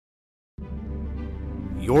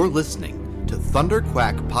You're listening to Thunder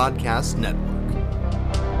Quack Podcast Network.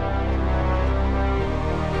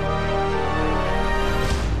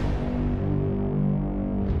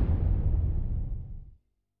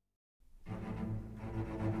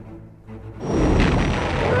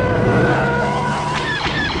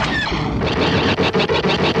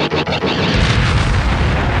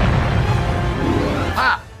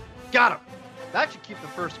 Got him! That should keep the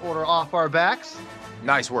First Order off our backs.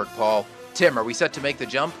 Nice work, Paul. Tim, are we set to make the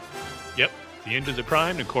jump? Yep, the engines are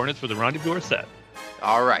primed and coordinates for the rendezvous are set.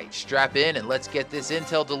 All right, strap in and let's get this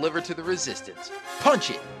intel delivered to the Resistance. Punch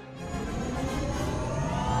it!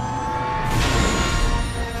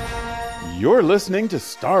 You're listening to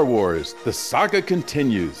Star Wars, The Saga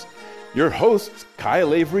Continues. Your hosts,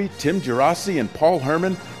 Kyle Avery, Tim Gerasi, and Paul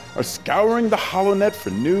Herman, are scouring the HoloNet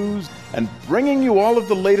for news and bringing you all of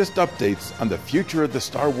the latest updates on the future of the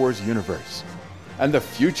Star Wars universe. And the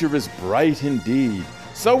future is bright indeed,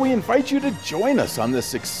 so we invite you to join us on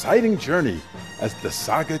this exciting journey as the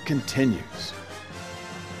saga continues.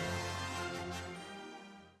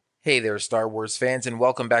 Hey there, Star Wars fans, and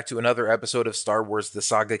welcome back to another episode of Star Wars The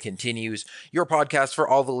Saga Continues, your podcast for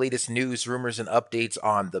all the latest news, rumors, and updates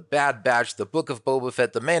on The Bad Batch, The Book of Boba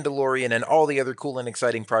Fett, The Mandalorian, and all the other cool and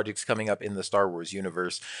exciting projects coming up in the Star Wars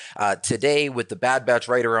universe. Today, with The Bad Batch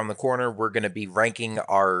right around the corner, we're going to be ranking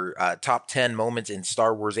our top 10 moments in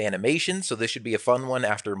Star Wars animation, so this should be a fun one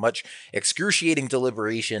after much excruciating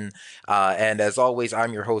deliberation. And as always,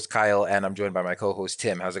 I'm your host, Kyle, and I'm joined by my co-host,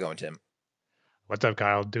 Tim. How's it going, Tim? What's up,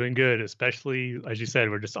 Kyle? Doing good, especially, as you said,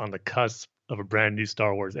 we're just on the cusp of a brand new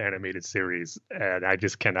Star Wars animated series, and I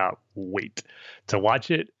just cannot wait to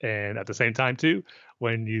watch it. And at the same time, too,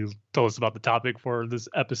 when you told us about the topic for this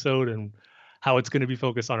episode and how it's going to be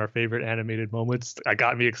focused on our favorite animated moments, it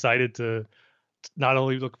got me excited to not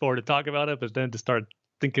only look forward to talk about it, but then to start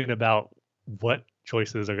thinking about what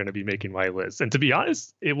choices are going to be making my list. And to be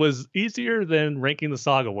honest, it was easier than ranking the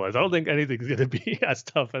saga was. I don't think anything's going to be as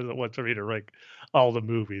tough as it was for me to rank all the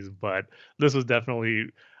movies, but this was definitely a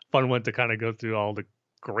fun one to kind of go through all the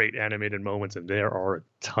great animated moments, and there are a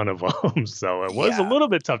ton of them. So it was a little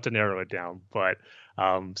bit tough to narrow it down, but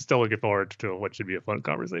still looking forward to what should be a fun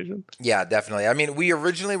conversation. Yeah, definitely. I mean, we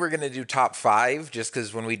originally were going to do top 5 just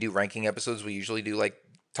because when we do ranking episodes, we usually do like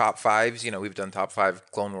top 5s. You know, we've done top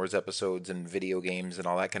 5 Clone Wars episodes and video games and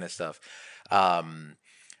all that kind of stuff.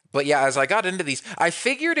 But yeah, as I got into these, I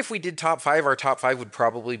figured if we did top 5, our top 5 would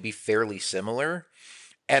probably be fairly similar.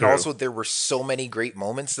 And True. Also, there were so many great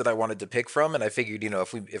moments that I wanted to pick from, and I figured, you know,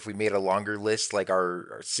 if we made a longer list, like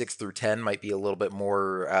our 6 through 10 might be a little bit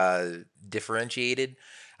more differentiated.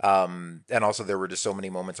 And also, there were just so many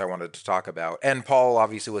moments I wanted to talk about. And Paul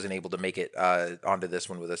obviously wasn't able to make it onto this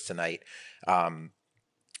one with us tonight.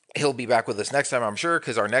 He'll be back with us next time, I'm sure,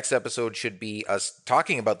 because our next episode should be us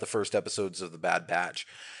talking about the first episodes of The Bad Batch.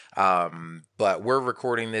 But we're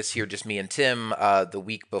recording this here, just me and Tim, the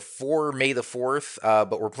week before May the 4th,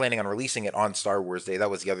 but we're planning on releasing it on Star Wars Day. That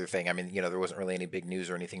was the other thing. I mean, you know, there wasn't really any big news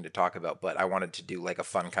or anything to talk about, but I wanted to do like a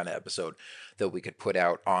fun kind of episode that we could put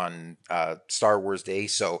out on Star Wars Day.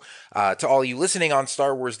 So to all you listening on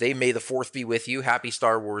Star Wars Day, May the 4th be with you. Happy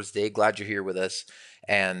Star Wars Day. Glad you're here with us.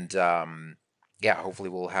 And yeah, hopefully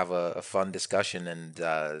we'll have a fun discussion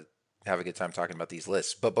and have a good time talking about these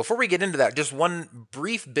lists. But before we get into that, just one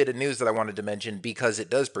brief bit of news that I wanted to mention because it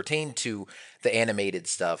does pertain to the animated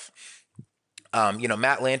stuff. You know,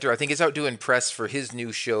 Matt Lanter, I think, is out doing press for his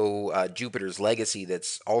new show, Jupiter's Legacy,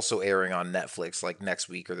 that's also airing on Netflix like next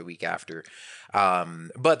week or the week after.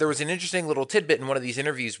 But there was an interesting little tidbit in one of these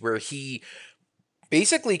interviews where he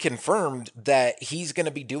basically confirmed that he's going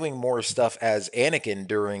to be doing more stuff as Anakin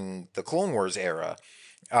during the Clone Wars era.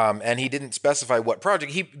 And he didn't specify what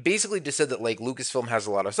project. He basically just said that like Lucasfilm has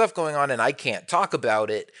a lot of stuff going on and I can't talk about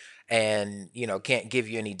it and, you know, can't give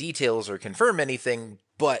you any details or confirm anything,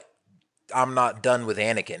 but I'm not done with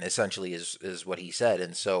Anakin, essentially is what he said.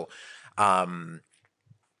 And so,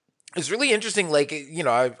 it's really interesting. Like, you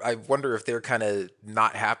know, I wonder if they're kind of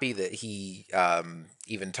not happy that he,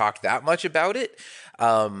 even talked that much about it.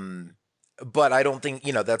 But I don't think,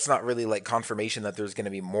 you know, that's not really like confirmation that there's going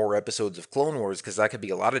to be more episodes of Clone Wars, because that could be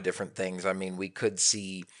a lot of different things. I mean, we could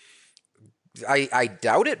see, I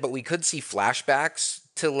doubt it, but we could see flashbacks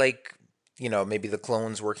to like, you know, maybe the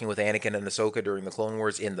clones working with Anakin and Ahsoka during the Clone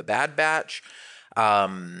Wars in the Bad Batch.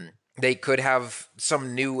 They could have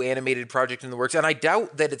some new animated project in the works. And I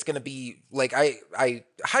doubt that it's going to be like, I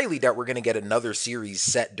highly doubt we're going to get another series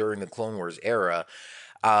set during the Clone Wars era.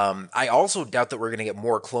 I also doubt that we're going to get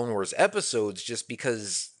more Clone Wars episodes just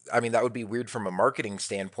because, I mean, that would be weird from a marketing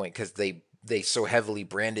standpoint because they so heavily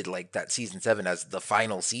branded like that season 7 as the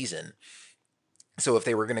final season. So if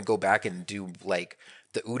they were going to go back and do like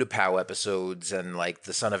the Utapau episodes and like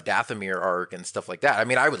the Son of Dathomir arc and stuff like that, I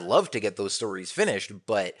mean, I would love to get those stories finished,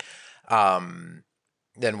 but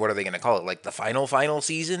then what are they going to call it? Like the final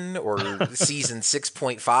season or season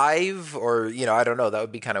 6.5 or, you know, I don't know. That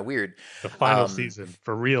would be kind of weird. The final season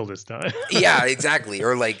for real this time. Yeah, exactly.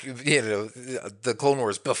 Or like, you know, the Clone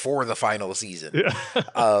Wars before the final season.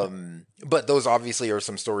 Yeah. But those obviously are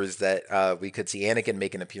some stories that we could see Anakin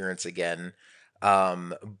make an appearance again.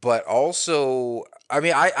 But also, I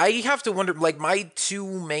mean, I have to wonder, like my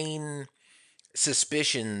two main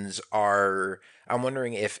suspicions are, I'm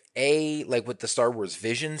wondering if like with the Star Wars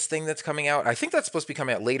Visions thing that's coming out, I think that's supposed to be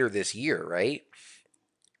coming out later this year, right?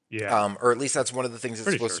 Yeah. Or at least that's one of the things that's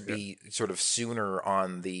Pretty supposed sure, to be sort of sooner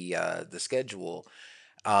on the schedule.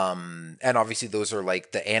 And obviously those are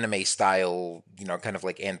like the anime style, you know, kind of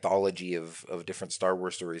like anthology of different Star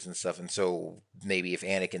Wars stories and stuff. And so maybe if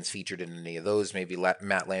Anakin's featured in any of those, maybe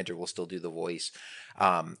Matt Lanter will still do the voice.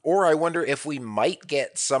 Or I wonder if we might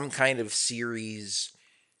get some kind of series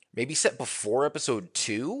maybe set before episode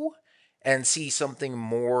 2 and see something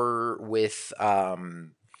more with like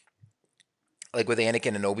with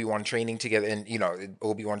Anakin and Obi-Wan training together, and you know,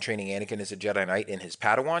 Obi-Wan training Anakin as a Jedi Knight in his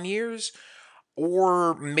Padawan years.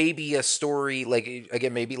 Or maybe a story, like,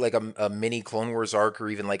 again, maybe like a mini Clone Wars arc or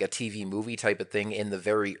even like a TV movie type of thing in the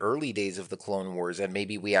very early days of the Clone Wars. And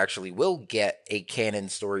maybe we actually will get a canon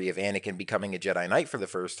story of Anakin becoming a Jedi Knight for the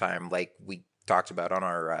first time, like we talked about on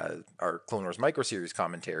our Clone Wars micro-series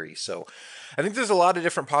commentary. So I think there's a lot of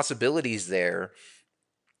different possibilities there.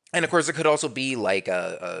 And of course, it could also be like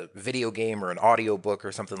a video game or an audio book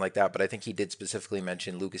or something like that. But I think he did specifically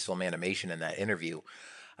mention Lucasfilm Animation in that interview.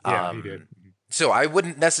 Yeah, he did. So I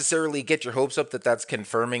wouldn't necessarily get your hopes up that that's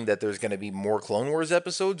confirming that there's going to be more Clone Wars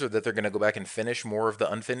episodes or that they're going to go back and finish more of the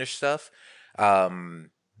unfinished stuff.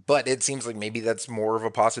 But it seems like maybe that's more of a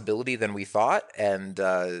possibility than we thought. And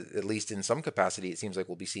at least in some capacity, it seems like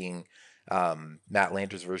we'll be seeing Matt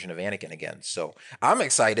Lanter's version of Anakin again. So I'm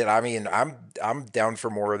excited. I mean, I'm down for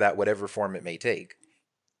more of that, whatever form it may take.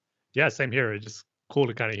 Yeah, same here. It's just cool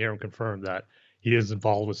to kind of hear him confirm that he is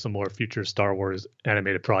involved with some more future Star Wars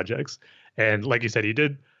animated projects. And like you said, he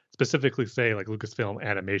did specifically say like Lucasfilm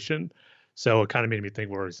Animation. So it kind of made me think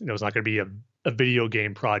where it's not going to be a video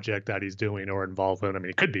game project that he's doing or involved in. I mean,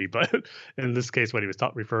 it could be, but in this case, what he was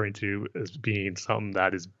referring to as being something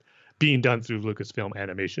that is being done through Lucasfilm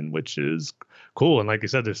Animation, which is cool. And like you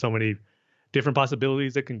said, there's so many different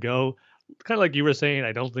possibilities that can go. Kind of like you were saying,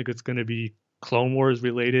 I don't think it's going to be Clone Wars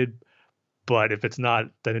related. But if it's not,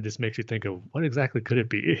 then it just makes you think of what exactly could it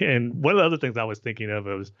be? And one of the other things I was thinking of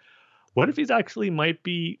was, what if he's actually might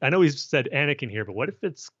be, I know he's said Anakin here, but what if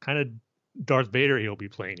it's kind of Darth Vader he'll be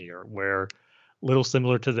playing here, where a little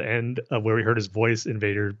similar to the end of where we heard his voice in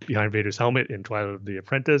behind Vader's helmet in Twilight of the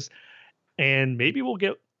Apprentice. And maybe we'll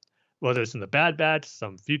get, whether it's in the Bad Batch,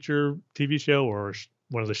 some future TV show, or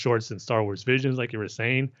one of the shorts in Star Wars Visions, like you were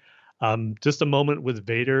saying, just a moment with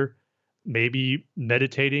Vader, maybe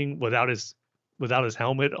meditating without his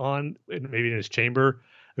helmet on, maybe in his chamber.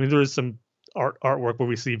 I mean, there is some artwork where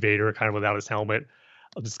we see Vader kind of without his helmet.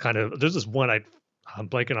 There's this one, I'm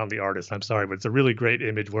blanking on the artist, I'm sorry, but it's a really great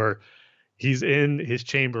image where he's in his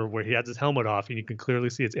chamber where he has his helmet off and you can clearly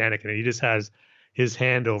see it's Anakin, and he just has his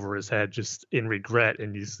hand over his head just in regret,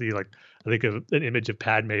 and you see like I think an image of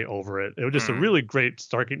Padme over it. It was just a really great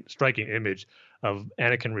striking image of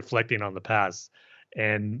Anakin reflecting on the past.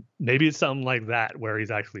 And maybe it's something like that where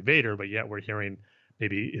he's actually Vader, but yet we're hearing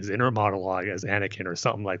maybe his inner monologue as Anakin or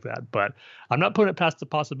something like that. But I'm not putting it past the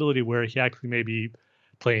possibility where he actually may be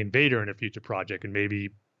playing Vader in a future project, and maybe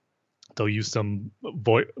they'll use some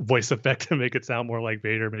voice effect to make it sound more like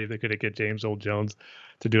Vader. Maybe they could get James Earl Jones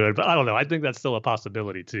to do it. But I don't know. I think that's still a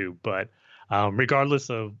possibility too. But regardless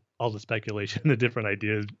of all the speculation, the different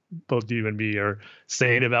ideas both you and me are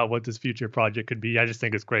saying about what this future project could be, I just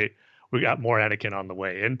think it's great. We got more Anakin on the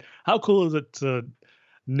way. And how cool is it to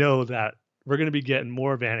know that we're going to be getting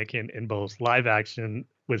more of Anakin in both live action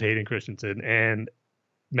with Hayden Christensen and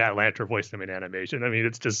Matt Lanter voiced him in animation. I mean,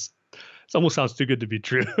 it almost sounds too good to be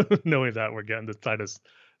true, knowing that we're getting this kind of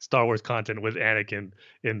Star Wars content with Anakin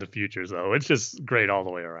in the future. So it's just great all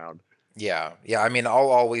the way around. Yeah. I mean, I'll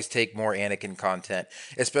always take more Anakin content,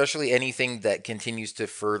 especially anything that continues to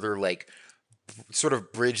further like sort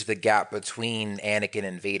of bridge the gap between Anakin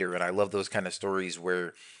and Vader. And I love those kind of stories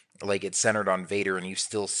where like it's centered on Vader and you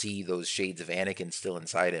still see those shades of Anakin still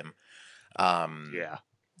inside him. Yeah.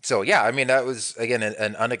 So yeah, I mean, that was again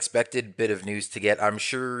an unexpected bit of news to get. I'm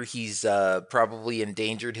sure he's probably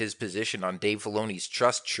endangered his position on Dave Filoni's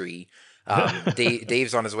trust tree.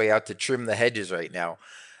 Dave's on his way out to trim the hedges right now.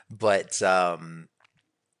 But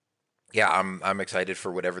yeah, I'm excited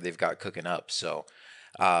for whatever they've got cooking up. So,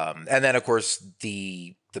 and then of course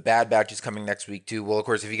the Bad Batch is coming next week too. Well, of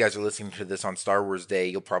course, if you guys are listening to this on Star Wars Day,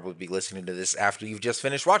 you'll probably be listening to this after you've just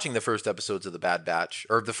finished watching the first episodes of the Bad Batch,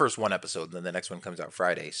 or the first one episode, and then the next one comes out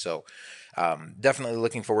Friday. So, definitely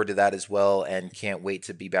looking forward to that as well, and can't wait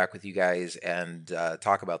to be back with you guys and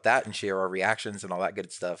talk about that and share our reactions and all that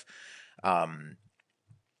good stuff.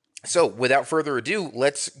 So, without further ado,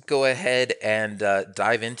 let's go ahead and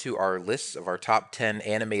dive into our lists of our top 10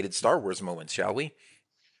 animated Star Wars moments, shall we?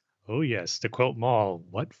 Oh, yes. To quote Maul,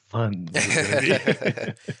 what fun this is going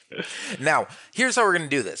to be. Now, here's how we're going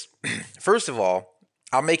to do this. First of all,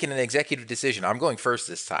 I'm making an executive decision. I'm going first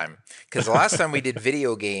this time. Because the last time we did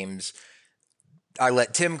video games, I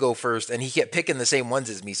let Tim go first, and he kept picking the same ones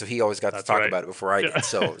as me, so he always got to talk about it before I did.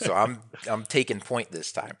 So I'm taking point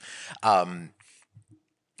this time.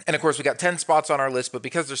 And of course, we got 10 spots on our list, but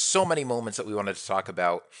because there's so many moments that we wanted to talk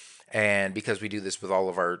about, and because we do this with all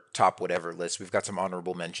of our top whatever lists, we've got some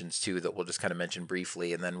honorable mentions too that we'll just kind of mention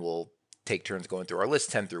briefly, and then we'll take turns going through our list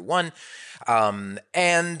 10 through 1.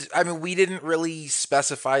 And I mean, we didn't really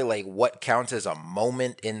specify like what counts as a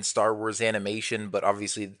moment in Star Wars animation, but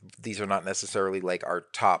obviously these are not necessarily like our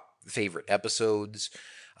top favorite episodes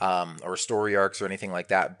or story arcs or anything like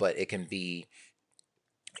that, but it can be,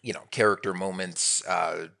 you know, character moments,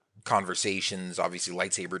 conversations, obviously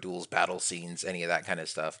lightsaber duels, battle scenes, any of that kind of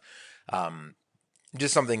stuff.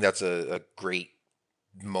 Just something that's a great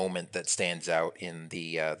moment that stands out in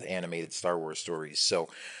the animated Star Wars stories. So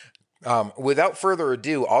without further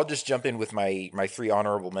ado, I'll just jump in with my 3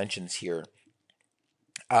 honorable mentions here.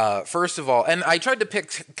 First of all, and I tried to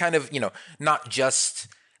pick kind of, you know, not just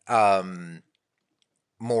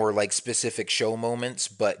more like specific show moments,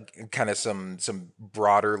 but kind of some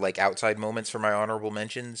broader like outside moments for my honorable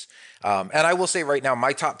mentions. And I will say right now,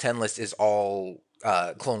 my top 10 list is all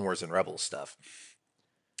Clone Wars and Rebels stuff.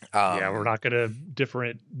 Yeah, we're not going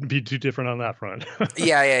to be too different on that front.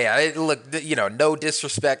 Yeah. Look, you know, no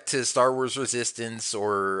disrespect to Star Wars Resistance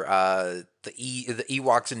or the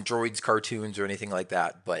Ewoks and Droids cartoons or anything like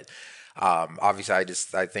that, but obviously,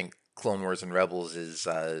 I think Clone Wars and Rebels is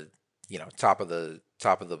you know, top of the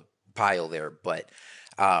pile there. But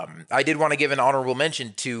I did want to give an honorable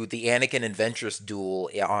mention to the Anakin and Ventress duel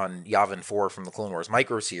on Yavin 4 from the Clone Wars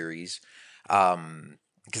micro series,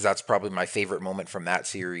 because that's probably my favorite moment from that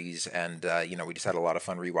series. And you know, we just had a lot of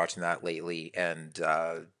fun rewatching that lately. And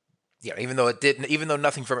you know, even though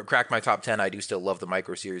nothing from it cracked my top 10, I do still love the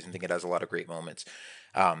micro series and think it has a lot of great moments.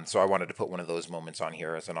 So I wanted to put one of those moments on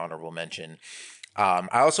here as an honorable mention. I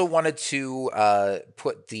also wanted to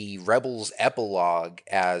put the Rebels epilogue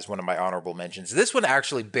as one of my honorable mentions. This one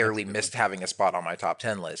actually barely missed having a spot on my top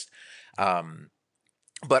 10 list.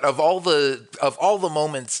 But of all the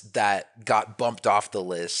moments that got bumped off the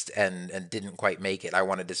list and didn't quite make it, I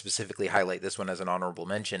wanted to specifically highlight this one as an honorable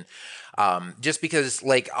mention. Just because,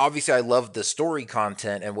 like, obviously I love the story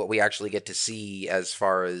content and what we actually get to see as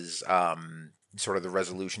far as sort of the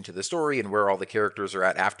resolution to the story and where all the characters are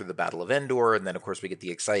at after the Battle of Endor. And then, of course, we get the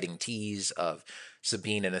exciting tease of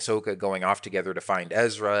Sabine and Ahsoka going off together to find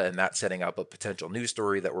Ezra, and that setting up a potential new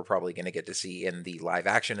story that we're probably going to get to see in the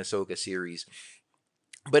live-action Ahsoka series.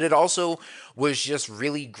 But it also was just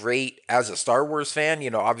really great as a Star Wars fan.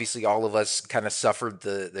 You know, obviously all of us kind of suffered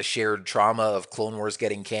the shared trauma of Clone Wars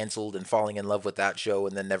getting canceled and falling in love with that show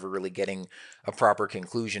and then never really getting a proper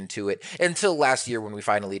conclusion to it until last year when we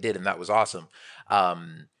finally did, and that was awesome.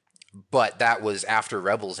 But that was after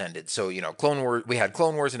Rebels ended. So, you know, we had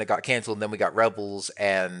Clone Wars and it got canceled, and then we got Rebels,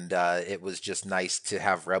 and it was just nice to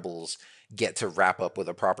have Rebels get to wrap up with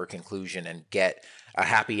a proper conclusion and get a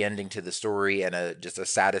happy ending to the story and just a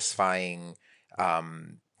satisfying,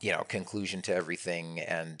 you know, conclusion to everything,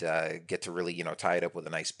 and get to really, you know, tie it up with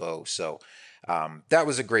a nice bow. So that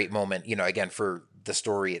was a great moment, you know, again, for the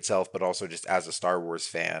story itself, but also just as a Star Wars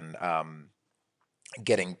fan,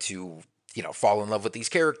 getting to, you know, fall in love with these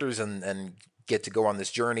characters and get to go on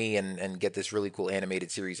this journey and get this really cool animated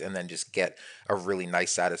series and then just get a really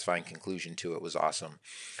nice, satisfying conclusion to it was awesome.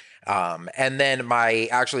 And then my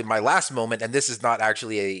last moment, and this is not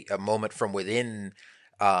actually a moment from within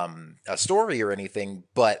a story or anything,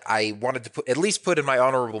 but I wanted to at least put in my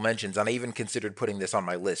honorable mentions, and I even considered putting this on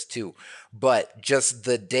my list too. But just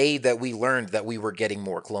the day that we learned that we were getting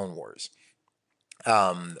more Clone Wars.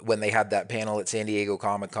 When they had that panel at San Diego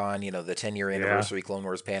Comic-Con, you know, the 10-year anniversary Clone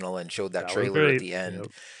Wars panel, and showed that trailer at the end.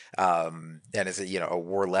 Yep. And it's, you know, a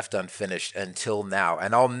war left unfinished until now.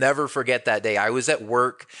 And I'll never forget that day. I was at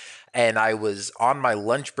work and I was on my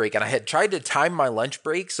lunch break, and I had tried to time my lunch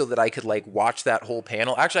break so that I could like watch that whole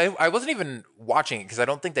panel. Actually, I wasn't even watching it because I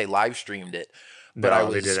don't think they live streamed it. but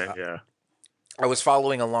No, they didn't. Yeah. I was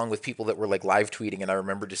following along with people that were like live tweeting, and I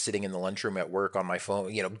remember just sitting in the lunchroom at work on my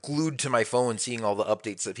phone, glued to my phone, seeing all the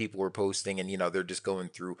updates that people were posting, and they're just going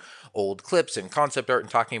through old clips and concept art and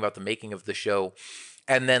talking about the making of the show.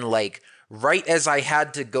 And then like right as I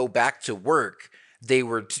had to go back to work, they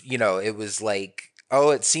were, it was like,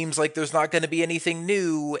 oh, it seems like there's not going to be anything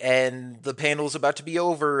new, and the panel's about to be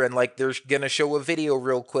over, and like they're going to show a video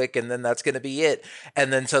real quick, and then that's going to be it.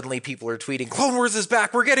 And then suddenly people are tweeting, Clone Wars is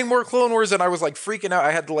back, we're getting more Clone Wars, and I was like freaking out.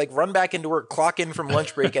 I had to like run back into work, clock in from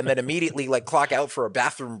lunch break, and then immediately like clock out for a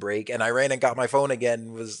bathroom break, and I ran and got my phone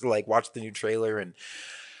again, was like watched the new trailer, and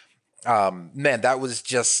man, that was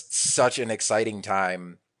just such an exciting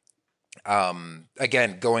time.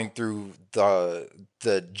 Again, going through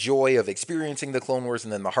the joy of experiencing the Clone Wars,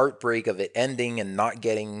 and then the heartbreak of it ending and not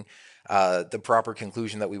getting the proper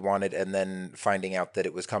conclusion that we wanted, and then finding out that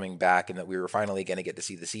it was coming back and that we were finally going to get to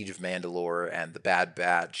see the Siege of Mandalore and the Bad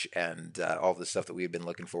Batch and all the stuff that we had been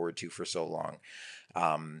looking forward to for so long.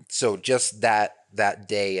 So just that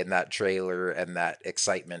day and that trailer and that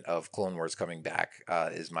excitement of Clone Wars coming back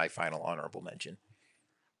is my final honorable mention.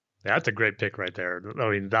 Yeah, that's a great pick right there. I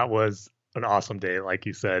mean, that was an awesome day, like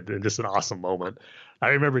you said, and just an awesome moment. I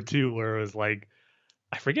remember too, where it was like,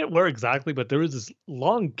 I forget where exactly, but there was this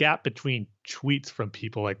long gap between tweets from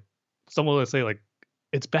people. Like someone would say, like,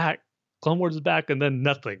 it's back, Clone Wars is back, and then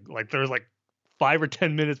nothing. Like there was like 5 or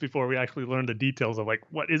 10 minutes before we actually learned the details of like,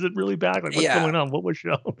 what is it really back? Like what's going on? What was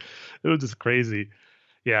shown? It was just crazy.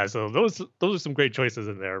 Yeah, so those are some great choices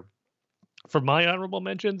in there. For my honorable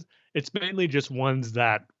mentions, it's mainly just ones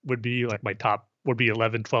that would be like my top, would be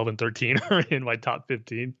 11, 12, and 13 are in my top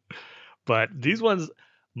 15. But these ones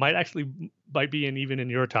might be even in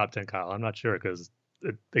your top 10, Kyle. I'm not sure because,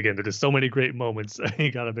 again, there's so many great moments.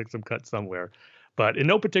 You got to make some cuts somewhere. But in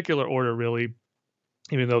no particular order, really,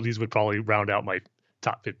 even though these would probably round out my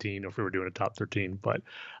top 15 if we were doing a top 13. But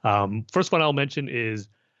first one I'll mention is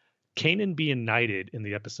Kanan being knighted in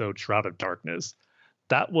the episode Shroud of Darkness.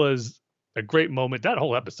 That was a great moment. That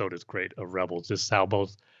whole episode is great of Rebels, just how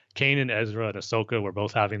both Kanan, Ezra, and Ahsoka were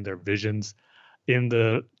both having their visions in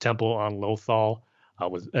the temple on Lothal,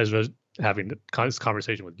 with Ezra having this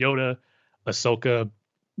conversation with Yoda, Ahsoka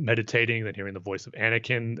meditating, then hearing the voice of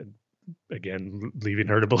Anakin, and again, leaving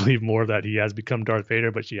her to believe more that he has become Darth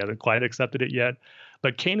Vader, but she hasn't quite accepted it yet.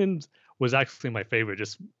 But Kanan was actually my favorite,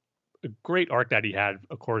 just a great arc that he had,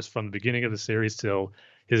 of course, from the beginning of the series till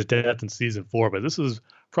his death in season 4. But this was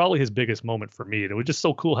probably his biggest moment for me. And it was just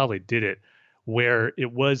so cool how they did it, where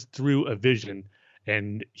it was through a vision,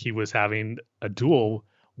 and he was having a duel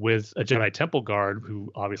with a Jedi Temple guard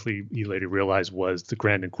who obviously he later realized was the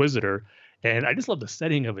Grand Inquisitor. And I just love the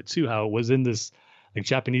setting of it too, how it was in this like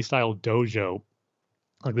Japanese style dojo,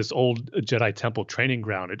 like this old Jedi Temple training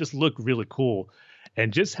ground. It just looked really cool.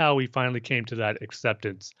 And just how he finally came to that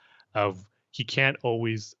acceptance of he can't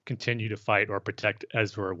always continue to fight or protect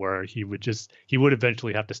Ezra, where he would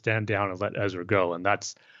eventually have to stand down and let Ezra go. And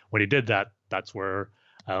that's when he did that. That's where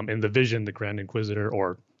in the vision, the Grand Inquisitor,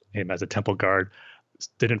 or him as a temple guard,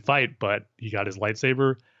 didn't fight, but he got his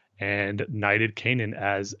lightsaber and knighted Kanan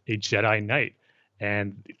as a Jedi Knight.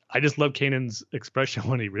 And I just love Kanan's expression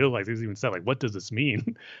when he realized, he's even said, like, what does this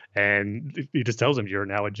mean? And he just tells him, you're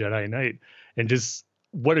now a Jedi Knight. And just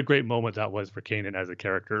what a great moment that was for Kanan as a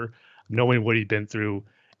character, knowing what he'd been through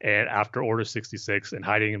and after Order 66 and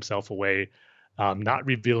hiding himself away, not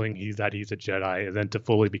revealing that he's a Jedi, and then to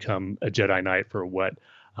fully become a Jedi Knight for what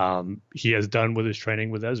he has done with his training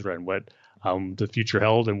with Ezra and what the future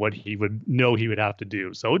held and what he would know he would have to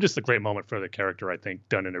do. So just a great moment for the character, I think,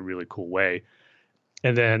 done in a really cool way.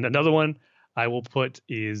 And then another one I will put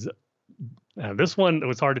is this one. It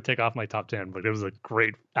was hard to take off my top 10, but it was a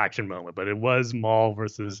great action moment. But it was Maul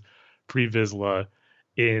versus Pre Vizsla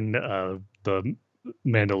in the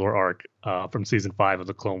Mandalore arc from season 5 of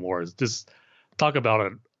the Clone Wars. Just talk about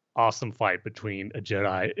an awesome fight between a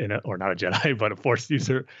Jedi or not a Jedi, but a Force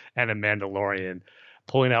user and a Mandalorian,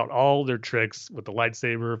 pulling out all their tricks with the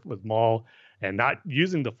lightsaber with Maul and not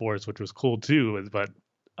using the Force, which was cool too. But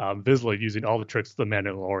Vizsla using all the tricks the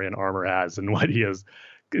Mandalorian armor has and what he's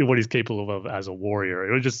capable of as a warrior.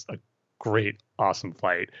 It was just a great, awesome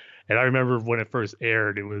fight. And I remember when it first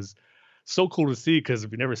aired, it was so cool to see because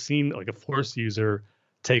we've never seen like a Force user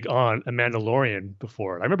take on a Mandalorian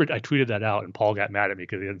before. I remember I tweeted that out and Paul got mad at me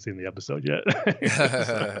because he hadn't seen the episode yet.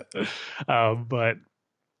 But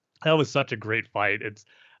that was such a great fight.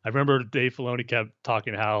 I remember Dave Filoni kept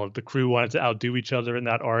talking how the crew wanted to outdo each other in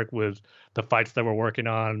that arc with the fights that we're working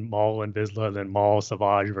on, Maul and Vizsla, and then Maul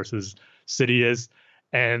Savage versus Sidious.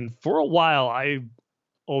 And for a while, I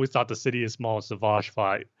always thought the Sidious Maul Savage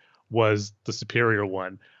fight was the superior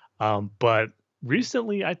one. But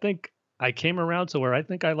recently, I think I came around to where I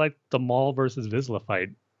think I like the Maul versus Vizsla fight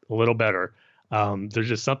a little better. There's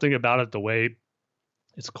just something about it, the way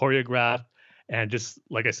it's choreographed, and just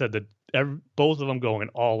like I said, both of them going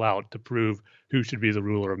all out to prove who should be the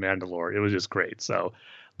ruler of Mandalore. It was just great. So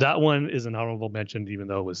that one is an honorable mention, even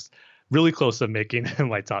though it was really close to making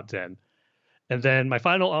my top 10. And then my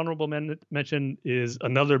final honorable mention is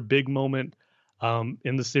another big moment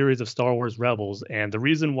in the series of Star Wars Rebels. And the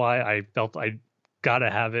reason why I felt I got to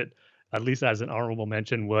have it, at least as an honorable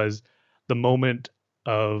mention, was the moment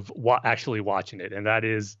of actually watching it. And that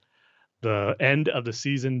is the end of the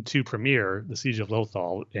season 2 premiere, The Siege of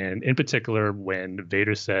Lothal. And in particular, when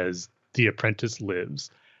Vader says, "The apprentice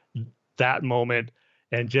lives." That moment,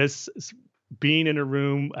 and just being in a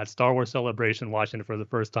room at Star Wars Celebration, watching it for the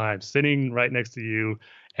first time, sitting right next to you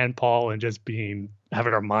and Paul, and just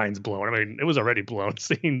having our minds blown. I mean, it was already blown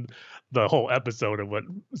seeing the whole episode of what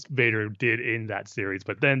Vader did in that series,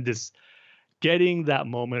 but then just getting that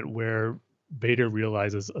moment where Vader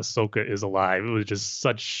realizes Ahsoka is alive. It was just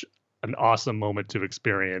such an awesome moment to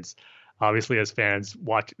experience. Obviously, as fans,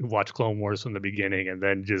 watch Clone Wars from the beginning, and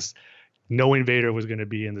then just knowing Vader was going to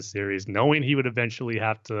be in the series, knowing he would eventually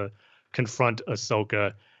have to confront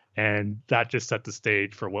Ahsoka, and that just set the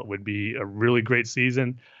stage for what would be a really great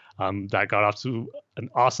season. That got off to an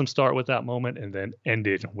awesome start with that moment, and then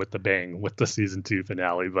ended with the bang with the season 2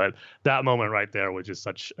 finale. But that moment right there was just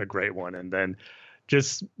such a great one. And then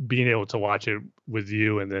just being able to watch it with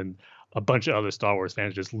you, and then a bunch of other Star Wars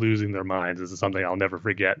fans just losing their minds, is something I'll never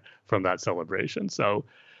forget from that celebration. So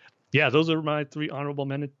yeah, those are my 3 honorable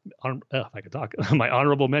my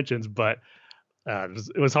honorable mentions, but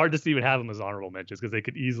it was hard to even have them as honorable mentions because they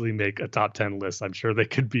could easily make a top 10 list. I'm sure they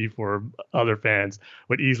could be, for other fans,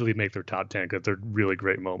 would easily make their top 10 because they're really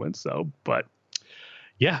great moments. So, but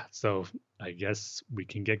yeah, so I guess we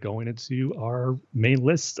can get going into our main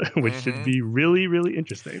list, which should be really, really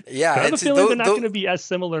interesting. Yeah, I have a feeling they're not going to be as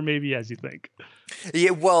similar maybe as you think.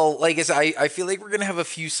 Yeah, well, like I said, I feel like we're going to have a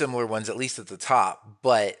few similar ones, at least at the top.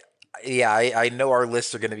 But yeah, I know our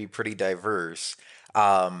lists are going to be pretty diverse.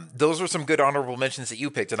 Those were some good honorable mentions that you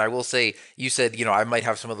picked, and I will say, you said, I might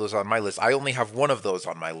have some of those on my list. I only have one of those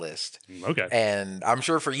on my list. Okay. And I'm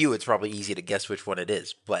sure for you, it's probably easy to guess which one it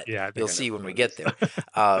is, but yeah, you'll see when we get there.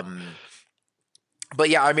 But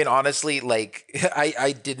yeah, I mean, honestly, like,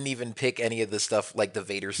 I didn't even pick any of the stuff, like the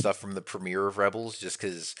Vader stuff from the premiere of Rebels, just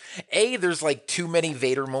because, there's like too many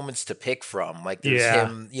Vader moments to pick from. Like, there's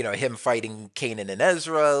him fighting Kanan and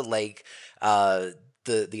Ezra, like,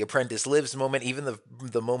 the apprentice lives moment, even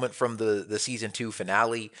the moment from the season 2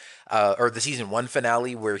 finale, or the season 1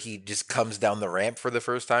 finale, where he just comes down the ramp for the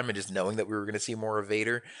first time, and just knowing that we were going to see more of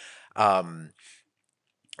Vader.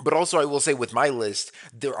 But also, I will say with my list,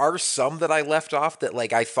 there are some that I left off that,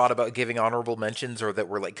 like, I thought about giving honorable mentions, or that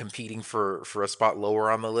were like competing for a spot lower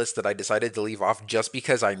on the list, that I decided to leave off just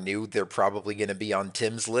because I knew they're probably going to be on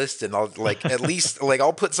Tim's list, and I'll like at least like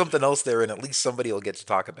I'll put something else there, and at least somebody will get to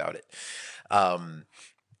talk about it.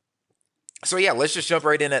 So yeah, let's just jump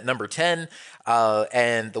right in at number 10.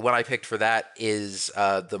 And the one I picked for that is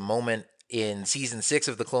the moment in season 6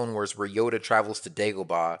 of the Clone Wars where Yoda travels to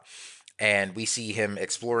Dagobah, and we see him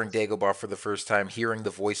exploring Dagobah for the first time, hearing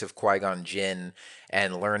the voice of Qui-Gon Jinn,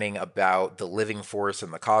 and learning about the living force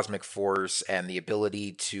and the cosmic force, and the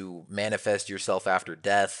ability to manifest yourself after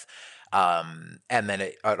death. And then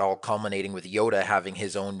it all culminating with Yoda having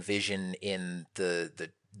his own vision in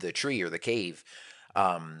the tree or the cave.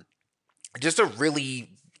 Just a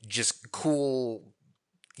really just cool,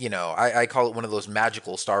 I call it one of those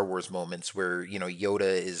magical Star Wars moments where, Yoda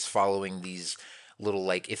is following these little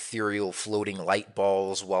like ethereal floating light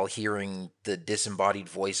balls while hearing the disembodied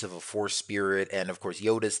voice of a Force spirit, and of course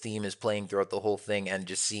Yoda's theme is playing throughout the whole thing, and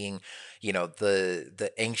just seeing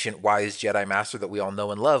the ancient wise Jedi Master that we all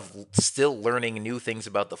know and love still learning new things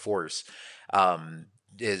about the Force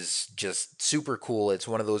is just super cool. It's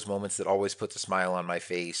one of those moments that always puts a smile on my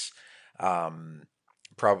face.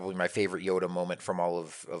 Probably my favorite Yoda moment from all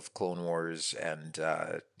of Clone Wars, and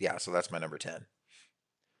so that's my number 10.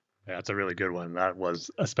 Yeah, that's a really good one. That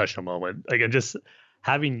was a special moment. Again, just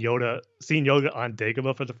seeing Yoda on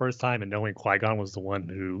Dagobah for the first time, and knowing Qui-Gon was the one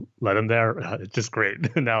who led him there, it's just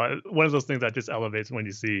great. Now, one of those things that just elevates when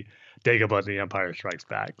you see Dagobah, The Empire Strikes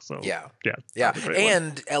Back. So yeah,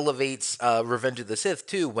 and elevates Revenge of the Sith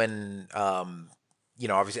too, when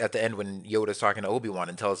obviously at the end when Yoda's talking to Obi-Wan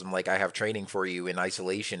and tells him, like, I have training for you in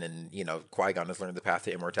isolation, and, Qui-Gon has learned the path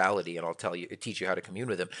to immortality, and I'll teach you how to commune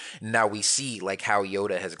with him. Now we see, like, how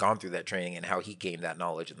Yoda has gone through that training and how he gained that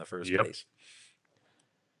knowledge in the first place.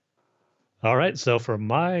 All right, so for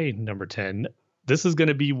my number 10, this is going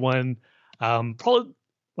to be one, probably,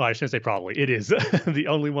 well, I shouldn't say probably, it is the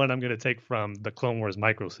only one I'm going to take from the Clone Wars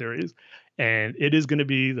micro series, and it is going to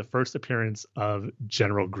be the first appearance of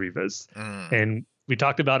General Grievous. And we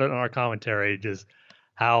talked about it on our commentary, just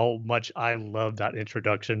how much I love that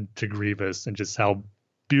introduction to Grievous and just how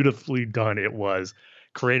beautifully done it was,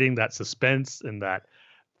 creating that suspense and that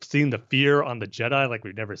seeing the fear on the Jedi like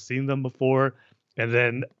we've never seen them before. And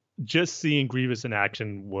then just seeing Grievous in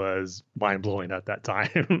action was mind blowing at that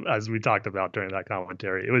time, as we talked about during that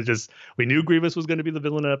commentary. It was just, we knew Grievous was going to be the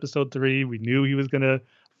villain in episode 3. We knew he was going to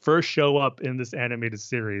first show up in this animated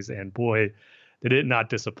series. And boy, did it not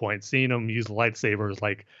disappoint. Seeing him use lightsabers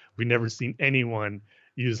like we never seen anyone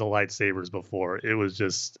use the lightsabers before. It was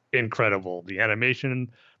just incredible. The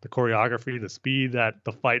animation, the choreography, the speed that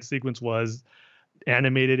the fight sequence was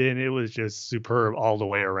animated in, it was just superb all the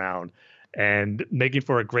way around, and making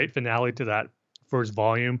for a great finale to that first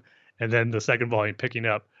volume, and then the second volume picking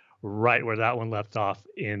up right where that one left off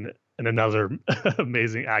in another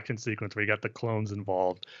amazing action sequence where you got the clones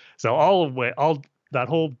involved. So all that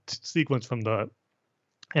whole sequence from the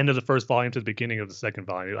end of the first volume to the beginning of the second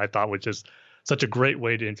volume, I thought was just such a great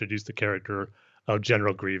way to introduce the character of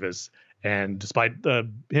General Grievous. And despite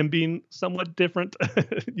him being somewhat different,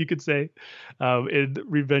 you could say, in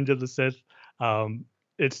Revenge of the Sith,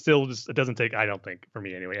 it still just, it doesn't take, I don't think, for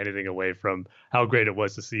me anyway, anything away from how great it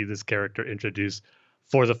was to see this character introduced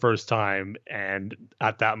for the first time. And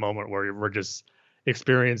at that moment where we're just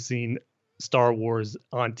experiencing Star Wars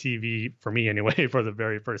on TV, for me anyway, for the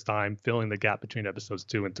very first time, filling the gap between episodes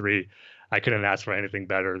 2 and 3, I couldn't ask for anything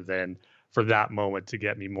better than for that moment to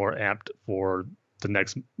get me more amped for the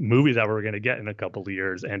next movie that we're going to get in a couple of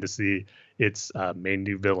years, and to see its main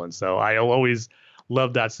new villain. So I'll always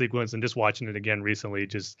love that sequence, and just watching it again recently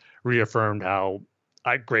just reaffirmed how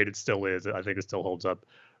great it still is. I think it still holds up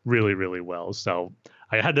really, really well. So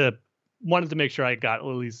I wanted to make sure I got at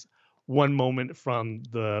least one moment from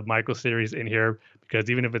the micro series in here,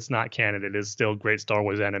 because even if it's not canon, it is still great Star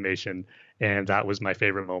Wars animation, and that was my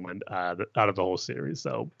favorite moment out of the whole series.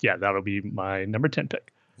 So yeah, that'll be my number 10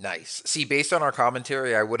 pick. Nice. See, based on our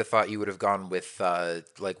commentary, I would have thought you would have gone with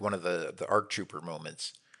like one of the ARC Trooper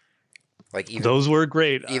moments. Like those were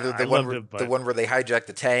great. Either the one where they hijack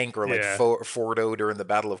the tank, or like Fordo during the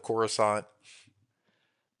Battle of Coruscant.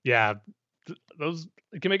 Yeah, those,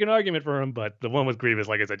 you can make an argument for him, but the one with Grievous,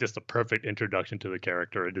 like I said, just a perfect introduction to the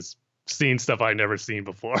character, and just seeing stuff I'd never seen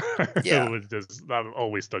before. Yeah, it was just, that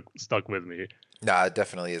always stuck with me. Nah, it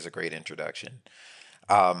definitely is a great introduction.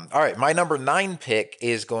 All right, my number 9 pick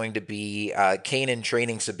is going to be Kanan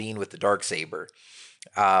training Sabine with the Darksaber.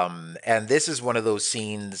 And this is one of those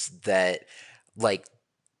scenes that, like,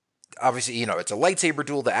 obviously, you know, it's a lightsaber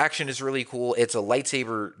duel. The action is really cool. It's a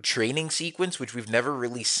lightsaber training sequence, which we've never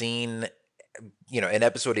really seen, you know, an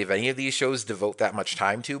episode of any of these shows devote that much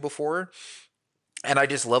time to before. And I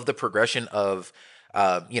just love the progression of,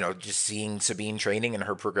 you know, just seeing Sabine training and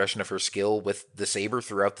her progression of her skill with the saber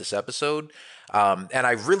throughout this episode. And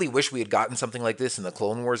I really wish we had gotten something like this in the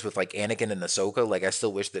Clone Wars with like Anakin and Ahsoka. Like, I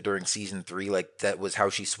still wish that during season 3, like that was how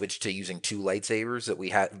she switched to using 2 lightsabers, that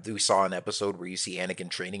we saw an episode where you see Anakin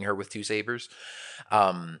training her with 2 sabers.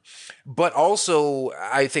 But also,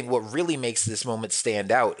 I think what really makes this moment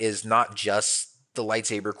stand out is not just the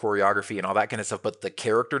lightsaber choreography and all that kind of stuff, but the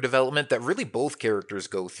character development that really both characters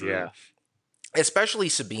go through. Yeah. Especially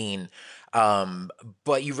Sabine,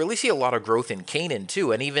 but you really see a lot of growth in Kanan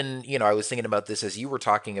too. And even, you know, I was thinking about this as you were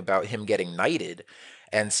talking about him getting knighted,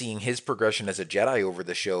 and seeing his progression as a Jedi over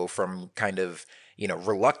the show from kind of, you know,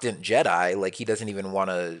 reluctant Jedi, like he doesn't even want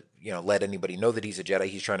to, you know, let anybody know that he's a Jedi.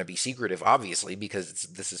 He's trying to be secretive, obviously, because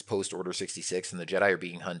this is post Order 66 and the Jedi are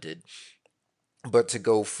being hunted. But to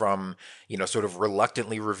go from, you know, sort of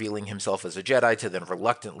reluctantly revealing himself as a Jedi to then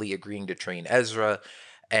reluctantly agreeing to train Ezra.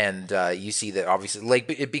 And you see that obviously,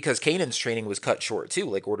 like, because Kanan's training was cut short too.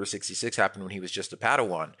 Like, Order 66 happened when he was just a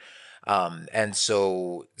Padawan. And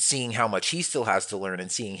so seeing how much he still has to learn and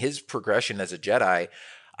seeing his progression as a Jedi,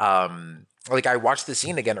 like, I watched the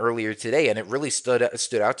scene again earlier today, and it really stood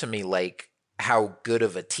out to me, like, how good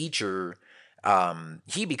of a teacher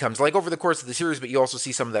he becomes, like, over the course of the series. But you also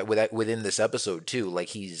see some of that within this episode too. Like,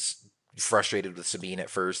 he's frustrated with Sabine at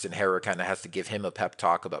first, and Hera kind of has to give him a pep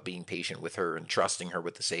talk about being patient with her and trusting her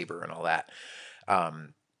with the saber and all that.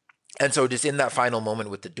 And so just in that final moment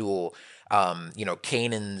with the duel, you know,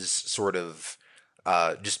 Kanan's sort of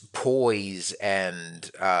just poise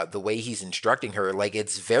and the way he's instructing her, like,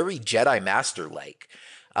 it's very Jedi Master-like.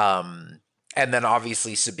 And then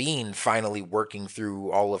obviously Sabine finally working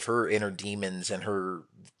through all of her inner demons and her,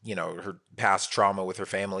 her past trauma with her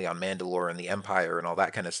family on Mandalore and the Empire and all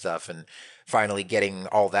that kind of stuff. And finally getting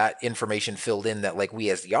all that information filled in that like we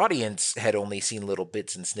as the audience had only seen little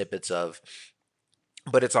bits and snippets of.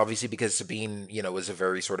 But it's obviously because Sabine, was a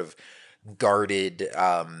very sort of guarded,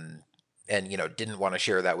 and didn't want to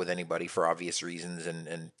share that with anybody for obvious reasons,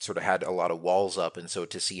 and sort of had a lot of walls up. And so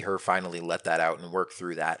to see her finally let that out and work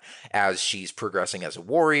through that as she's progressing as a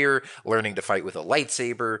warrior, learning to fight with a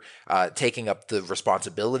lightsaber, taking up the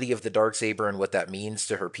responsibility of the Darksaber and what that means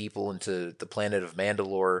to her people and to the planet of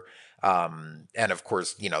Mandalore, and of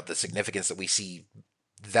course the significance that we see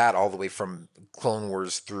that all the way from Clone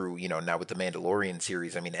Wars through, now with the Mandalorian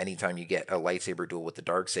series. I mean, anytime you get a lightsaber duel with the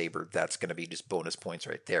Darksaber, that's going to be just bonus points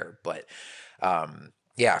right there. But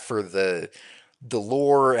yeah, for the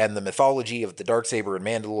lore and the mythology of the Darksaber and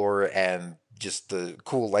Mandalore, and just the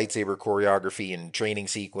cool lightsaber choreography and training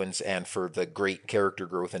sequence, and for the great character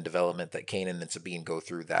growth and development that Kanan and Sabine go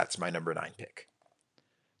through, that's my number 9 pick.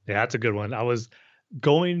 Yeah, that's a good one. I was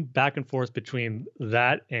going back and forth between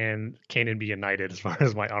that and Kanan being knighted as far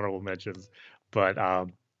as my honorable mentions, but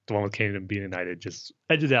the one with Kanan being knighted just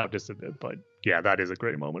edges out just a bit. But yeah, that is a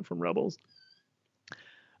great moment from Rebels.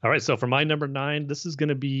 All right, so for my number 9, this is going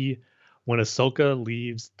to be when Ahsoka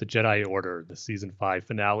leaves the Jedi Order, the season 5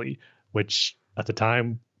 finale, which at the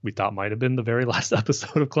time we thought might have been the very last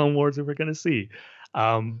episode of Clone Wars we were going to see.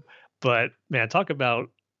 But man, talk about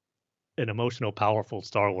an emotional, powerful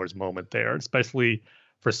Star Wars moment there, especially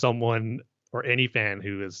for someone or any fan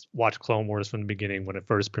who has watched Clone Wars from the beginning when it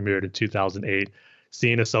first premiered in 2008,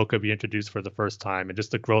 seeing Ahsoka be introduced for the first time and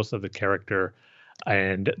just the growth of the character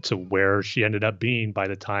and to where she ended up being by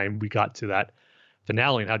the time we got to that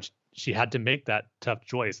finale, and how she had to make that tough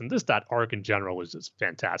choice. And that arc in general was just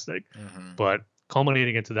fantastic. Mm-hmm. But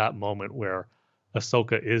culminating into that moment where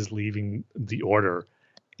Ahsoka is leaving the Order,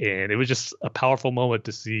 and it was just a powerful moment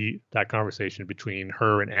to see that conversation between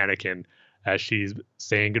her and Anakin as she's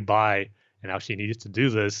saying goodbye and how she needs to do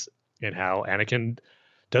this, and how Anakin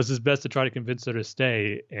does his best to try to convince her to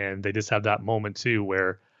stay. And they just have that moment too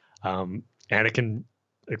where Anakin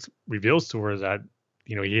reveals to her that,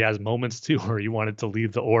 he has moments too where he wanted to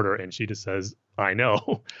leave the Order, and she just says, I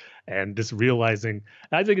know. And just realizing,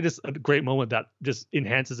 I think it's just a great moment that just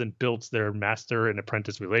enhances and builds their master and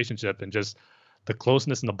apprentice relationship, and just the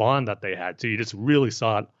closeness and the bond that they had too. You just really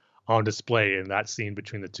saw it on display in that scene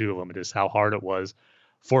between the two of them, and just how hard it was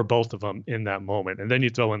for both of them in that moment. And then you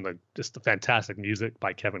throw in the fantastic music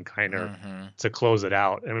by Kevin Kiner to close it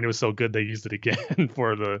out. I mean, it was so good they used it again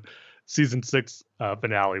for the season 6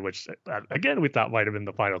 finale, which again we thought might have been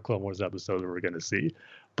the final Clone Wars episode we were going to see.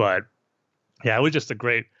 But yeah, it was just a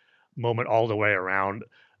great moment all the way around,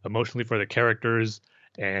 emotionally for the characters,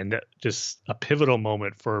 and just a pivotal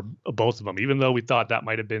moment for both of them. Even though we thought that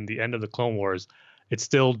might have been the end of the Clone Wars, it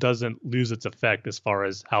still doesn't lose its effect as far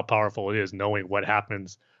as how powerful it is knowing what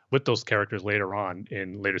happens with those characters later on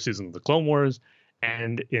in later seasons of the Clone Wars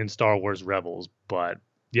and in Star Wars Rebels. But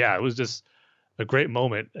yeah, it was just a great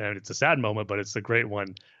moment, and it's a sad moment, but it's a great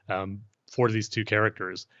one for these two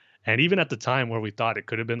characters. And even at the time where we thought it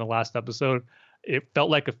could have been the last episode, it felt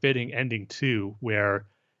like a fitting ending too, where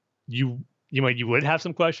you would have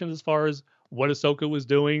some questions as far as what Ahsoka was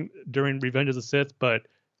doing during Revenge of the Sith, but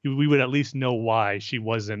we would at least know why she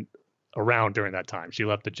wasn't around during that time. She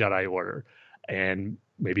left the Jedi Order, and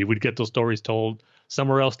maybe we'd get those stories told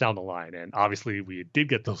somewhere else down the line. And obviously we did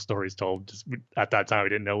get those stories told. Just at that time, we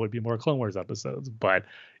didn't know it would be more Clone Wars episodes. But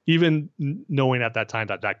even knowing at that time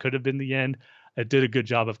that could have been the end, it did a good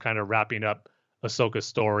job of kind of wrapping up Ahsoka's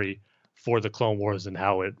story for the Clone Wars and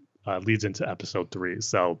how it leads into episode 3.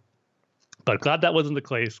 So, but glad that wasn't the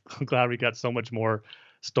case. I'm glad we got so much more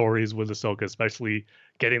stories with Ahsoka, especially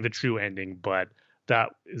getting the true ending. But that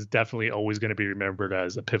is definitely always going to be remembered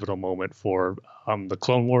as a pivotal moment for the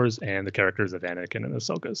Clone Wars and the characters of Anakin and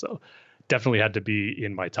Ahsoka. So definitely had to be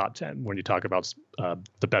in my top 10 when you talk about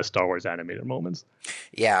the best Star Wars animated moments.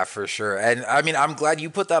 Yeah, for sure. And I mean, I'm glad you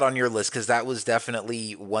put that on your list, because that was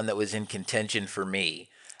definitely one that was in contention for me.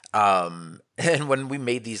 And when we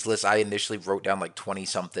made these lists, I initially wrote down like 20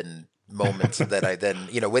 something moments that I then,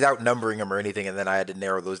 without numbering them or anything, and then I had to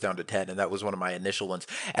narrow those down to 10, and that was one of my initial ones.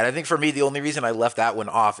 And I think for me, the only reason I left that one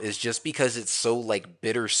off is just because it's so like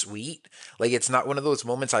bittersweet. Like, it's not one of those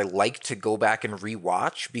moments I like to go back and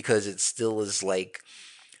rewatch, because it still is like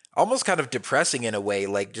almost kind of depressing in a way,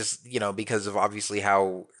 like just, because of obviously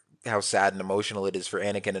how sad and emotional it is for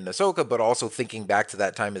Anakin and Ahsoka, but also thinking back to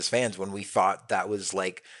that time as fans when we thought that was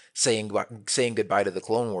like saying goodbye to the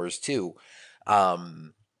Clone Wars too.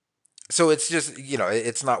 So it's just,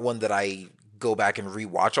 it's not one that I go back and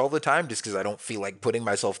rewatch all the time just because I don't feel like putting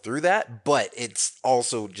myself through that. But it's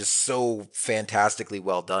also just so fantastically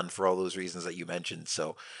well done for all those reasons that you mentioned.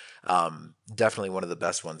 So definitely one of the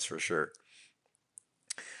best ones for sure.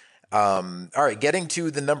 All right, getting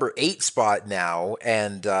to the number 8 spot now,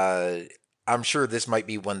 and I'm sure this might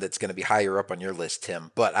be one that's going to be higher up on your list,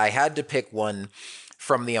 Tim, but I had to pick one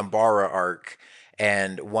from the Umbara arc,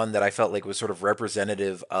 and one that I felt like was sort of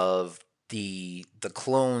representative of the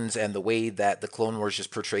clones and the way that the Clone Wars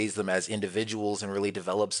just portrays them as individuals and really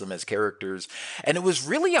develops them as characters. And it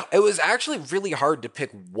was actually really hard to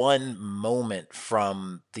pick one moment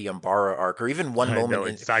from the Umbara arc, or even one moment. I know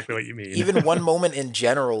exactly what you mean. Even one moment in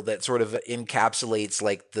general that sort of encapsulates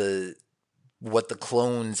like what the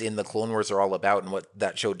clones in the Clone Wars are all about and what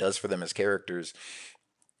that show does for them as characters.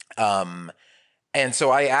 And so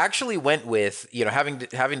I actually went with, having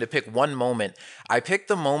to pick one moment. I picked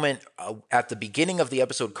the moment at the beginning of the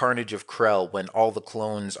episode Carnage of Krell, when all the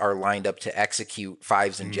clones are lined up to execute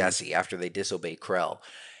Fives and Jesse after they disobey Krell.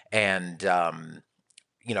 And,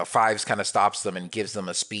 Fives kind of stops them and gives them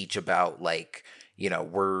a speech about like,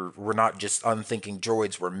 we're not just unthinking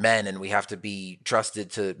droids, we're men, and we have to be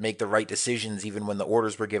trusted to make the right decisions even when the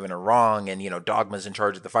orders we're given are wrong. And, Dogma's in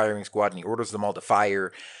charge of the firing squad and he orders them all to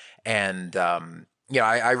fire. And,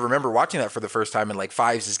 I remember watching that for the first time, and like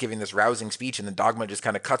Fives is giving this rousing speech, and then Dogma just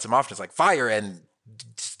kind of cuts him off and it's like fire, and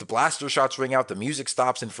the blaster shots ring out, the music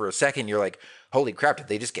stops, and for a second you're like, holy crap, did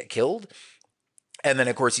they just get killed? And then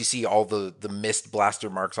of course you see all the missed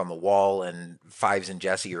blaster marks on the wall, and Fives and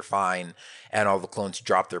Jesse are fine, and all the clones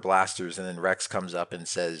drop their blasters, and then Rex comes up and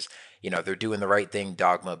says, they're doing the right thing,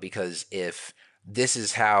 Dogma, because if this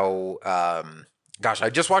is how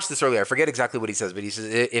I just watched this earlier. I forget exactly what he says, but he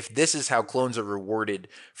says, if this is how clones are rewarded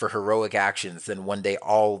for heroic actions, then one day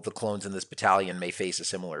all the clones in this battalion may face a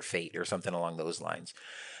similar fate, or something along those lines.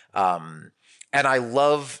 And I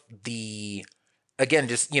love again,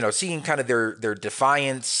 just, seeing kind of their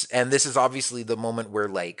defiance. And this is obviously the moment where,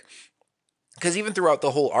 like, because even throughout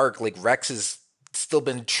the whole arc, like, Rex has still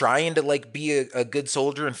been trying to like be a good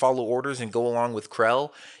soldier and follow orders and go along with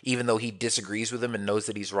Krell, even though he disagrees with him and knows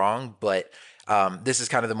that he's wrong. But this is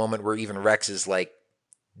kind of the moment where even Rex is like,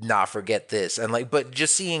 nah, forget this. And like, but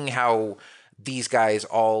just seeing how these guys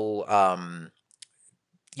all,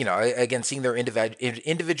 again, seeing their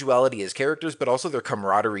individuality as characters, but also their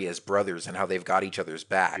camaraderie as brothers and how they've got each other's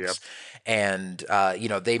backs. Yep. And,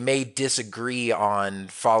 they may disagree on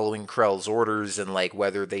following Krell's orders and like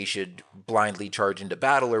whether they should blindly charge into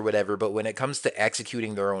battle or whatever. But when it comes to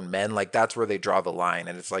executing their own men, like that's where they draw the line.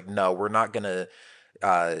 And it's like, no, we're not going to,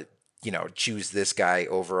 choose this guy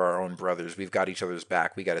over our own brothers. We've got each other's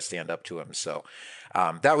back. We got to stand up to him. So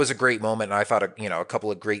that was a great moment. And I thought, a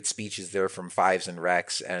couple of great speeches there from Fives and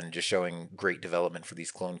Rex, and just showing great development for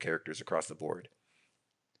these clone characters across the board.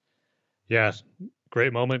 Yes,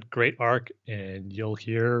 great moment, great arc. And you'll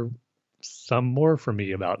hear some more from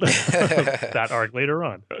me about that arc later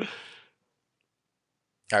on. All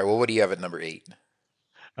right. Well, what do you have at number 8?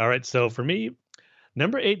 All right. So for me,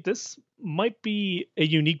 number 8, this might be a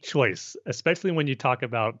unique choice, especially when you talk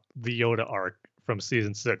about the Yoda arc from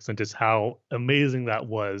season 6 and just how amazing that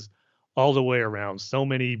was all the way around. So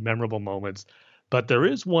many memorable moments. But there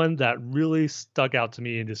is one that really stuck out to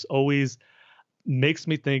me and just always makes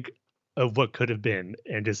me think of what could have been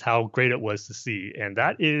and just how great it was to see. And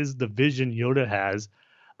that is the vision Yoda has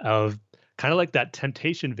of kind of like that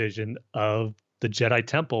temptation vision of the Jedi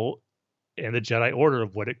Temple and the Jedi Order,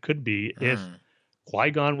 of what it could be if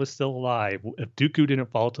Qui-Gon was still alive, if Dooku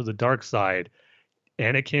didn't fall to the dark side.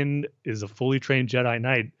 Anakin is a fully trained Jedi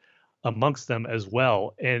Knight amongst them as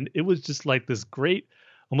well. And it was just like this great,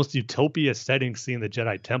 almost utopia setting, seeing the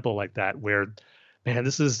Jedi Temple like that, where, man,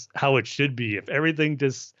 this is how it should be. If everything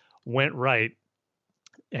just went right,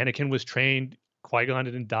 Anakin was trained, Qui-Gon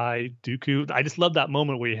didn't die, Dooku. I just love that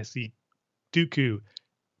moment where you see Dooku,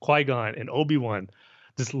 Qui-Gon, and Obi-Wan,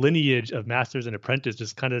 this lineage of masters and apprentice,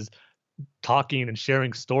 just kind of talking and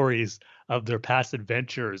sharing stories of their past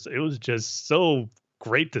adventures. It was just so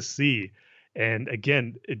great to see. And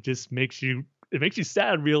again, it just makes you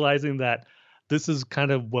sad realizing that this is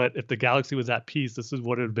kind of what, if the galaxy was at peace, this is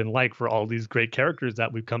what it would have been like for all these great characters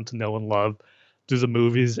that we've come to know and love through the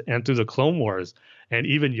movies and through the Clone Wars. And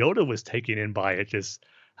even Yoda was taken in by it, just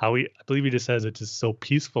how I believe he just says it's just so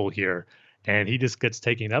peaceful here. And he just gets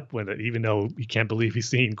taken up with it, even though he can't believe he's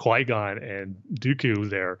seeing Qui-Gon and Dooku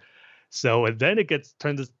there. So, and then it gets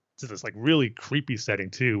turned to this like really creepy setting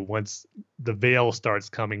too, once the veil starts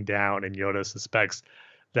coming down and Yoda suspects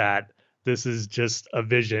that this is just a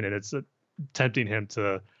vision and it's tempting him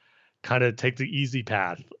to kind of take the easy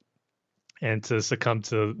path and to succumb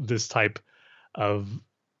to this type of,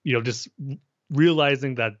 just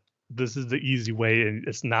realizing that this is the easy way and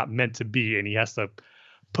it's not meant to be. And he has to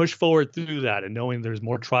push forward through that, and knowing there's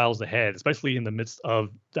more trials ahead, especially in the midst of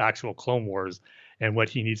the actual Clone Wars, and what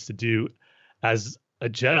he needs to do as a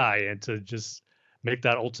Jedi, and to just make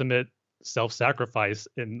that ultimate self-sacrifice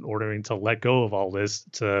in ordering to let go of all this,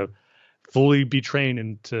 to fully be trained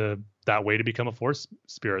into that way to become a Force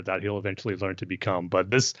spirit that he'll eventually learn to become.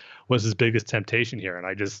 But this was his biggest temptation here, and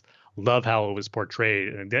I just love how it was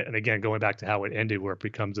portrayed. And again, going back to how it ended, where it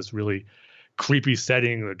becomes this really creepy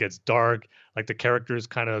setting that gets dark, like the characters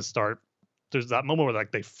kind of start, there's that moment where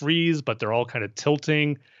like they freeze, but they're all kind of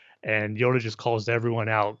tilting, and Yoda just calls everyone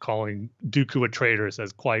out, calling Dooku a traitor,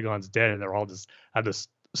 says Qui-Gon's dead, and they're all just have this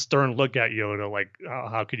stern look at Yoda, like, oh,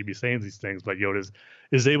 how could you be saying these things? But Yoda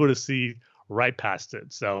is able to see right past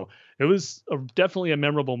it. So it was definitely a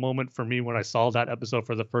memorable moment for me when I saw that episode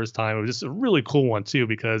for the first time. It was just a really cool one too,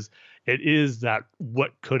 because it is that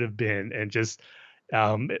what could have been, and just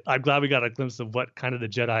I'm glad we got a glimpse of what kind of the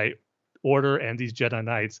Jedi Order and these Jedi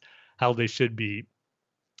Knights, how they should be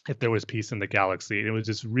if there was peace in the galaxy. And it was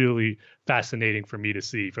just really fascinating for me to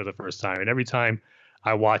see for the first time. And every time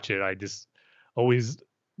I watch it, I just always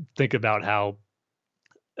think about how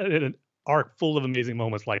an arc full of amazing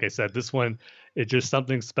moments. Like I said, this one, it's just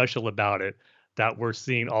something special about it, that we're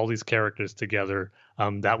seeing all these characters together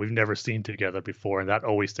that we've never seen together before. And that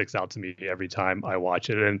always sticks out to me every time I watch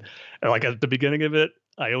it. And like at the beginning of it,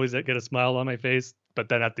 I always get a smile on my face. But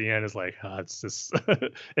then at the end, it's like, it's just,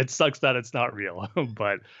 it sucks that it's not real.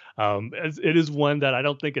 But it is one that I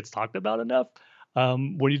don't think it's talked about enough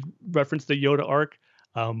when you reference the Yoda arc.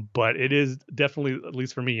 But it is definitely, at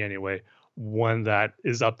least for me anyway, one that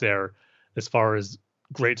is up there as far as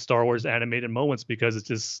great Star Wars animated moments, because it's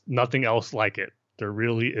just nothing else like it. There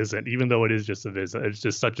really isn't, even though it is just a visit. It's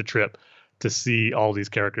just such a trip to see all these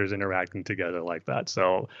characters interacting together like that.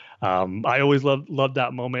 So I always loved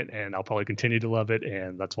that moment, and I'll probably continue to love it.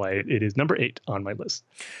 And that's why it is number 8 on my list.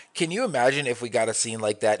 Can you imagine if we got a scene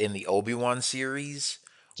like that in the Obi-Wan series?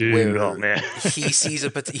 Dude, where oh man, he sees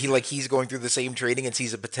he's going through the same training and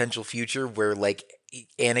sees a potential future where like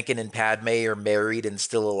Anakin and Padme are married and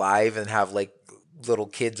still alive and have like little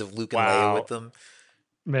kids of Luke and Leia with them.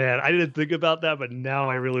 Man, I didn't think about that, but now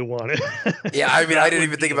I really want it. Yeah, I mean, I didn't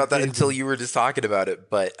even think about that until you were just talking about it.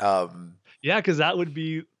 But yeah, because that would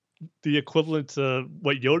be the equivalent to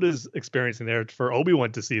what Yoda's experiencing there for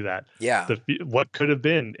Obi-Wan to see that. Yeah. What could have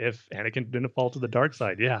been if Anakin didn't fall to the dark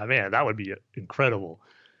side. Yeah, man, that would be incredible.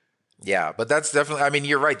 Yeah, but that's definitely, I mean,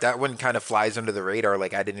 you're right. That one kind of flies under the radar.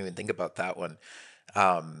 Like, I didn't even think about that one.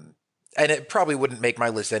 And it probably wouldn't make my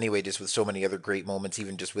list anyway, just with so many other great moments,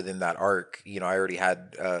 even just within that arc. You know, I already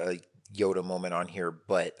had a Yoda moment on here,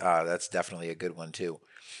 but that's definitely a good one too.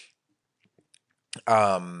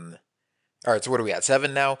 All right, so what are we at?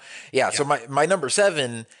 7 now? Yeah, so my number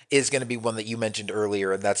 7 is going to be one that you mentioned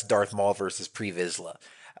earlier, and that's Darth Maul versus Pre Vizsla.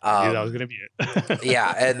 That was going to be it.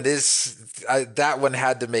 Yeah, and that one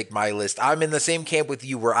had to make my list. I'm in the same camp with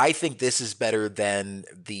you, where I think this is better than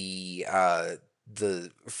the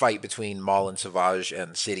fight between Maul and Savage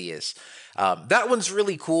and Sidious. That one's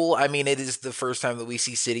really cool. I mean, it is the first time that we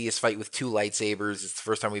see Sidious fight with 2 lightsabers. It's the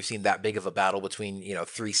first time we've seen that big of a battle between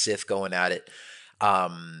 3 Sith going at it.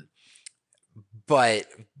 But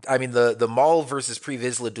I mean, the Maul versus Pre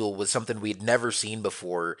Vizsla duel was something we'd never seen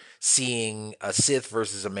before. Seeing a Sith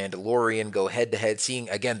versus a Mandalorian go head to head, seeing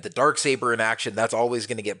again the Darksaber in action, that's always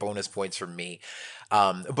going to get bonus points from me.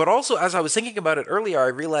 But also, as I was thinking about it earlier, I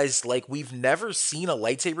realized like we've never seen a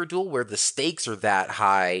lightsaber duel where the stakes are that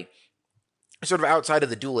high, sort of outside of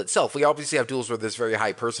the duel itself. We obviously have duels where there's very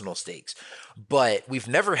high personal stakes, but we've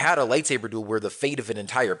never had a lightsaber duel where the fate of an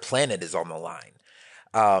entire planet is on the line.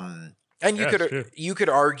 And you could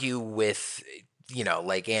argue with,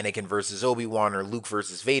 like Anakin versus Obi-Wan or Luke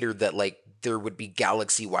versus Vader, that like there would be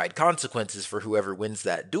galaxy-wide consequences for whoever wins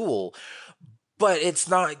that duel. But it's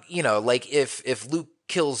not, like if Luke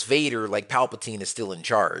kills Vader, like Palpatine is still in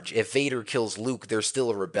charge. If Vader kills Luke, there's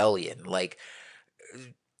still a rebellion. Like,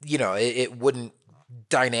 it wouldn't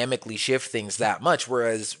dynamically shift things that much.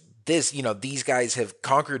 Whereas this, these guys have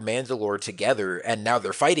conquered Mandalore together and now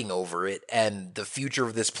they're fighting over it. And the future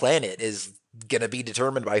of this planet is going to be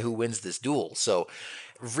determined by who wins this duel. So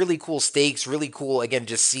really cool stakes, really cool. Again,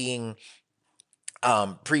 just seeing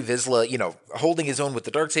Pre Vizsla, holding his own with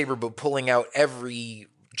the Darksaber, but pulling out every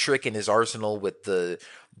trick in his arsenal with the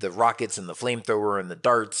rockets and the flamethrower and the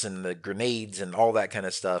darts and the grenades and all that kind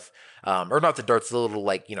of stuff. Or not the darts, the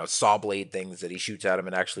little saw blade things that he shoots at him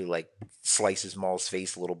and actually like slices Maul's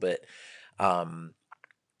face a little bit.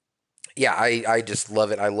 Yeah, I just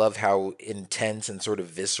love it. I love how intense and sort of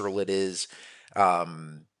visceral it is.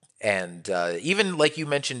 And even like you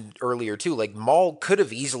mentioned earlier too, like Maul could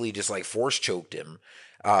have easily just like force choked him,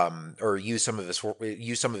 or use some of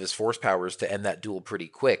his force powers to end that duel pretty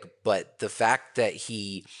quick. But the fact that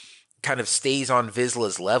he kind of stays on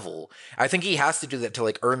Vizsla's level, I think he has to do that to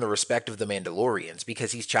like earn the respect of the Mandalorians,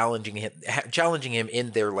 because he's challenging him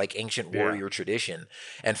in their like ancient warrior tradition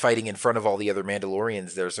and fighting in front of all the other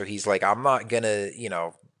Mandalorians there. So he's like, I'm not gonna,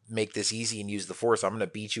 make this easy and use the Force. I'm gonna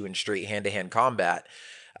beat you in straight hand-to-hand combat.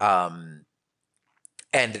 And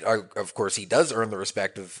of course, he does earn the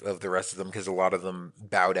respect of the rest of them, because a lot of them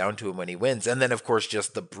bow down to him when he wins. And then, of course,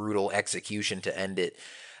 just the brutal execution to end it.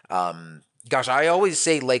 Gosh, I always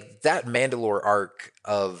say like that Mandalore arc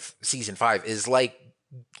of season 5 is like,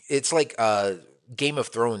 it's like Game of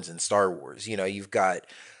Thrones in Star Wars. You've got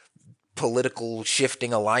political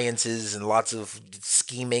shifting alliances and lots of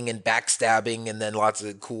scheming and backstabbing, and then lots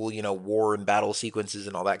of cool, war and battle sequences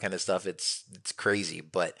and all that kind of stuff. It's crazy,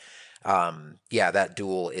 but that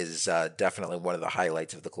duel is definitely one of the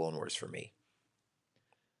highlights of the Clone Wars for me.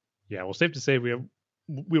 Yeah, well, safe to say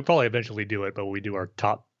we'll probably eventually do it, but we do our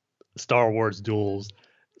top Star Wars duels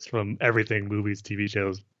from everything, movies, TV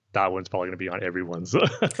shows. That one's probably going to be on everyone's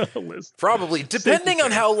list. Probably, depending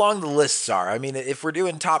on how long the lists are. I mean, if we're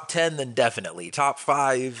doing top 10, then definitely. Top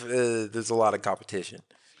 5, there's a lot of competition.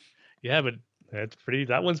 Yeah, but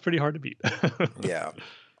that one's pretty hard to beat. Yeah.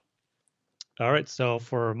 All right, so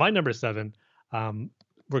for my number 7,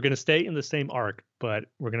 we're going to stay in the same arc, but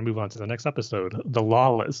we're going to move on to the next episode, The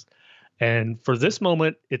Lawless. And for this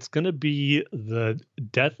moment, it's going to be the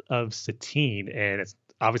death of Satine. And it's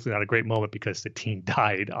obviously not a great moment because Satine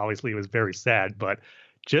died. Obviously, it was very sad. But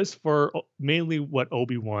just for mainly what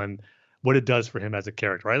it does for him as a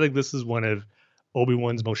character. I think this is one of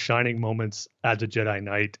Obi-Wan's most shining moments as a Jedi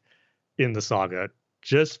Knight in the saga,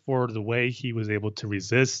 just for the way he was able to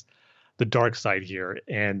resist the dark side here.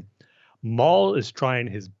 And Maul is trying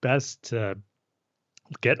his best to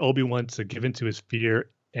get Obi-Wan to give into his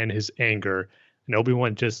fear and his anger, and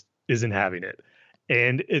Obi-Wan just isn't having it.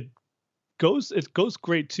 And it goes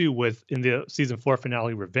great too with in the season 4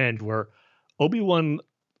 finale, Revenge, where Obi-Wan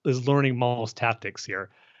is learning Maul's tactics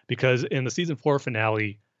here, because in the season 4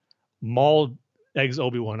 finale, Maul eggs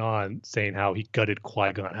Obi-Wan on, saying how he gutted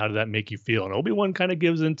Qui-Gon. How did that make you feel? And Obi-Wan kind of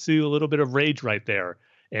gives into a little bit of rage right there,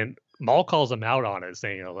 and Maul calls him out on it,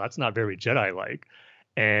 saying, that's not very Jedi-like.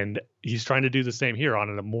 And he's trying to do the same here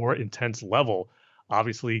on a more intense level,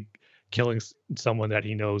 obviously killing someone that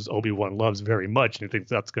he knows Obi-Wan loves very much, and he thinks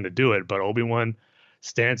that's going to do it. But Obi-Wan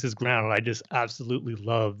stands his ground, and I just absolutely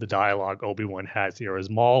love the dialogue Obi-Wan has here, as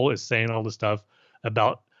Maul is saying all the stuff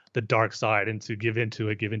about the dark side and to give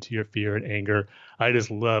into your fear and anger. I just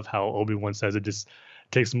love how Obi-Wan says it just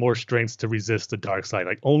takes more strength to resist the dark side.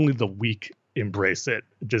 Like, only the weak embrace it.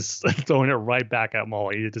 Just throwing it right back at Maul.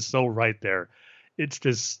 He's just so right there. It's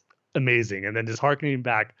just amazing. And then just harkening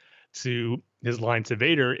back to his line to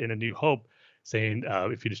Vader in A New Hope, saying,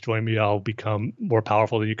 if you destroy me, I'll become more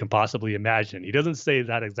powerful than you can possibly imagine. He doesn't say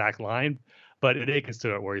that exact line, but it akens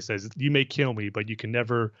to it, where he says, you may kill me, but you can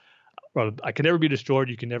never, I can never be destroyed.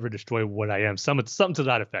 You can never destroy what I am. Something to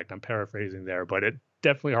that effect. I'm paraphrasing there, but it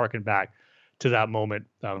definitely harkened back to that moment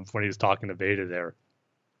when he was talking to Vader there.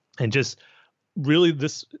 And just really,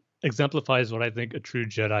 this exemplifies what I think a true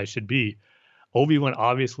Jedi should be. Obi-Wan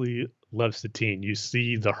obviously loves Satine. You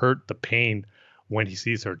see the hurt, the pain when he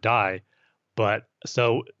sees her die, but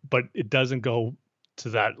it doesn't go to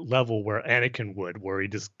that level where Anakin would, where he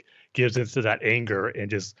just gives into that anger and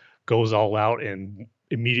just goes all out and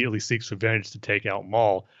immediately seeks revenge to take out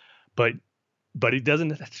Maul. But he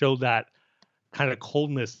doesn't show that kind of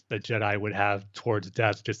coldness that Jedi would have towards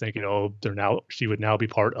death, just thinking, she would now be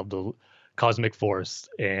part of the cosmic force,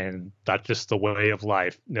 and that's just the way of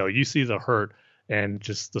life. No, you see the hurt and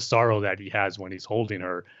just the sorrow that he has when he's holding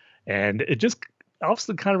her. And it just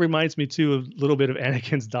also kind of reminds me too of a little bit of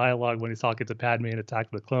Anakin's dialogue when he's talking to Padme in Attack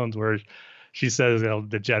of the Clones, where she says,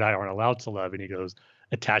 the Jedi aren't allowed to love, and he goes,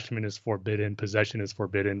 attachment is forbidden, possession is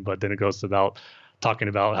forbidden. But then it goes about talking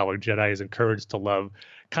about how a Jedi is encouraged to love,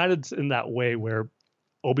 kind of in that way where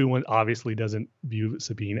Obi-Wan obviously doesn't view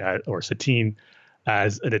Satine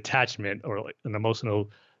as an attachment or like an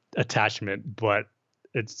emotional attachment, but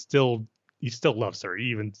he still loves her. He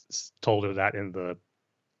even told her that in the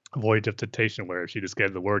Voyage of Temptation, where if she just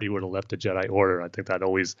gave the word, he would have left the Jedi Order. I think that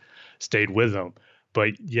always stayed with him.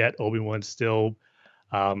 But yet Obi-Wan still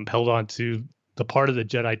held on to the part of the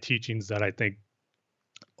Jedi teachings that I think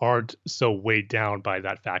aren't so weighed down by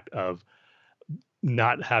that fact of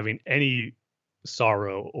not having any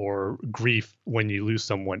sorrow or grief when you lose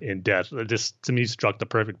someone in death. It just, to me, struck the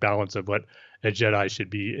perfect balance of what a Jedi should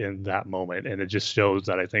be in that moment. And it just shows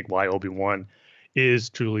that I think why Obi-Wan is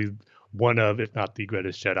truly one of, if not the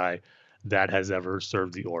greatest Jedi that has ever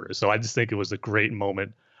served the Order. So I just think it was a great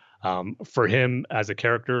moment for him as a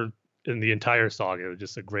character in the entire saga. It was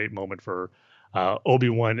just a great moment for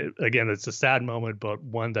Obi-Wan. Again, it's a sad moment, but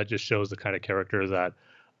one that just shows the kind of character that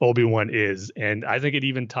Obi-Wan is. And I think it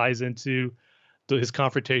even ties into his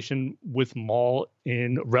confrontation with Maul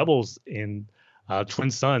in Rebels in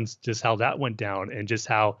Twin Suns, just how that went down, and just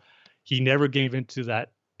how he never gave into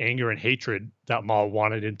that anger and hatred that Maul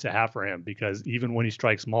wanted him to have for him. Because even when he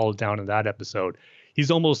strikes Maul down in that episode,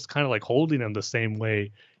 he's almost kind of like holding him the same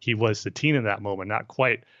way he was Satine in that moment. Not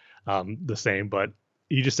quite the same, but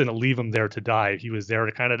he just didn't leave him there to die. He was there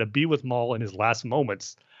to kind of to be with Maul in his last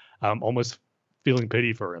moments, almost feeling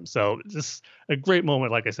pity for him. So just a great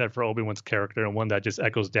moment, like I said, for Obi-Wan's character, and one that just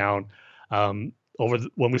echoes down when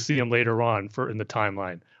we see him later on in the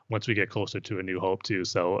timeline, once we get closer to A New Hope too.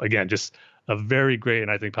 So again, just a very great and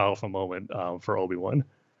I think powerful moment for Obi-Wan.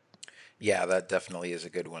 Yeah, that definitely is a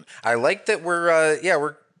good one. I like that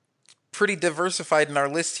we're pretty diversified in our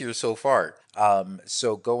list here so far.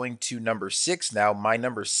 So going to number 6 now, my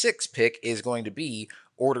number 6 pick is going to be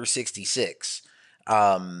Order 66.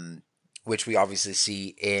 Which we obviously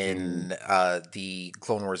see in the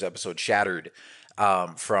Clone Wars episode Shattered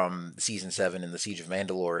from season 7 in the Siege of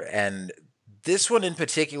Mandalore. And this one in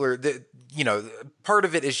particular, part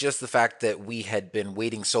of it is just the fact that we had been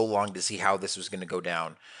waiting so long to see how this was going to go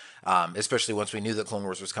down. Especially once we knew that Clone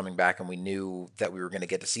Wars was coming back and we knew that we were going to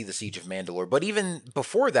get to see the Siege of Mandalore. But even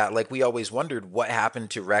before that, like, we always wondered what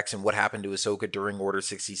happened to Rex and what happened to Ahsoka during Order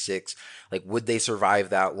 66. Like, would they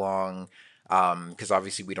survive that long? Because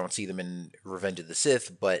obviously we don't see them in Revenge of the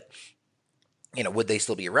Sith, but, would they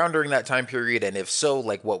still be around during that time period? And if so,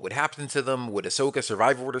 like, what would happen to them? Would Ahsoka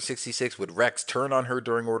survive Order 66? Would Rex turn on her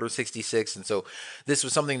during Order 66? And so this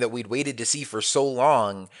was something that we'd waited to see for so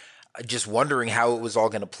long, just wondering how it was all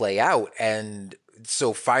going to play out. And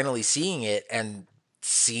so finally seeing it and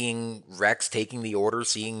seeing Rex taking the order,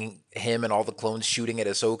 seeing him and all the clones shooting at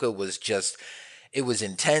Ahsoka was just... It was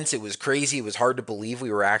intense. It was crazy. It was hard to believe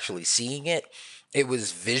we were actually seeing it. It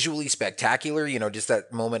was visually spectacular. Just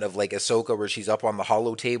that moment of like Ahsoka where she's up on the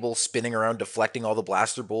holo table, spinning around, deflecting all the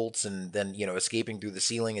blaster bolts, and then, escaping through the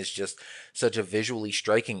ceiling is just such a visually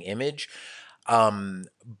striking image.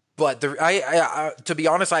 But to be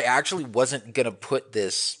honest, I actually wasn't going to put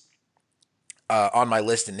this on my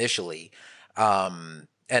list initially.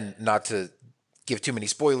 And not to give too many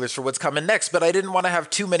spoilers for what's coming next, but I didn't want to have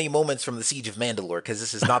too many moments from the Siege of Mandalore, because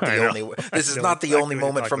this is not the only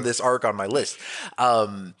moment from this arc on my list.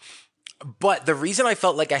 But the reason I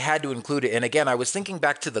felt like I had to include it, and again, I was thinking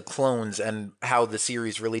back to the clones and how the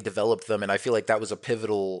series really developed them, and I feel like that was a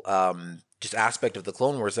pivotal just aspect of the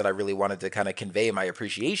Clone Wars that I really wanted to kind of convey my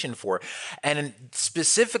appreciation for. And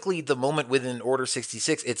specifically the moment within Order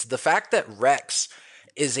 66, it's the fact that Rex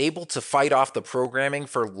is able to fight off the programming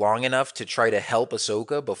for long enough to try to help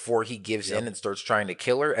Ahsoka before he gives in and starts trying to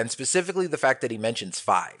kill her. And specifically the fact that he mentions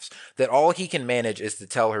 5s, that all he can manage is to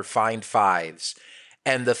tell her find 5s.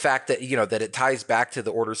 And the fact that, that it ties back to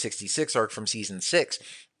the Order 66 arc from season 6.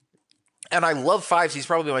 And I love 5s. He's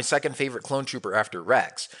probably my second favorite clone trooper after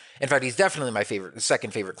Rex. In fact, he's definitely my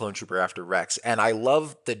second favorite clone trooper after Rex. And I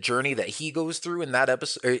love the journey that he goes through in that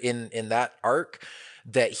episode, in that arc,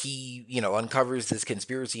 that he, uncovers this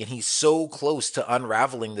conspiracy, and he's so close to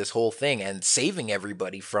unraveling this whole thing and saving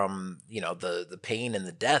everybody from, the pain and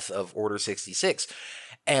the death of Order 66.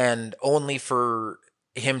 And only for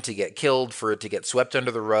him to get killed, for it to get swept under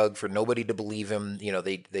the rug, for nobody to believe him,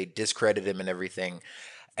 they discredit him and everything.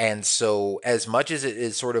 And so as much as it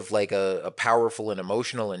is sort of like a powerful and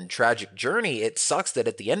emotional and tragic journey, it sucks that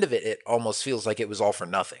at the end of it, it almost feels like it was all for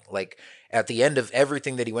nothing. Like, at the end of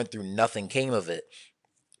everything that he went through, nothing came of it.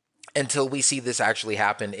 Until we see this actually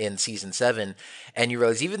happen in season 7, and you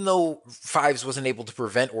realize even though 5s wasn't able to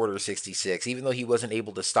prevent Order 66, even though he wasn't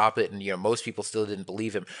able to stop it, and most people still didn't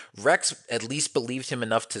believe him, Rex at least believed him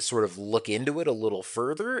enough to sort of look into it a little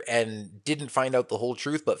further, and didn't find out the whole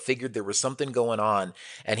truth, but figured there was something going on,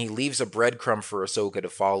 and he leaves a breadcrumb for Ahsoka to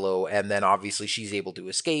follow, and then obviously she's able to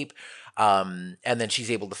escape. And then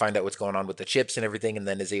she's able to find out what's going on with the chips and everything, and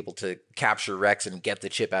then is able to capture Rex and get the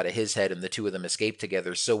chip out of his head, and the two of them escape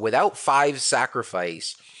together. So without 5's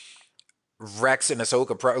sacrifice, Rex and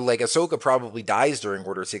Ahsoka, Ahsoka probably dies during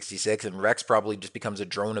Order 66, and Rex probably just becomes a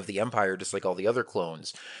drone of the Empire, just like all the other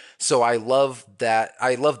clones. So I love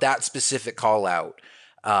that specific call out.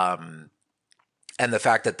 And the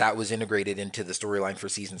fact that that was integrated into the storyline for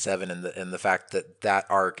season 7, and the fact that that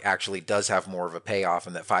arc actually does have more of a payoff,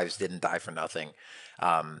 and that Fives didn't die for nothing.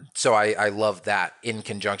 So I love that, in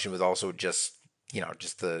conjunction with also just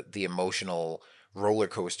the emotional roller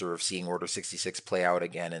coaster of seeing Order 66 play out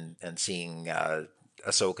again, and seeing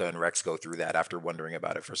Ahsoka and Rex go through that after wondering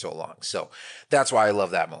about it for so long. So that's why I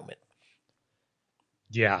love that moment.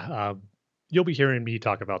 Yeah, you'll be hearing me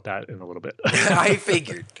talk about that in a little bit. I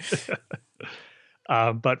figured.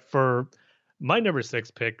 But for my number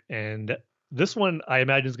 6 pick, and this one I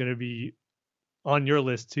imagine is going to be on your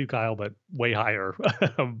list too, Kyle, but way higher.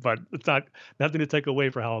 But it's nothing to take away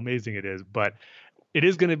for how amazing it is. But it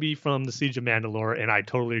is going to be from the Siege of Mandalore, and I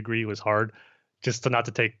totally agree it was hard just not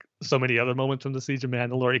to take so many other moments from the Siege of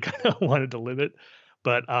Mandalore. You kind of wanted to limit.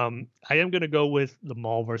 But I am going to go with the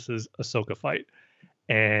Maul versus Ahsoka fight,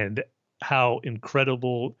 and how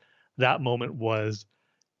incredible that moment was,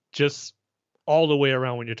 just all the way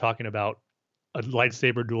around when you're talking about a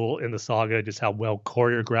lightsaber duel in the saga, just how well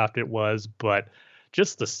choreographed it was, but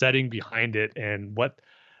just the setting behind it and what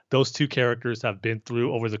those two characters have been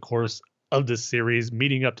through over the course of this series,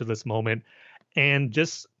 meeting up to this moment, and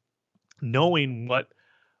just knowing what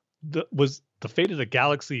the fate of the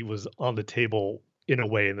galaxy was on the table in a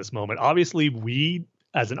way in this moment. Obviously, we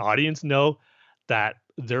as an audience know that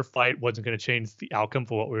their fight wasn't going to change the outcome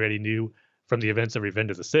for what we already knew from the events of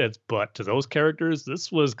Revenge of the Sith, but to those characters,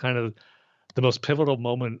 this was kind of the most pivotal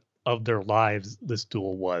moment of their lives. This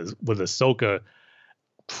duel was, with Ahsoka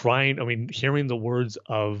hearing the words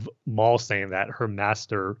of Maul saying that her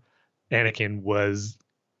master Anakin was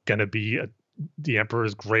going to be the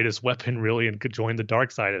Emperor's greatest weapon, really, and could join the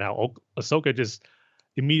dark side, and how Ahsoka just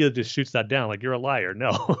immediately just shoots that down, like, you're a liar.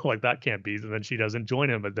 No, like, that can't be. And then she doesn't join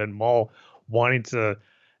him, but then Maul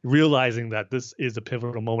realizing that this is a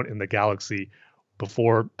pivotal moment in the galaxy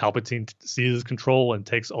before Palpatine seizes control and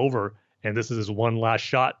takes over, and this is his one last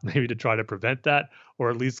shot, maybe to try to prevent that, or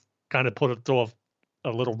at least kind of throw a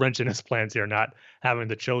little wrench in his plans here, not having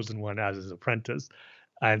the chosen one as his apprentice.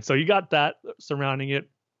 And so you got that surrounding it.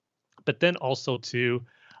 But then also too,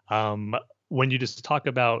 when you just talk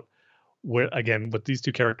about what these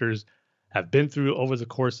two characters have been through over the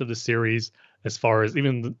course of the series, as far as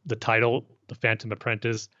even the title, The Phantom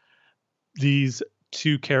Apprentice, these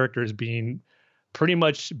two characters being pretty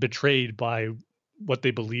much betrayed by what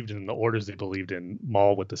they believed in, the orders they believed in,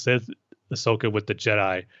 Maul with the Sith, Ahsoka with the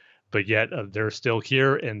Jedi, but yet they're still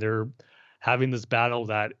here, and they're having this battle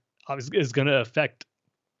that is going to affect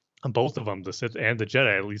both of them, the Sith and the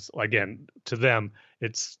Jedi. At least, again, to them,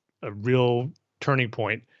 it's a real turning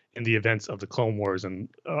point in the events of the Clone Wars, and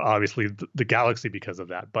obviously the galaxy because of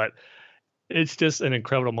that. But it's just an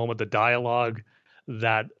incredible moment. The dialogue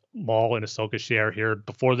that Maul and Ahsoka share here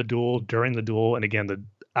before the duel, during the duel, and again,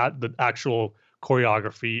 the actual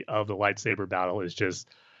choreography of the lightsaber battle is just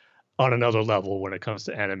on another level when it comes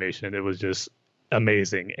to animation. It was just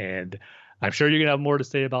amazing, and I'm sure you're gonna have more to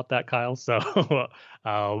say about that, Kyle. So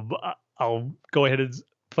I'll go ahead and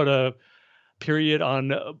put a period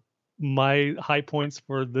on my high points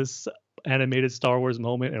for this animated Star Wars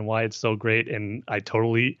moment and why it's so great. And I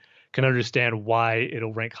totally can understand why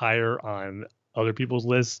it'll rank higher on other people's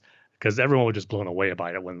lists, because everyone was just blown away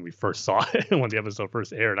by it when we first saw it, when the episode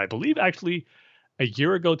first aired. I believe actually a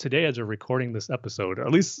year ago today, as we're recording this episode, or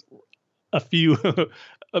at least a few,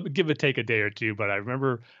 give or take a day or two. But I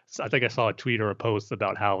think I saw a tweet or a post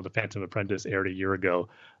about how The Phantom Apprentice aired a year ago,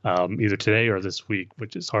 either today or this week,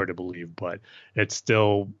 which is hard to believe, but it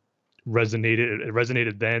still resonated. It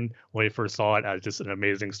resonated then when we first saw it as just an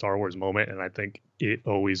amazing Star Wars moment, and I think it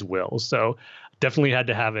always will. So definitely had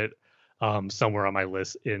to have it somewhere on my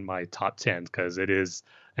list in my top 10, because it is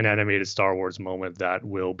an animated Star Wars moment that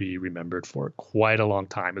will be remembered for quite a long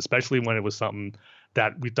time, especially when it was something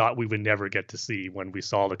that we thought we would never get to see when we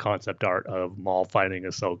saw the concept art of Maul fighting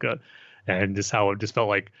Ahsoka, and just how it just felt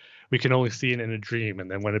like we can only see it in a dream. And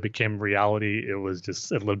then when it became reality, it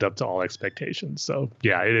lived up to all expectations. So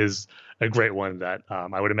yeah, it is a great one that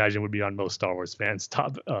I would imagine would be on most Star Wars fans'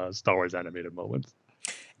 top Star Wars animated moments.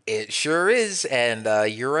 It sure is, and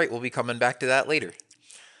you're right. We'll be coming back to that later.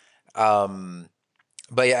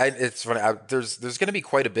 But yeah, it's funny. There's going to be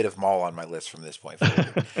quite a bit of Maul on my list from this point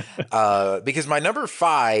forward, because my number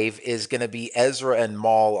 5 is going to be Ezra and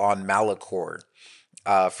Maul on Malachor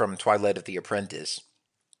from Twilight of the Apprentice.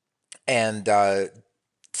 And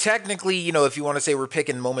technically, if you want to say we're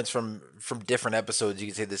picking moments from different episodes, you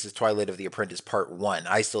can say this is Twilight of the Apprentice Part 1.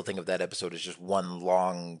 I still think of that episode as just one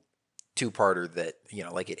long two-parter that,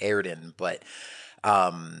 like it aired in. But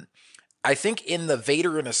I think in the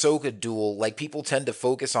Vader and Ahsoka duel, like people tend to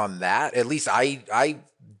focus on that. At least I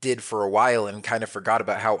did for a while and kind of forgot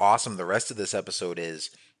about how awesome the rest of this episode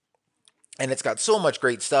is. And it's got so much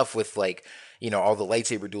great stuff with like, all the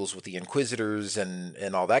lightsaber duels with the Inquisitors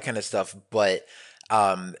and all that kind of stuff. But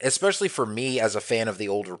especially for me as a fan of the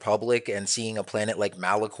Old Republic and seeing a planet like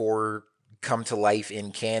Malachor come to life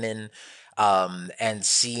in canon, and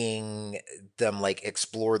seeing them like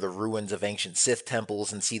explore the ruins of ancient Sith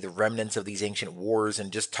temples and see the remnants of these ancient wars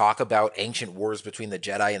and just talk about ancient wars between the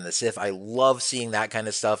Jedi and the Sith. I love seeing that kind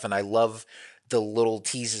of stuff, and I love the little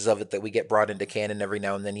teases of it that we get brought into canon every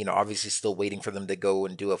now and then. Obviously still waiting for them to go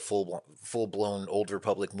and do a full blown Old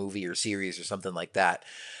Republic movie or series or something like that.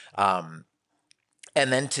 And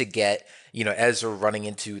then to get, Ezra running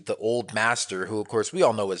into the old master, who of course we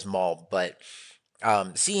all know as Maul, but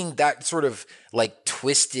seeing that sort of like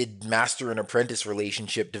twisted master and apprentice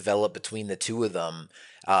relationship develop between the two of them,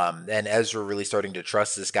 and Ezra really starting to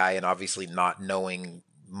trust this guy and obviously not knowing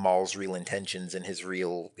Maul's real intentions and his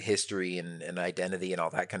real history and identity and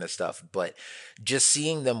all that kind of stuff. But just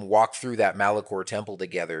seeing them walk through that Malachor temple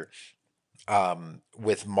together,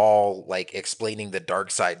 with Maul like explaining the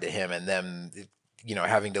dark side to him and them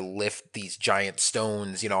having to lift these giant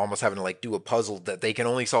stones, almost having to like do a puzzle that they can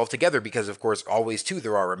only solve together because, of course, always two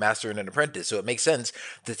there are, a master and an apprentice. So it makes sense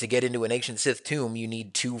that to get into an ancient Sith tomb, you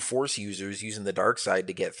need two Force users using the dark side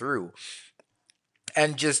to get through.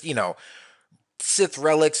 And just, Sith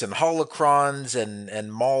relics and holocrons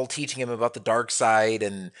and Maul teaching him about the dark side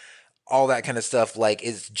and all that kind of stuff, like,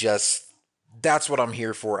 is just, that's what I'm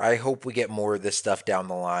here for. I hope we get more of this stuff down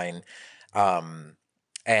the line.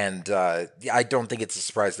 And I don't think it's a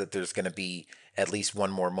surprise that there's going to be at least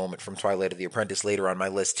one more moment from Twilight of the Apprentice later on my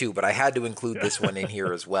list too, but I had to include this one in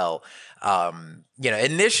here as well.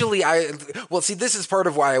 Initially this is part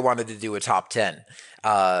of why I wanted to do a top 10,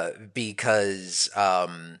 because,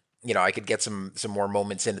 I could get some more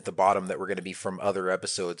moments in at the bottom that were going to be from other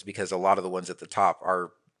episodes, because a lot of the ones at the top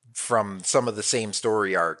are from some of the same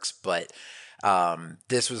story arcs, but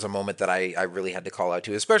this was a moment that I really had to call out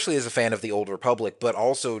to, especially as a fan of the Old Republic, but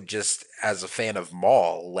also just as a fan of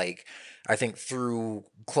Maul. Like, I think through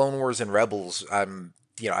Clone Wars and Rebels, I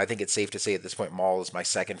think it's safe to say at this point, Maul is my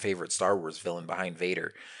second favorite Star Wars villain behind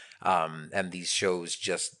Vader. And these shows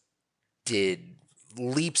just did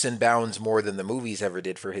leaps and bounds more than the movies ever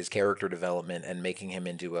did for his character development and making him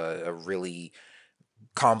into a really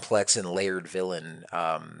complex and layered villain,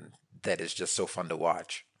 that is just so fun to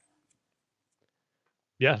watch.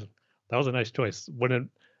 Yeah, that was a nice choice.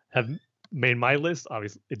 Wouldn't have made my list.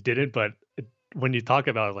 Obviously, it didn't. But when you talk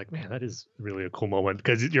about it, like, man, that is really a cool moment.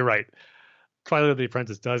 Because you're right. Twilight of the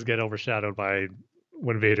Apprentice does get overshadowed by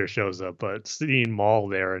when Vader shows up. But seeing Maul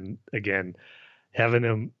there and, again, having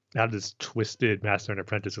him have this twisted master and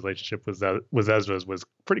apprentice relationship with Ezra's was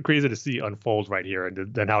pretty crazy to see unfold right here.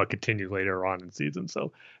 And then how it continued later on in season.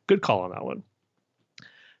 So good call on that one.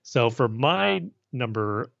 So for my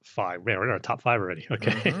number 5, man, we're in our top 5 already.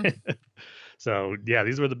 Okay. Mm-hmm. So yeah,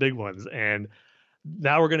 these were the big ones. And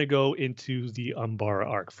now we're going to go into the Umbara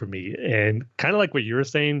arc for me. And kind of like what you were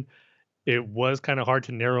saying, it was kind of hard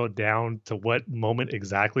to narrow down to what moment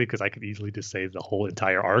exactly, because I could easily just say the whole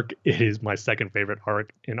entire arc. It is my second favorite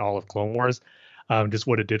arc in all of Clone Wars, just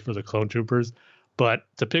what it did for the Clone Troopers. But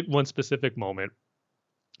to pick one specific moment,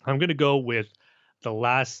 I'm going to go with the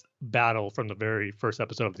last battle from the very first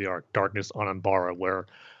episode of the arc, Darkness on Umbara, where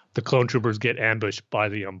the Clone Troopers get ambushed by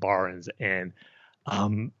the Umbarans. And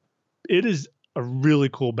it is a really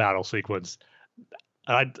cool battle sequence.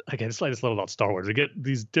 Again, it's like I just love about Star Wars. You get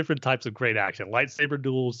these different types of great action, lightsaber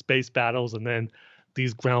duels, space battles, and then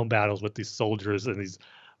these ground battles with these soldiers and these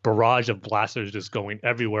barrage of blasters just going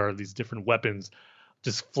everywhere, these different weapons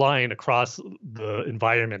just flying across the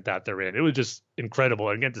environment that they're in. It was just incredible.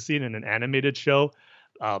 And again, to see it in an animated show,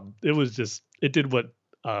 it did what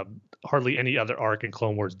hardly any other arc in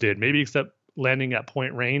Clone Wars did, maybe except landing at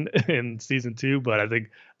Point Rain in season 2. But I think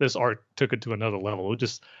this arc took it to another level. It was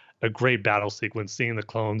just a great battle sequence, seeing the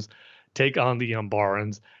clones take on the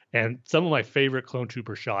Umbarans. And some of my favorite Clone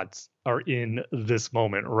Trooper shots are in this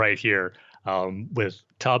moment right here, with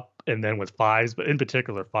Tup and then with Fives, but in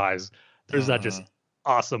particular Fives. There's that just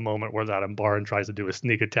awesome moment where that Umbaran tries to do a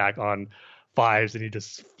sneak attack on Fives, and he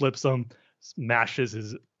just flips him, smashes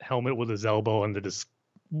his helmet with his elbow, and this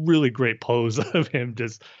really great pose of him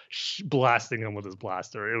just blasting him with his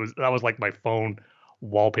blaster. That was like my phone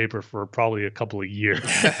wallpaper for probably a couple of years.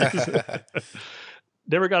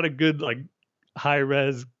 Never got a good like high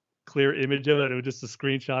res clear image of it. It was just a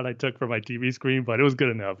screenshot I took from my TV screen, but it was good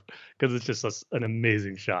enough because it's just an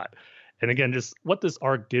amazing shot. And again, just what this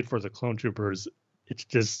arc did for the Clone Troopers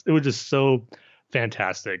it was just so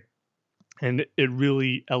fantastic. And it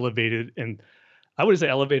really elevated, and I wouldn't say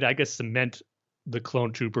elevated, I guess cement the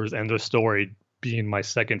clone troopers and their story being my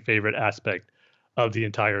second favorite aspect of the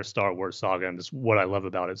entire Star Wars saga. And it's what I love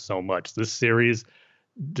about it so much. This series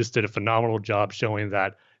just did a phenomenal job showing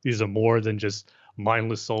that these are more than just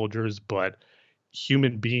mindless soldiers, but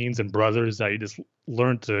human beings and brothers that you just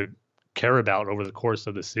learn to care about over the course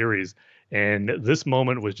of the series. And this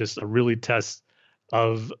moment was just a really test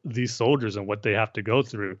of these soldiers and what they have to go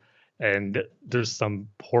through. And there's some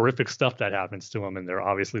horrific stuff that happens to them. And they're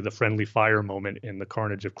obviously the friendly fire moment in the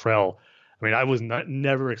Carnage of Krell. I mean, I was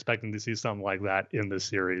never expecting to see something like that in this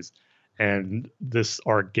series. And this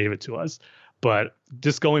arc gave it to us. But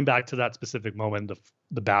just going back to that specific moment,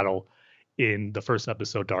 the battle in the first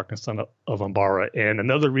episode, Darkness of Umbara. And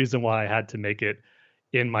another reason why I had to make it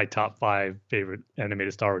in my top 5 favorite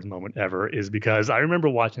animated Star Wars moment ever is because I remember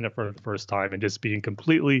watching it for the first time and just being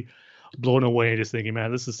completely blown away and just thinking,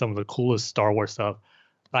 man, this is some of the coolest Star Wars stuff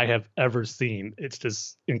I have ever seen. It's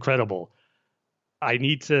just incredible. I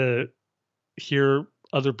need to hear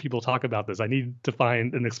other people talk about this. I need to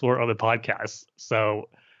find and explore other podcasts. So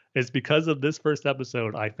it's because of this first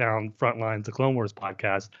episode I found Frontlines, the Clone Wars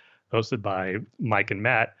podcast, hosted by Mike and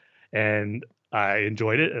Matt, and I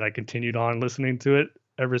enjoyed it, and I continued on listening to it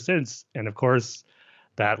ever since. And of course,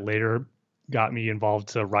 that later got me involved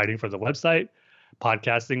to writing for the website,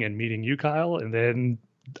 podcasting, and meeting you, Kyle. And then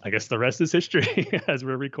I guess the rest is history as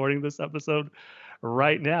we're recording this episode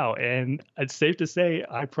right now. And it's safe to say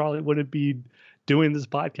I probably wouldn't be doing this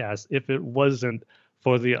podcast if it wasn't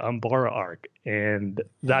for the Umbara arc. And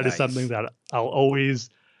that is something that I'll always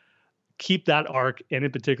keep that arc, and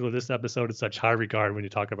in particular this episode, in such high regard when you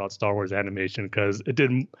talk about Star Wars animation, because it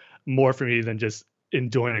did more for me than just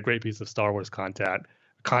enjoying a great piece of Star Wars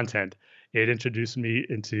content. It introduced me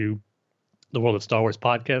into the world of Star Wars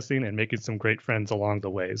podcasting and making some great friends along the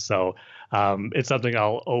way. So it's something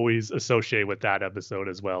I'll always associate with that episode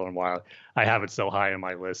as well, and why I have it so high on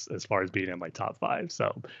my list as far as being in my top 5.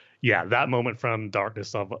 So yeah, that moment from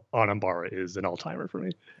Darkness on Umbara is an all-timer for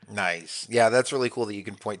me. Nice. Yeah, that's really cool that you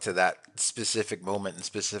can point to that specific moment and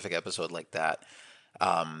specific episode like that.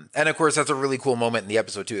 And of course, that's a really cool moment in the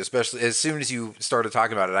episode too, especially as soon as you started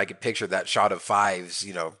talking about it, I could picture that shot of Fives,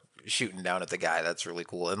 shooting down at the guy. That's really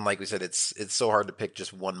cool. And like we said, it's so hard to pick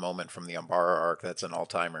just one moment from the Umbara arc. That's an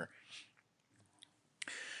all-timer.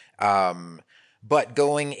 But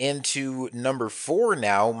going into number 4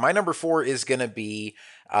 now, my number 4 is going to be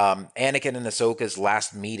Anakin and Ahsoka's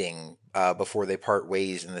last meeting before they part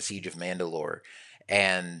ways in the Siege of Mandalore.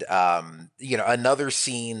 And, another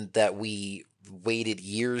scene that we waited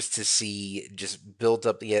years to see, just built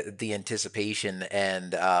up the anticipation.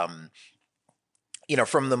 And,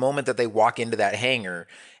 from the moment that they walk into that hangar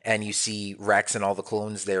and you see Rex and all the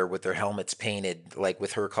clones there with their helmets painted, like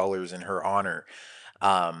with her colors in her honor,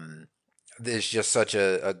 there's just such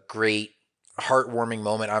a great, heartwarming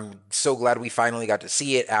moment. I'm so glad we finally got to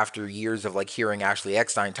see it after years of hearing Ashley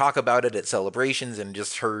Eckstein talk about it at celebrations and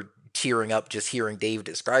just her tearing up just hearing Dave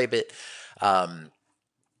describe it. And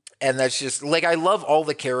that's just I love all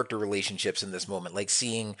the character relationships in this moment,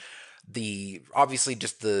 seeing obviously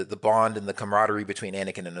just the bond and the camaraderie between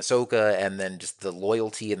Anakin and Ahsoka, and then just the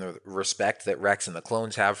loyalty and the respect that Rex and the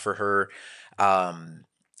clones have for her.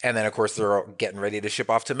 And then, of course, they're all getting ready to ship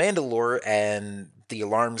off to Mandalore, and the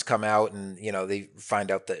alarms come out, and, they find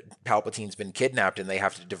out that Palpatine's been kidnapped, and they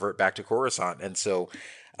have to divert back to Coruscant. And so,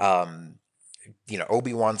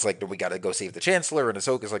 Obi-Wan's like, no, we got to go save the Chancellor, and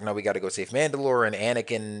Ahsoka's like, no, we got to go save Mandalore, and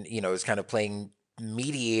Anakin, is kind of playing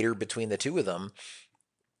mediator between the two of them,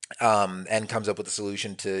 and comes up with a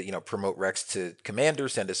solution to, promote Rex to commander,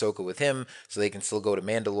 send Ahsoka with him, so they can still go to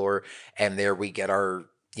Mandalore, and there we get our...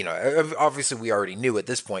 obviously we already knew at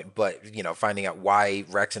this point, but, finding out why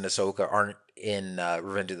Rex and Ahsoka aren't in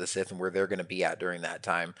Revenge of the Sith and where they're going to be at during that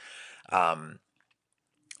time.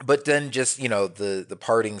 But then just, the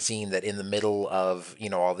parting scene that in the middle of,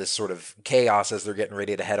 all this sort of chaos as they're getting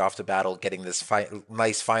ready to head off to battle, getting this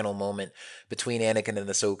nice final moment between Anakin and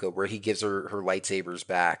Ahsoka where he gives her lightsabers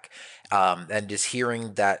back, and just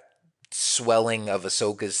hearing that swelling of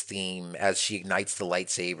Ahsoka's theme as she ignites the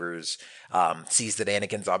lightsabers, sees that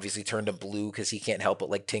Anakin's obviously turned him blue because he can't help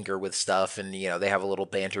but tinker with stuff, and they have a little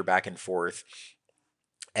banter back and forth,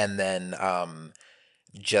 and then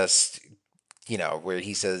where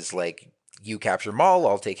he says you capture Maul,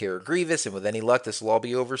 I'll take care of Grievous, and with any luck this will all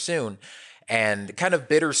be over soon. And kind of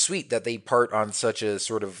bittersweet that they part on such a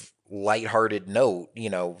sort of lighthearted note,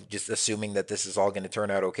 just assuming that this is all going to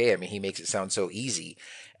turn out okay. I mean, he makes it sound so easy.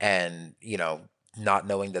 And, not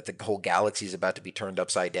knowing that the whole galaxy is about to be turned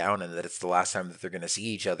upside down and that it's the last time that they're going to see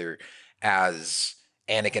each other as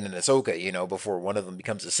Anakin and Ahsoka, you know, before one of them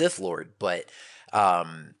becomes a Sith Lord. But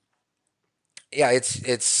yeah,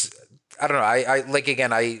 it's I don't know. I like,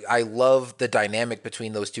 again, I love the dynamic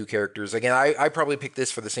between those two characters. Again, I probably picked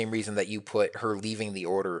this for the same reason that you put her leaving the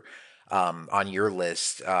Order on your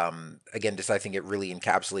list. Again, just I think it really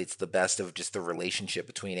encapsulates the best of just the relationship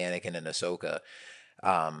between Anakin and Ahsoka.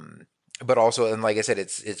 But also, and like I said,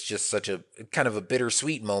 it's just such a kind of a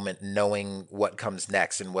bittersweet moment knowing what comes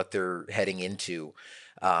next and what they're heading into.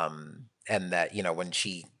 And that, you know, when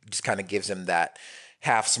she just kind of gives him that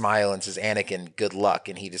half smile and says, "Anakin, good luck,"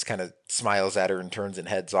 and he just kind of smiles at her and turns and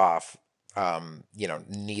heads off. You know,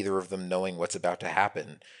 neither of them knowing what's about to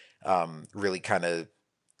happen, really kind of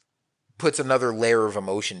puts another layer of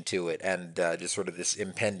emotion to it, and just sort of this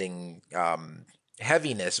impending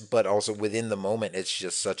heaviness, but also within the moment, it's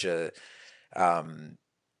just such a, I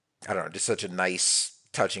don't know, just such a nice,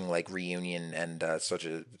 touching like reunion, and such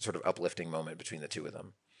a sort of uplifting moment between the two of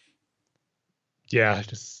them. Yeah,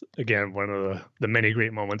 just again, one of the many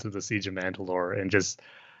great moments of the Siege of Mandalore, and just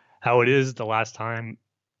how it is the last time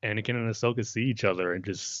Anakin and Ahsoka see each other, and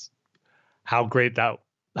just how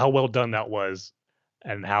well done that was,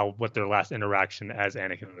 and what their last interaction as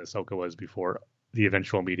Anakin and Ahsoka was before the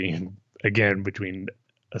eventual meeting again between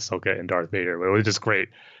Ahsoka and Darth Vader. It was just great,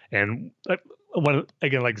 and like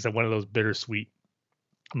I said, one of those bittersweet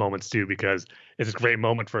moments too, because it's a great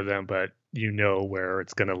moment for them, but you know where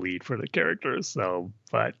it's going to lead for the characters. So,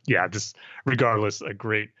 but yeah, just regardless, a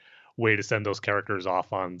great way to send those characters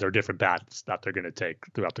off on their different paths that they're going to take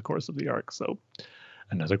throughout the course of the arc. So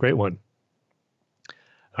another great one.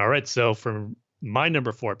 All right, so for my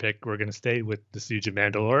number 4 pick, we're going to stay with the Siege of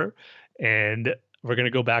Mandalore, and we're going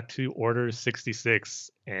to go back to Order 66,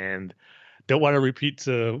 and don't want to repeat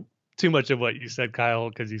too much of what you said, Kyle,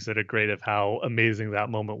 because you said it great of how amazing that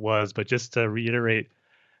moment was, but just to reiterate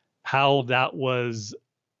how that was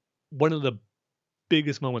one of the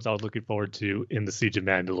biggest moments I was looking forward to in the Siege of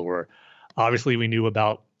Mandalore. Obviously, we knew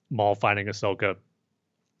about Maul finding Ahsoka,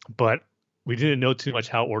 but we didn't know too much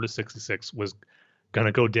how Order 66 was going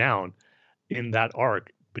to go down in that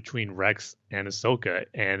arc between Rex and Ahsoka,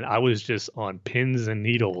 and I was just on pins and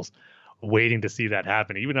needles waiting to see that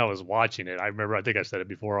happen. Even though I was watching it, I think I said it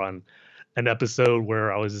before on an episode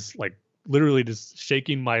where I was just like literally just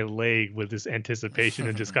shaking my leg with this anticipation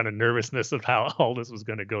and just kind of nervousness of how all this was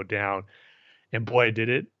going to go down. And boy,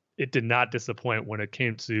 it did not disappoint when it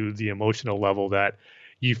came to the emotional level that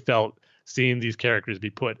you felt seeing these characters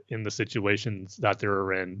be put in the situations that they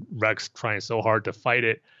were in. Rex trying so hard to fight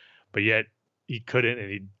it, but yet he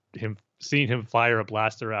couldn't, and seeing him fire a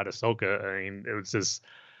blaster at Ahsoka, I mean, it was just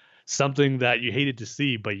something that you hated to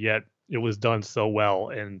see, but yet it was done so well.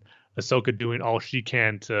 And Ahsoka doing all she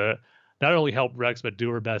can to not only help Rex, but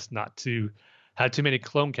do her best not to have too many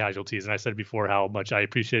clone casualties. And I said before how much I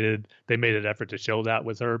appreciated they made an effort to show that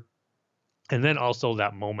with her. And then also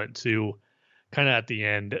that moment too, kind of at the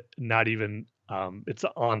end, not even, it's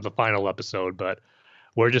on the final episode, but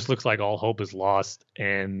where it just looks like all hope is lost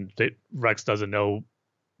and Rex doesn't know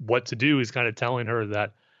what to do. He's kind of telling her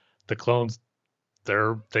that the clones,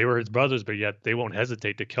 they were his brothers, but yet they won't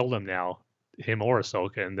hesitate to kill them now, him or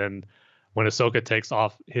Ahsoka. And then when Ahsoka takes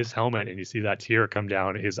off his helmet and you see that tear come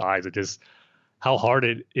down his eyes, it just how hard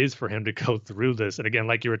it is for him to go through this. And again,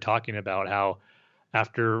 like you were talking about, how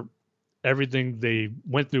after everything they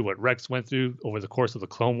went through, what Rex went through over the course of the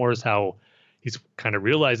Clone Wars, how he's kind of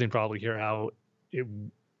realizing probably here how it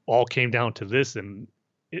all came down to this, and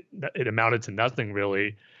it amounted to nothing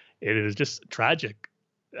really. It is just tragic,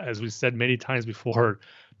 as we said many times before,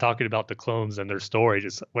 talking about the clones and their story,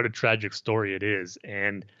 just what a tragic story it is.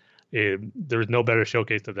 And there's no better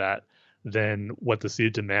showcase of that than what the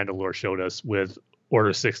Siege of Mandalore showed us with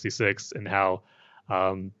Order 66, and how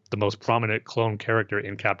the most prominent clone character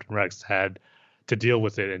in Captain Rex had to deal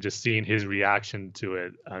with it, and just seeing his reaction to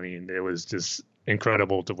it. I mean, it was just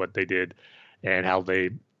incredible to what they did and how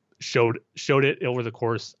they showed it over the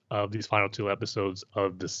course of these final 2 episodes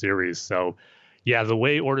of the series. So yeah, the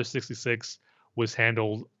way Order 66 was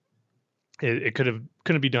handled, it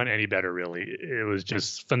couldn't be done any better, really. It was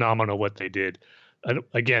just phenomenal what they did. And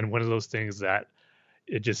again, one of those things that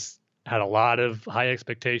it just had a lot of high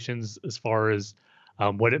expectations as far as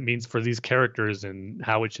what it means for these characters and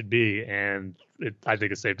how it should be. And I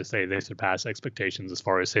think it's safe to say they surpassed expectations as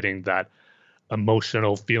far as hitting that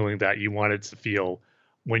emotional feeling that you wanted to feel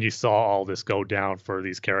when you saw all this go down for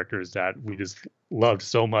these characters that we just loved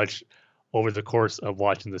so much over the course of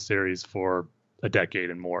watching the series for a decade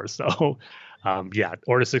and more. So Yeah,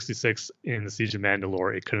 Order 66 in the Siege of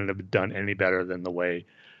Mandalore, it couldn't have been done any better than the way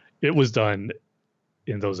it was done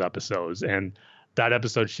in those episodes. And that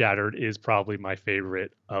episode, Shattered, is probably my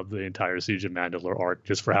favorite of the entire Siege of Mandalore arc,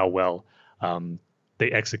 just for how well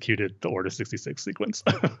they executed the Order 66 sequence.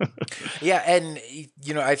 Yeah, and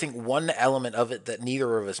I think one element of it that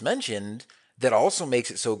neither of us mentioned that also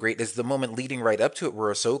makes it so great is the moment leading right up to it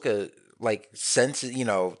where Ahsoka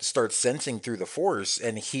starts sensing through the Force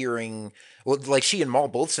and hearing, well, like she and Maul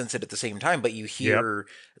both sense it at the same time, but you hear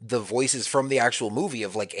the voices from the actual movie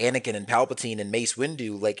of like Anakin and Palpatine and Mace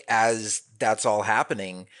Windu, like as that's all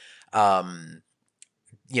happening.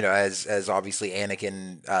 As obviously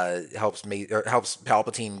Anakin helps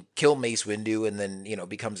Palpatine kill Mace Windu, and then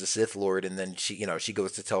becomes a Sith Lord, and then she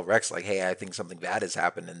goes to tell Rex like, "Hey, I think something bad has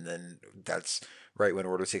happened," and then that's right when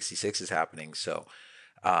Order 66 is happening. So,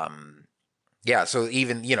 so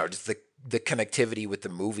even just the connectivity with the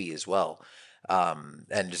movie as well,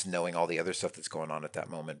 and just knowing all the other stuff that's going on at that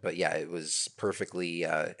moment. But yeah, it was perfectly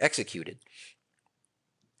executed.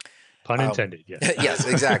 Pun intended, yes. Yes,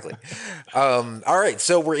 exactly. All right,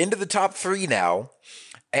 so we're into the top 3 now,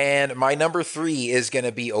 and my number 3 is going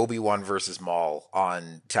to be Obi-Wan versus Maul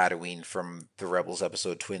on Tatooine from the Rebels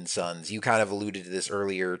episode Twin Suns. You kind of alluded to this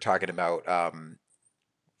earlier, talking about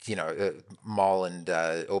Maul and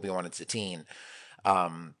Obi-Wan and Satine.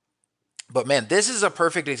 But man, this is a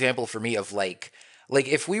perfect example for me of like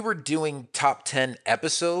if we were doing top 10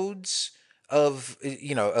 episodes of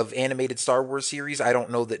animated Star Wars series, I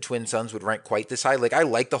don't know that Twin Suns would rank quite this high. Like, I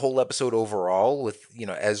like the whole episode overall with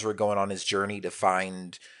Ezra going on his journey to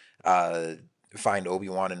find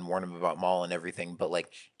Obi-Wan and warn him about Maul and everything, but like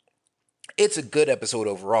it's a good episode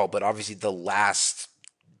overall. But obviously the last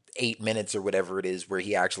 8 minutes or whatever it is where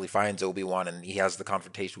he actually finds Obi-Wan and he has the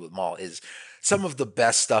confrontation with Maul is some of the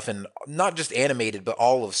best stuff in not just animated but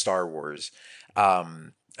all of Star Wars.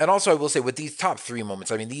 And also, I will say, with these top 3 moments,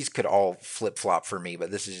 I mean, these could all flip-flop for me, but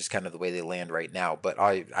this is just kind of the way they land right now. But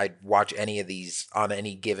I'd watch any of these on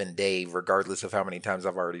any given day, regardless of how many times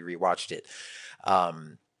I've already rewatched it.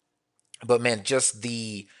 But man, just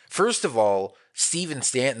first of all, Stephen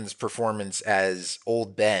Stanton's performance as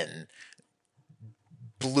Old Ben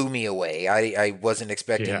blew me away. I wasn't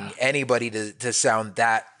expecting anybody to sound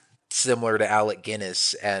that similar to Alec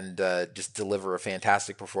Guinness and just deliver a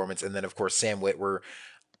fantastic performance. And then, of course, Sam Witwer,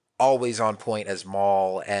 always on point as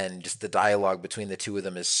Maul, and just the dialogue between the two of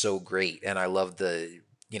them is so great. And I love the,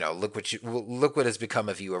 look what has become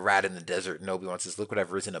of you, a rat in the desert. And Obi-Wan says, look what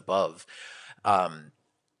I've risen above. And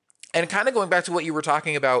kind of going back to what you were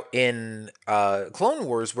talking about in Clone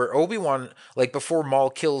Wars, where Obi-Wan, like before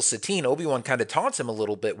Maul kills Satine, Obi-Wan kind of taunts him a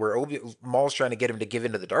little bit, where Maul's trying to get him to give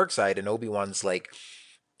into the dark side, and Obi-Wan's like,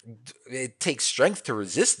 it takes strength to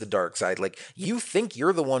resist the dark side. Like, you think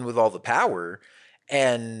you're the one with all the power,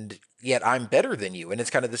 and yet I'm better than you. And it's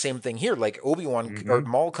kind of the same thing here. Like Obi-Wan or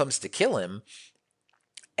Maul comes to kill him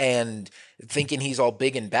and thinking he's all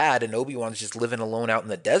big and bad, and Obi-Wan's just living alone out in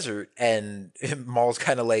the desert, and Maul's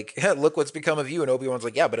kind of like, look what's become of you. And Obi-Wan's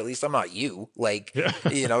like, yeah, but at least I'm not you. Like,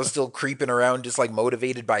 still creeping around, just like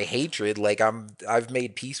motivated by hatred. Like I've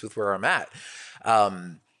made peace with where I'm at.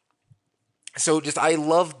 So just, I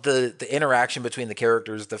love the interaction between the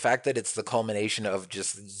characters, the fact that it's the culmination of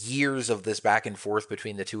just years of this back and forth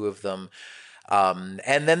between the two of them.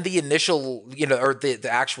 And then the initial, or the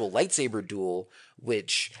actual lightsaber duel,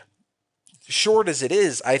 which, short as it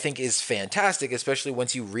is, I think is fantastic, especially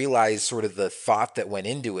once you realize sort of the thought that went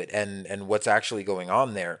into it and what's actually going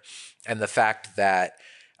on there. And the fact that,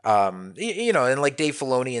 and like Dave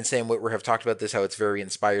Filoni and Sam Witwer have talked about this, how it's very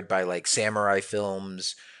inspired by like samurai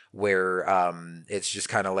films, where it's just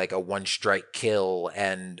kind of like a one-strike kill,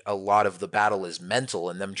 and a lot of the battle is mental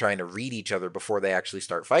and them trying to read each other before they actually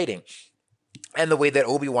start fighting. And the way that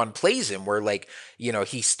Obi-Wan plays him, where like,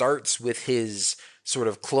 he starts with his sort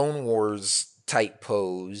of Clone Wars type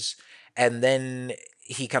pose, and then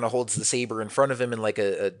he kind of holds the saber in front of him in like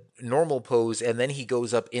a normal pose, and then he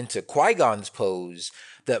goes up into Qui-Gon's pose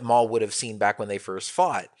that Maul would have seen back when they first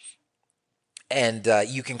fought. And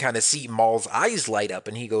you can kind of see Maul's eyes light up,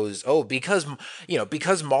 and he goes, oh, because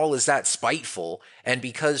Maul is that spiteful, and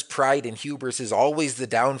because pride and hubris is always the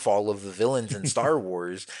downfall of the villains in Star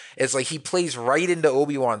Wars, it's like he plays right into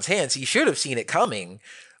Obi-Wan's hands. He should have seen it coming.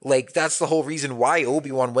 Like, that's the whole reason why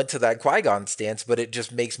Obi-Wan went to that Qui-Gon stance, but it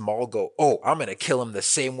just makes Maul go, oh, I'm going to kill him the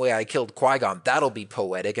same way I killed Qui-Gon. That'll be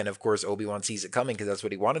poetic. And of course, Obi-Wan sees it coming because that's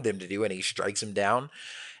what he wanted him to do, and he strikes him down.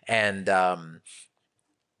 And,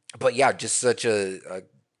 but yeah, just such a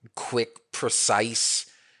quick, precise,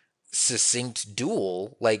 succinct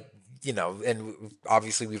duel. Like, and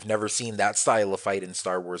obviously we've never seen that style of fight in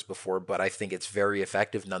Star Wars before, but I think it's very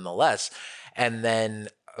effective nonetheless. And then,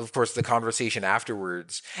 of course, the conversation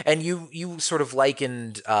afterwards, and you sort of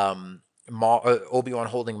likened Obi-Wan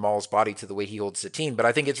holding Maul's body to the way he holds Satine, but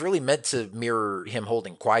I think it's really meant to mirror him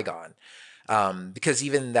holding Qui-Gon. Because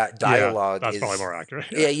even that dialogue that's is probably more accurate.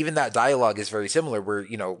 Yeah, even that dialogue is very similar where,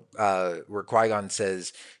 where Qui-Gon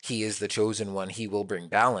says he is the chosen one, he will bring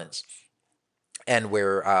balance. And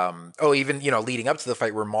where, leading up to the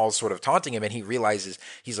fight where Maul's sort of taunting him and he realizes,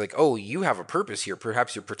 he's like, oh, you have a purpose here.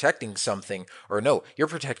 Perhaps you're protecting something, or no, you're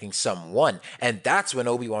protecting someone. And that's when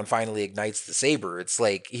Obi-Wan finally ignites the saber. It's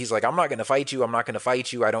like, he's like, I'm not going to fight you. I'm not going to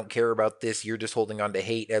fight you. I don't care about this. You're just holding on to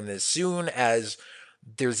hate. And as soon as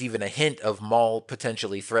there's even a hint of Maul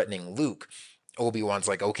potentially threatening Luke, Obi-Wan's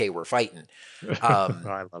like, okay, we're fighting. I love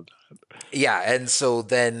that. Yeah, and so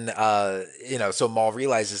then, so Maul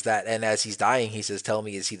realizes that, and as he's dying, he says, tell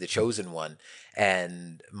me, is he the chosen one?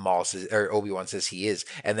 And Maul says, or Obi-Wan says he is.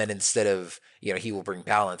 And then instead of, he will bring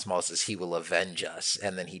balance, Maul says he will avenge us.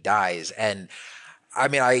 And then he dies. And I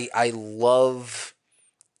mean, I love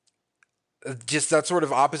just that sort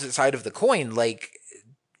of opposite side of the coin, like,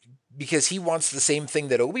 because he wants the same thing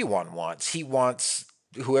that Obi-Wan wants. He wants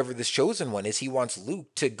whoever this chosen one is, he wants Luke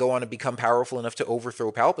to go on and become powerful enough to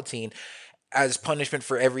overthrow Palpatine as punishment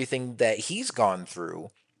for everything that he's gone through.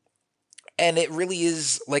 And it really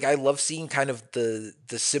is, like, I love seeing kind of the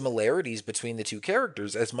similarities between the two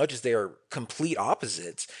characters, as much as they are complete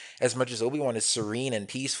opposites. As much as Obi-Wan is serene and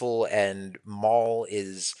peaceful and Maul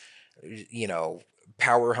is,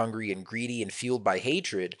 power hungry and greedy and fueled by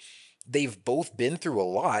hatred, they've both been through a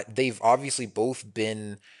lot. They've obviously both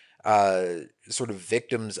been sort of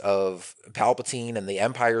victims of Palpatine and the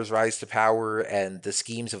Empire's rise to power and the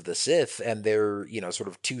schemes of the Sith, and they're, sort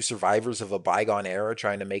of two survivors of a bygone era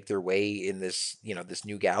trying to make their way in this, this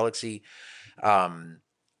new galaxy. And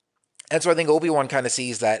so I think Obi-Wan kind of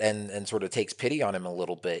sees that and sort of takes pity on him a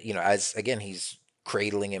little bit, as, again, he's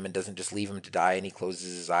cradling him and doesn't just leave him to die, and he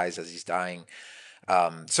closes his eyes as he's dying.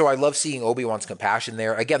 So I love seeing Obi-Wan's compassion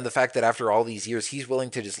there. Again, the fact that after all these years, he's willing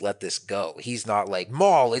to just let this go. He's not like,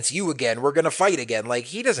 Maul, it's you again. We're going to fight again. Like,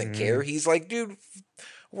 he doesn't care. He's like, dude,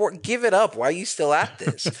 give it up. Why are you still at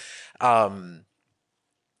this?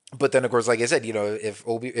 But then, of course, like I said,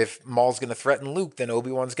 if Maul's going to threaten Luke, then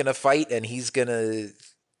Obi-Wan's going to fight, and he's going to,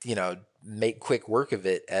 make quick work of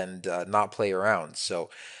it and not play around.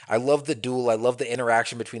 So I love the duel. I love the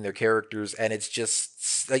interaction between their characters, and it's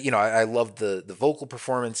just, I love the vocal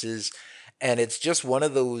performances, and it's just one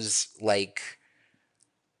of those, like,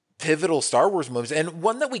 pivotal Star Wars moments, and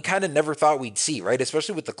one that we kind of never thought we'd see, right?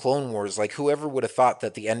 Especially with the Clone Wars. Like, whoever would have thought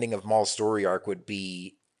that the ending of Maul's story arc would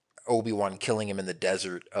be Obi-Wan killing him in the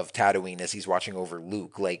desert of Tatooine as he's watching over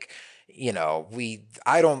Luke. Like,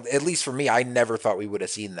 at least for me, I never thought we would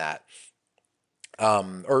have seen that.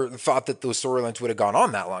 Or thought that those storylines would have gone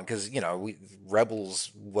on that long, because,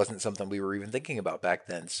 Rebels wasn't something we were even thinking about back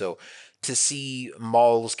then. So to see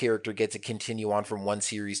Maul's character get to continue on from one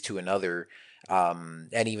series to another,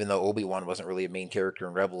 and even though Obi-Wan wasn't really a main character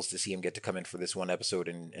in Rebels, to see him get to come in for this one episode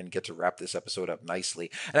and get to wrap this episode up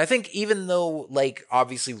nicely. And I think even though, like,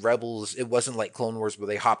 obviously Rebels, it wasn't like Clone Wars where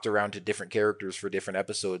they hopped around to different characters for different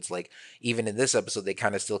episodes, like, even in this episode, they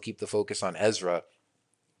kind of still keep the focus on Ezra.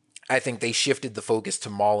 I think they shifted the focus to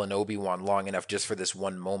Maul and Obi-Wan long enough just for this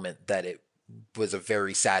one moment that it was a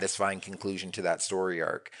very satisfying conclusion to that story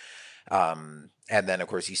arc. And then, of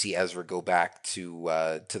course, you see Ezra go back to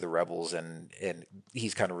the Rebels, and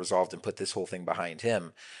he's kind of resolved and put this whole thing behind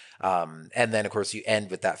him. And then, of course, you end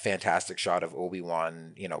with that fantastic shot of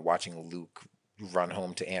Obi-Wan, watching Luke run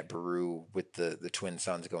home to Aunt Beru with the twin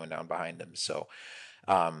sons going down behind him. So,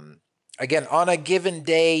 again, on a given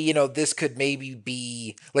day, this could maybe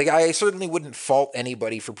be, like, I certainly wouldn't fault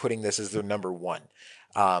anybody for putting this as their number one.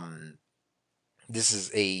 This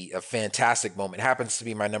is a fantastic moment. It happens to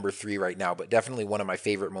be my number 3 right now, but definitely one of my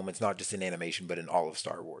favorite moments, not just in animation, but in all of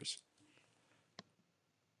Star Wars.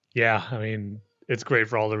 Yeah, I mean, it's great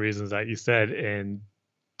for all the reasons that you said. And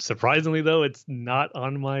surprisingly, though, it's not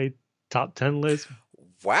on my top 10 list.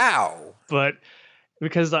 Wow. But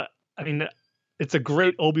because, it's a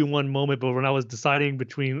great Obi-Wan moment, but when I was deciding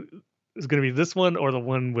between it's going to be this one or the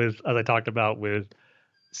one with, as I talked about, with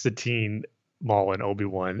Satine, Maul, and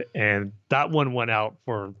Obi-Wan, and that one went out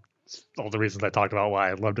for all the reasons I talked about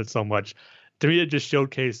why I loved it so much. To me, it just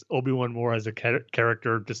showcased Obi-Wan more as a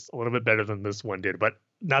character just a little bit better than this one did, but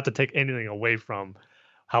not to take anything away from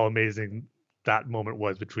how amazing that moment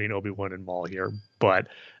was between Obi-Wan and Maul here. But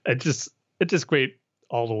it's just great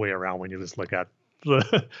all the way around when you just look at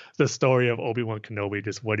the story of Obi-Wan Kenobi,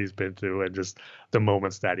 just what he's been through and just the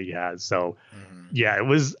moments that he has. So yeah, it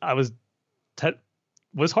was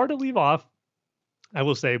was hard to leave off, I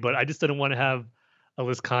will say, but I just didn't want to have a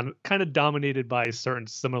list kind of dominated by certain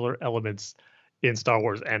similar elements in Star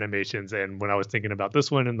Wars animations. And when I was thinking about this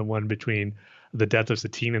one and the one between the death of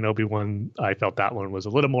Satine and Obi-Wan, I felt that one was a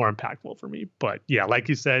little more impactful for me. But yeah, like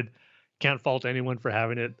you said, can't fault anyone for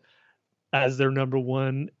having it as their number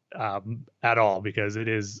one at all, because it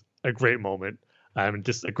is a great moment.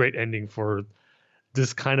 Just a great ending for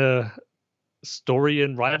this kind of story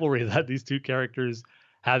and rivalry that these two characters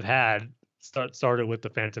have had. Started with the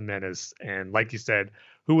Phantom Menace, and like you said,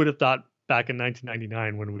 who would have thought back in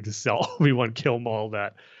 1999 when we just saw Obi-Wan kill Maul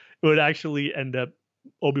that it would actually end up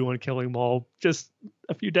Obi-Wan killing Maul just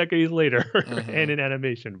a few decades later and in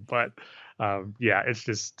animation. But yeah, it's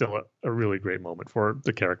just still a really great moment for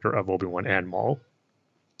the character of Obi-Wan and Maul.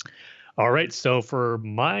 All right, so for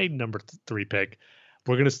my number 3 pick,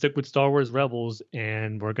 we're going to stick with Star Wars Rebels,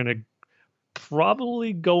 and we're going to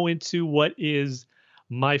probably go into what is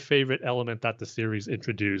my favorite element that the series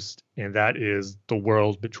introduced, and that is the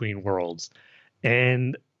world between worlds.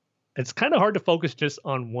 And it's kind of hard to focus just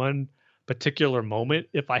on one particular moment.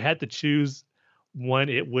 If I had to choose one,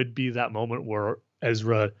 it would be that moment where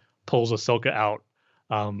Ezra pulls Ahsoka out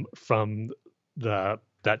from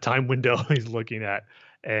that time window he's looking at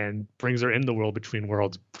and brings her in the world between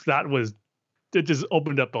worlds. It just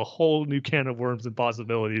opened up a whole new can of worms and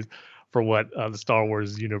possibilities for what the Star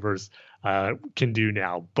Wars universe can do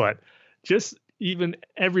now. But just even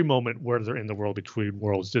every moment where they're in the world between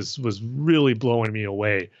worlds just was really blowing me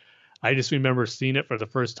away. I just remember seeing it for the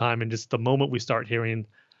first time, and just the moment we start hearing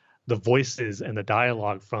the voices and the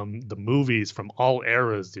dialogue from the movies from all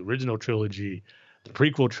eras, the original trilogy, the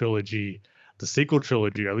prequel trilogy, the sequel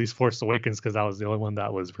trilogy, or at least Force Awakens, because that was the only one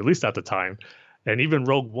that was released at the time, and even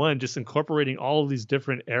Rogue One, just incorporating all of these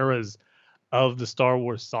different eras of the Star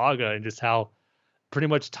Wars saga, and just how pretty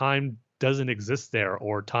much time doesn't exist there,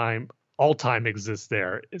 or all time exists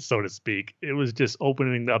there, so to speak. It was just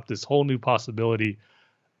opening up this whole new possibility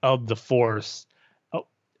of the Force.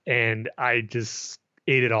 And I just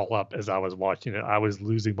ate it all up as I was watching it. I was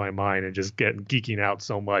losing my mind and just geeking out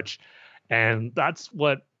so much. And that's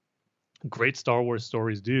what great Star Wars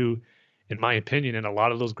stories do, in my opinion. And a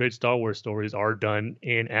lot of those great Star Wars stories are done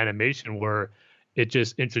in animation, where it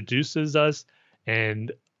just introduces us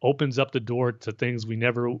and opens up the door to things we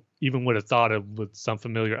never even would have thought of with some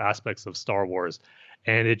familiar aspects of Star Wars.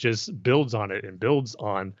 And it just builds on it and builds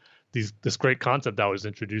on this great concept that was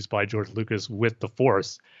introduced by George Lucas with the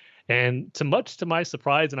Force. And much to my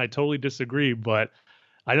surprise, and I totally disagree, but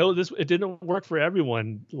I know it didn't work for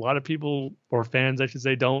everyone. A lot of people, or fans, I should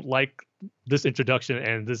say, don't like this introduction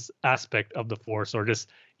and this aspect of the Force, or just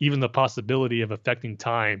even the possibility of affecting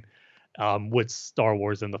time with Star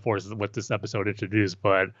Wars and the Force, what this episode introduced.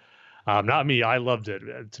 But not me. I loved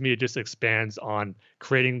it. To me, it just expands on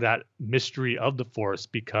creating that mystery of the Force,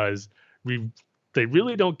 because they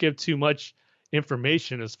really don't give too much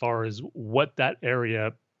information as far as what that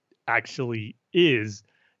area actually is.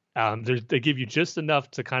 They give you just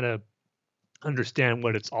enough to kind of understand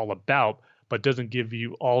what it's all about, but doesn't give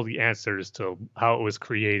you all the answers to how it was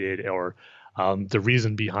created, or the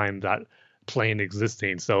reason behind that plane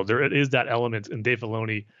existing. So there is that element, and Dave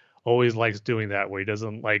Filoni always likes doing that, where he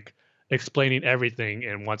doesn't like explaining everything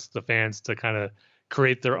and wants the fans to kind of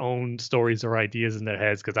create their own stories or ideas in their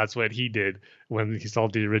heads, because that's what he did when he saw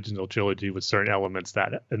the original trilogy, with certain elements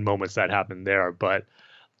and moments that happened there. But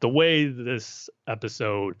the way this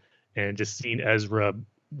episode, and just seeing Ezra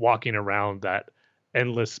walking around that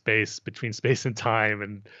endless space between space and time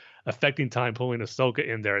and affecting time, pulling Ahsoka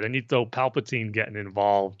in there, then you throw Palpatine getting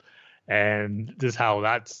involved, and just how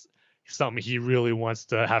that's something he really wants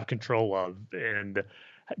to have control of. And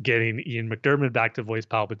getting Ian McDiarmid back to voice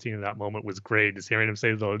Palpatine in that moment was great. Just hearing him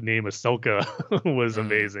say the name Ahsoka was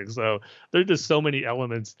amazing. So there's just so many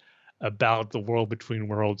elements about the world between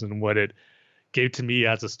worlds, and what it gave to me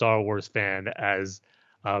as a Star Wars fan, as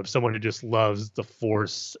someone who just loves the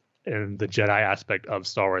Force and the Jedi aspect of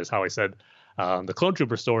Star Wars. How I said the Clone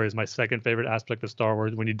Trooper story is my second favorite aspect of Star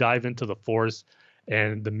Wars. When you dive into the Force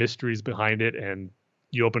and the mysteries behind it, and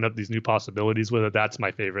you open up these new possibilities with it, that's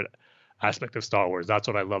my favorite aspect of Star Wars. That's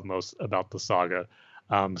what I love most about the saga.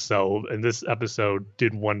 And this episode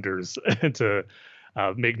did wonders to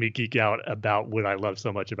make me geek out about what I love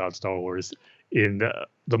so much about Star Wars in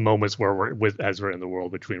the moments where we're with Ezra in the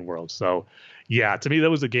world between worlds. So yeah, to me,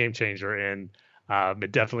 that was a game changer, and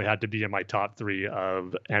it definitely had to be in my top 3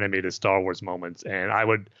 of animated Star Wars moments. And I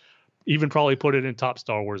would even probably put it in top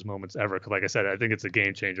Star Wars moments ever. Because like I said, I think it's a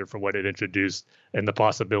game changer for what it introduced and the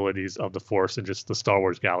possibilities of the Force and just the Star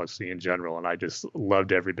Wars galaxy in general. And I just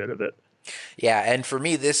loved every bit of it. Yeah, and for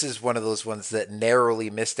me, this is one of those ones that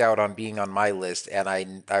narrowly missed out on being on my list, and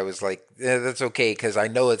I was like, that's okay, because I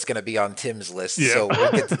know it's going to be on Tim's list, so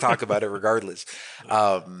we'll get to talk about it regardless.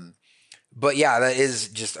 But yeah, that is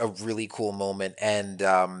just a really cool moment, and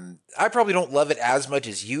I probably don't love it as much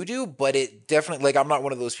as you do, but it definitely, like, I'm not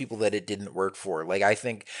one of those people that it didn't work for. Like, I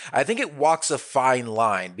think it walks a fine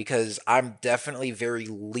line, because I'm definitely very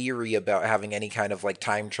leery about having any kind of like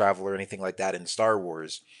time travel or anything like that in Star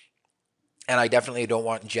Wars. And I definitely don't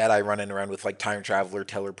want Jedi running around with like time travel or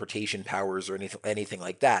teleportation powers or anything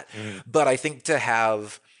like that. But I think to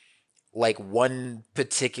have like one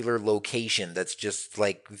particular location that's just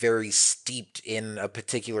like very steeped in a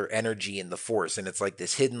particular energy in the Force, and it's like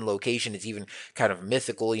this hidden location, it's even kind of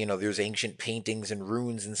mythical, you know, there's ancient paintings and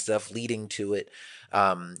runes and stuff leading to it.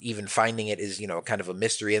 Even finding it is, you know, kind of a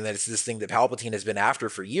mystery, and then it's this thing that Palpatine has been after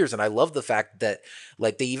for years. And I love the fact that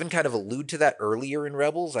like they even kind of allude to that earlier in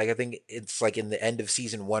Rebels. Like I think it's like in the end of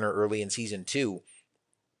season 1 or early in season 2,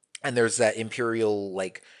 and there's that Imperial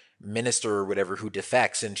like minister or whatever who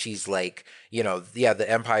defects, and she's like, you know, yeah, the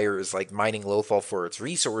Empire is like mining Lothal for its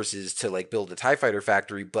resources to like build a TIE fighter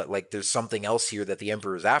factory, but like there's something else here that the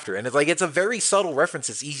Emperor is after. And it's like, it's a very subtle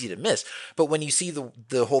reference, it's easy to miss, but when you see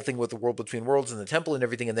the whole thing with the World Between Worlds and the temple and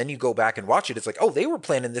everything, and then you go back and watch it, it's like, oh, they were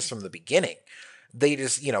planning this from the beginning. They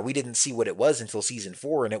just, you know, we didn't see what it was until season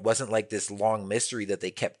 4, and it wasn't like this long mystery that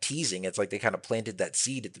they kept teasing. It's like they kind of planted that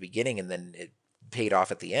seed at the beginning, and then it paid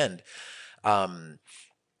off at the end.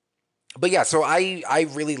 But yeah, so I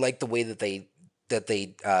really like the way that they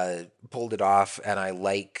pulled it off, and I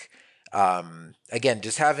like again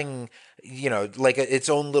just having, you know, like its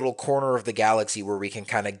own little corner of the galaxy where we can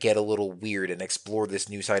kind of get a little weird and explore this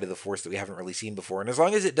new side of the Force that we haven't really seen before. And as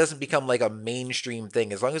long as it doesn't become like a mainstream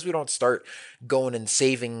thing, as long as we don't start going and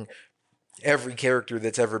saving every character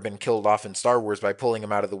that's ever been killed off in Star Wars by pulling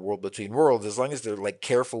them out of the World Between Worlds, as long as they're like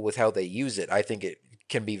careful with how they use it, I think it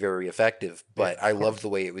can be very effective. But I love the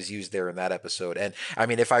way it was used there in that episode. And I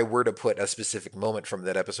mean, if I were to put a specific moment from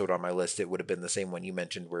that episode on my list, it would have been the same one you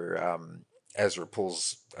mentioned, where Ezra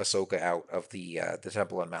pulls Ahsoka out of the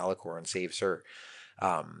temple on Malachor and saves her.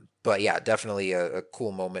 But yeah, definitely a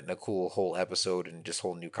cool moment and a cool whole episode, and just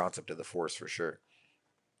whole new concept of the Force for sure.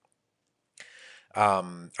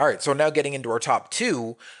 All right, so now getting into our top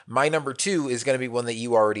 2, my number 2 is going to be one that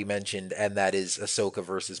you already mentioned, and that is Ahsoka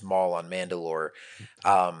versus Maul on Mandalore.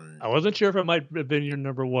 I wasn't sure if it might have been your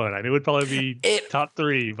number 1. I mean, it would probably be top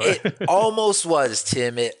 3, but it almost was,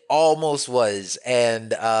 Tim. It almost was,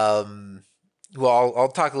 and well, I'll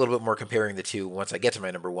talk a little bit more comparing the two once I get to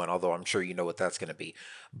my number 1, although I'm sure you know what that's going to be.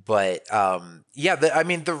 But yeah, I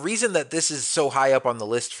mean, the reason that this is so high up on the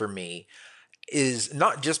list for me is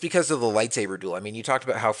not just because of the lightsaber duel. I mean, you talked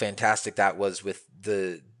about how fantastic that was with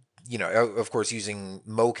the, you know, of course, using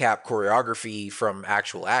mocap choreography from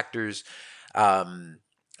actual actors,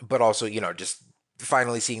 but also, you know, just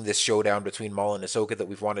finally seeing this showdown between Maul and Ahsoka that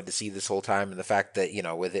we've wanted to see this whole time, and the fact that, you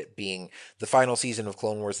know, with it being the final season of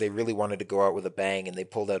Clone Wars, they really wanted to go out with a bang, and they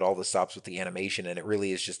pulled out all the stops with the animation, and it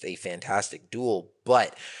really is just a fantastic duel.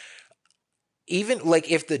 But even like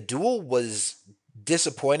if the duel was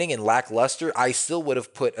disappointing and lackluster, I still would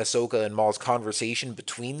have put Ahsoka and Maul's conversation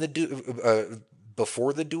between the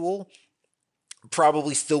before the duel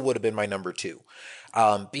probably still would have been my number 2.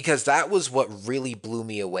 Because that was what really blew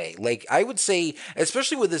me away. Like, I would say,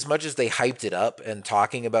 especially with as much as they hyped it up and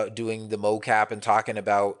talking about doing the mocap and talking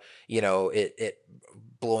about, you know, it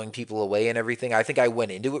blowing people away and everything, I think I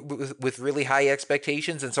went into it with really high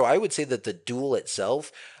expectations. And so I would say that the duel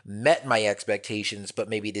itself met my expectations, but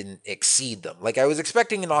maybe didn't exceed them. Like, I was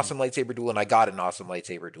expecting an awesome lightsaber duel, and I got an awesome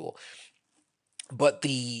lightsaber duel. But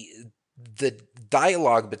the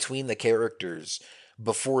dialogue between the characters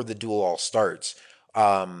before the duel all starts,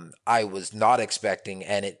 I was not expecting,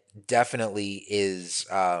 and it definitely is,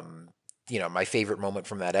 you know, my favorite moment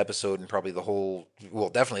from that episode, and probably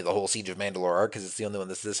definitely the whole Siege of Mandalore arc, because it's the only one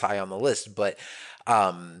that's this high on the list. But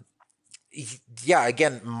yeah,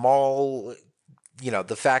 again, Maul, you know,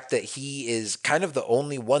 the fact that he is kind of the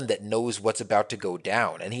only one that knows what's about to go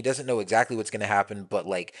down, and he doesn't know exactly what's going to happen, but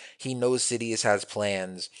like he knows Sidious has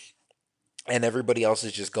plans, and everybody else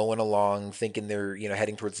is just going along thinking they're, you know,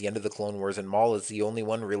 heading towards the end of the Clone Wars, and Maul is the only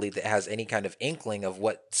one really that has any kind of inkling of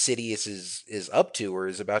what Sidious is up to or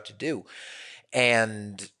is about to do.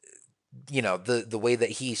 And, you know, the way that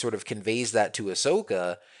he sort of conveys that to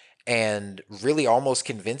Ahsoka and really almost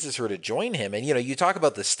convinces her to join him. And, you know, you talk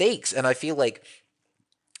about the stakes, and I feel like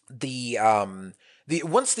the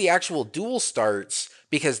once the actual duel starts,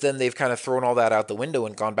 because then they've kind of thrown all that out the window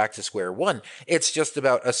and gone back to square one. It's just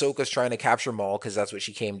about Ahsoka's trying to capture Maul because that's what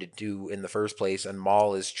she came to do in the first place, and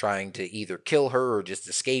Maul is trying to either kill her or just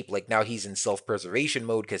escape. Like now he's in self-preservation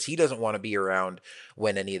mode because he doesn't want to be around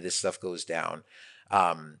when any of this stuff goes down.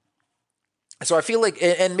 So I feel like,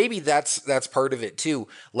 and maybe that's part of it too.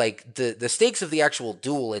 Like the stakes of the actual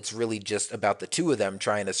duel, it's really just about the two of them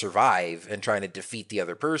trying to survive and trying to defeat the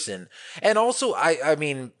other person. And also, I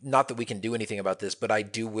mean, not that we can do anything about this, but I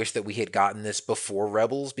do wish that we had gotten this before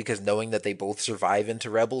Rebels, because knowing that they both survive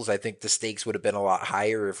into Rebels, I think the stakes would have been a lot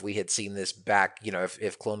higher if we had seen this back,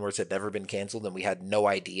 if Clone Wars had never been canceled and we had no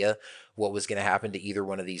idea what was going to happen to either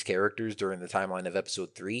one of these characters during the timeline of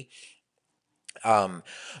Episode 3.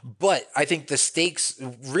 But I think the stakes,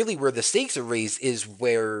 really where the stakes are raised, is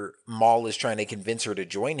where Maul is trying to convince her to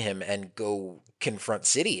join him and go confront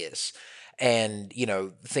Sidious. And,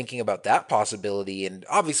 thinking about that possibility, and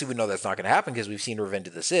obviously we know that's not going to happen because we've seen Revenge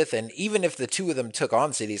of the Sith, and even if the two of them took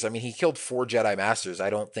on Sidious, I mean, he killed 4 Jedi Masters. I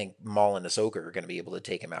don't think Maul and Ahsoka are going to be able to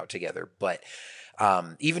take him out together, but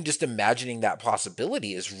even just imagining that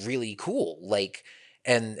possibility is really cool. Like,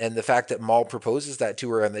 and the fact that Maul proposes that to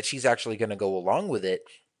her and that she's actually going to go along with it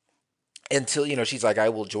until, she's like, I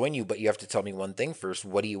will join you, but you have to tell me one thing first.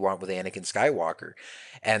 What do you want with Anakin Skywalker?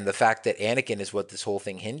 And the fact that Anakin is what this whole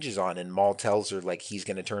thing hinges on, and Maul tells her, like, he's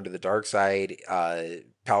going to turn to the dark side.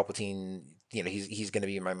 Palpatine, he's going to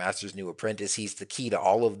be my master's new apprentice. He's the key to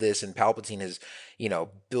all of this. And Palpatine has,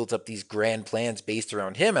 built up these grand plans based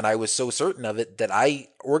around him. And I was so certain of it that I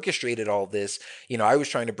orchestrated all this. I was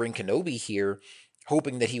trying to bring Kenobi here,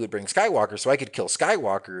 hoping that he would bring Skywalker so I could kill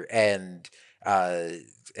Skywalker and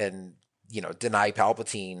deny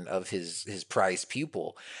Palpatine of his prized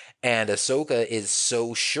pupil. And Ahsoka is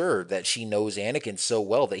so sure that she knows Anakin so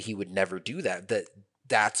well that he would never do that.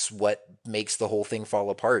 That's what makes the whole thing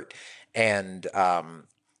fall apart. And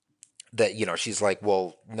that, she's like,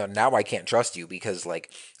 well, no, now I can't trust you because,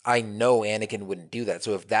 like, I know Anakin wouldn't do that.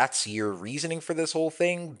 So if that's your reasoning for this whole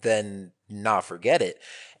thing, then forget it.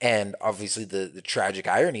 And obviously the tragic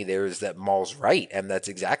irony there is that Maul's right, and that's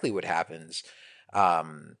exactly what happens.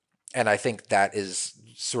 And I think that is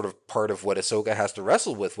sort of part of what Ahsoka has to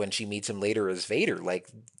wrestle with when she meets him later as Vader. Like,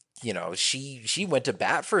 she went to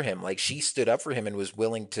bat for him. Like, she stood up for him and was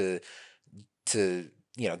willing to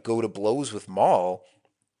go to blows with Maul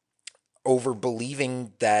over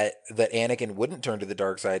believing that Anakin wouldn't turn to the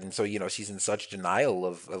dark side. And so, she's in such denial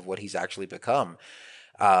of what he's actually become.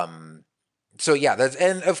 So yeah,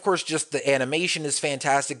 and of course, just the animation is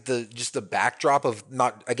fantastic. Just the backdrop of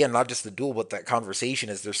not just the duel, but that conversation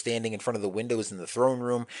as they're standing in front of the windows in the throne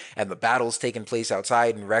room, and the battle's taking place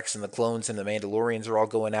outside, and Rex and the clones and the Mandalorians are all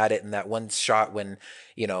going at it. And that one shot when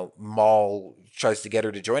Maul tries to get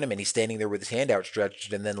her to join him, and he's standing there with his hand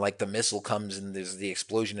outstretched, and then like the missile comes and there's the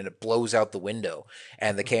explosion and it blows out the window,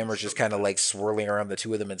 and the camera's just kind of like swirling around the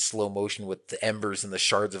two of them in slow motion with the embers and the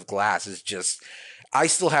shards of glass. Is just. I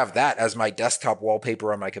still have that as my desktop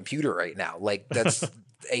wallpaper on my computer right now. Like, that's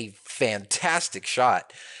a fantastic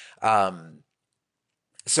shot.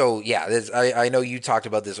 So yeah, I know you talked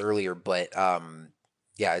about this earlier, but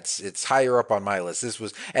yeah, it's higher up on my list.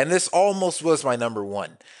 This almost was my number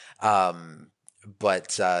 1.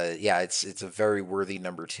 But yeah, it's a very worthy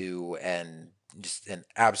number 2, and just an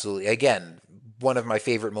absolutely, again, one of my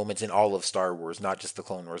favorite moments in all of Star Wars, not just the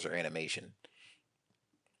Clone Wars or animation.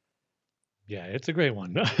 Yeah, it's a great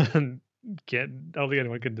one. I don't think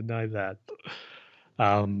anyone can deny that.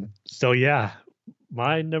 So yeah,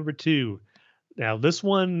 my number 2. Now this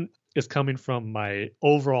one is coming from my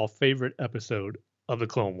overall favorite episode of the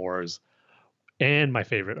Clone Wars and my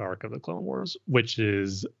favorite arc of the Clone Wars, which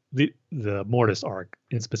is the Mortis arc,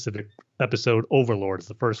 in specific episode Overlord is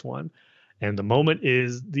the first one. And the moment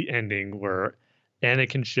is the ending where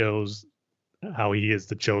Anakin shows how he is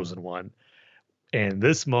the chosen one. And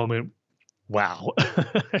this moment, wow,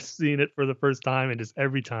 I've seen it for the first time, and just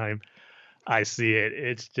every time I see it,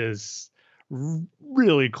 it's just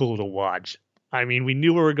really cool to watch. I mean, we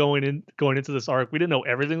knew we were going into this arc. We didn't know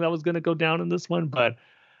everything that was going to go down in this one, but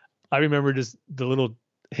I remember just the little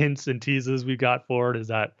hints and teases we got for it is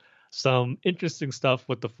that some interesting stuff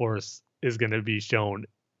with the Force is going to be shown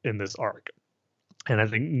in this arc. And I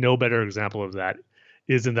think no better example of that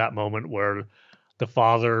is in that moment where the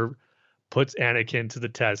father puts Anakin to the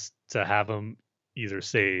test to have him either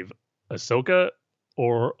save Ahsoka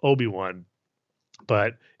or Obi-Wan.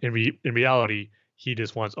 But in reality, he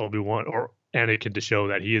just wants Obi-Wan or Anakin to show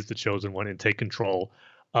that he is the chosen one and take control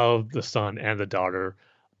of the son and the daughter,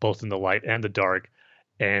 both in the light and the dark.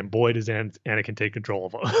 and boy does Anakin take control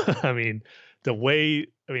of him. I mean,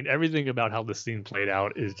 everything about how the scene played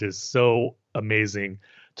out is just so amazing,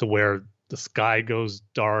 to where the sky goes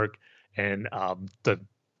dark and the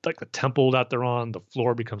temple that they're on, the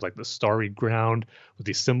floor becomes like the starry ground with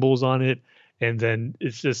these symbols on it. And then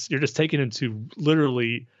you're just taken into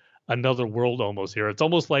literally another world almost here. It's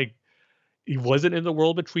almost like he wasn't in the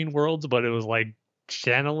world between worlds, but it was like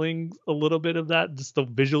channeling a little bit of that, just the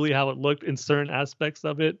visually how it looked in certain aspects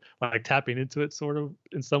of it, like tapping into it sort of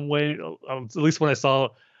in some way. At least when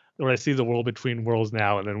I see the world between worlds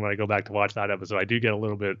now, and then when I go back to watch that episode, I do get a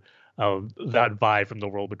little bit of that vibe from the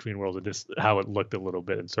world between worlds, and just how it looked a little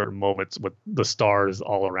bit in certain moments with the stars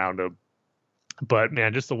all around him. But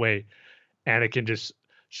man, just the way Anakin just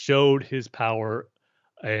showed his power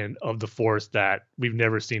and of the Force that we've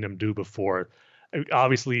never seen him do before.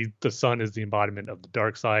 Obviously, the son is the embodiment of the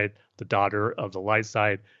dark side, the daughter of the light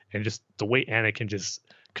side, and just the way Anakin just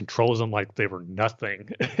controls them like they were nothing.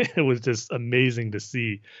 It was just amazing to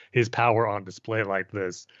see his power on display like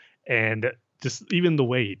this. And just even the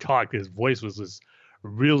way he talked, his voice was just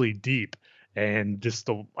really deep. And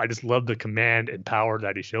I just love the command and power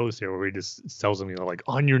that he shows here, where he just tells them, like,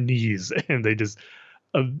 on your knees, and they just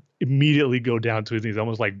immediately go down to his knees,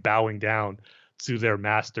 almost like bowing down to their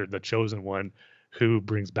master, the chosen one, who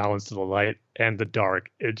brings balance to the light and the dark.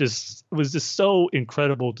 It was just so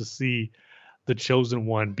incredible to see the chosen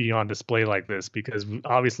one be on display like this, because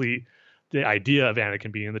obviously the idea of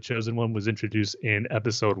Anakin being the chosen one was introduced in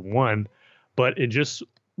episode 1, but in just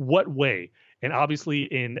what way? And obviously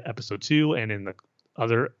in episode 2 and in the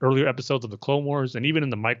other earlier episodes of the Clone Wars, and even in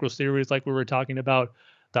the micro series like we were talking about,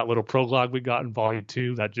 that little prologue we got in volume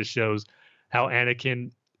 2 that just shows how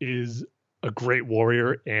Anakin is a great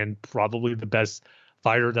warrior and probably the best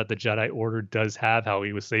fighter that the Jedi Order does have, how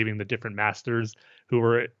he was saving the different masters who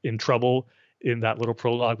were in trouble in that little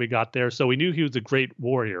prologue we got there. So we knew he was a great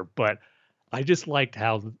warrior, but I just liked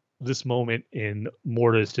how this moment in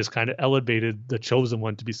Mortis just kind of elevated the chosen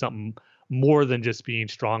one to be something more than just being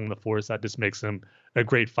strong in the Force that just makes him a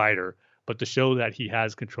great fighter, but to show that he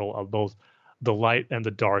has control of both the light and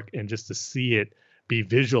the dark, and just to see it be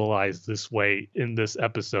visualized this way in this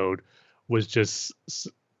episode was just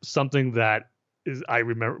something that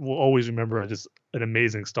will always remember as just an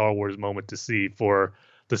amazing Star Wars moment to see for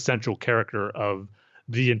the central character of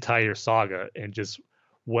the entire saga, and just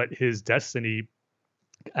what his destiny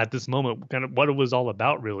at this moment, kind of what it was all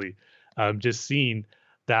about, really. Just seeing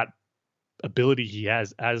that ability he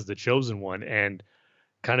has as the chosen one, and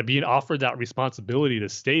kind of being offered that responsibility to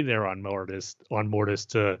stay there on Mortis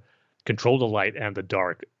to control the light and the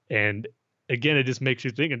dark. And again, it just makes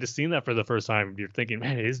you think, and just seeing that for the first time, you're thinking,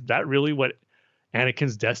 man, is that really what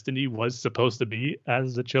Anakin's destiny was supposed to be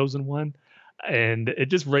as the chosen one? And it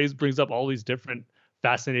just brings up all these different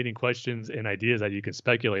fascinating questions and ideas that you can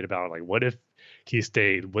speculate about. Like, what if he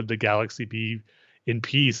stayed? Would the galaxy be in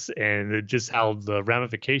peace? And just how the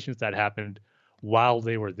ramifications that happened while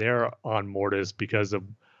they were there on Mortis, because of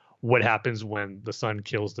what happens when the son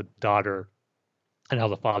kills the daughter, and how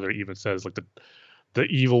the father even says, like, the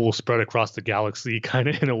evil will spread across the galaxy, kind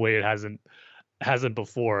of in a way it hasn't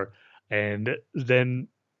before. And then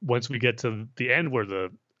once we get to the end where the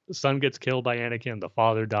son gets killed by Anakin, the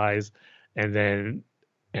father dies, and then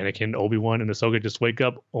Anakin, Obi-Wan, and Ahsoka just wake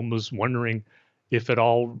up almost wondering if it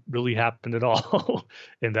all really happened at all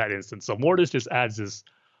in that instance. So Mortis just adds this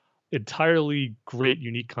entirely great,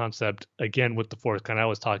 unique concept, again, with the Force, kind of I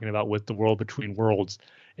was talking about with the world between worlds.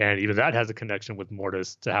 And even that has a connection with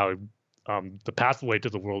Mortis, to how the pathway to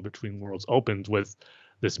the world between worlds opens with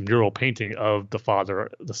this mural painting of the father,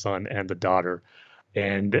 the son, and the daughter.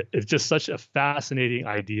 And it's just such a fascinating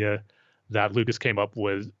idea that Lucas came up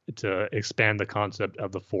with to expand the concept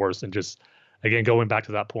of the Force, and just, again, going back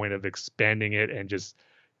to that point of expanding it and just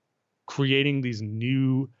creating these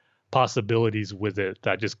new possibilities with it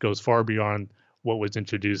that just goes far beyond what was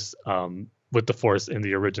introduced with the Force in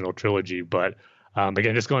the original trilogy. But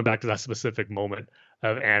again, just going back to that specific moment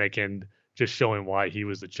of Anakin just showing why he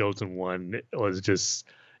was the chosen one, it was just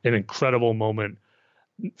an incredible moment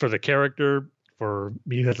for the character, for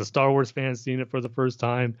me as a Star Wars fan seeing it for the first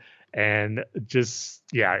time. And just,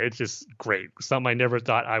 yeah, it's just great. Something I never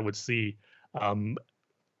thought I would see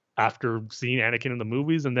after seeing Anakin in the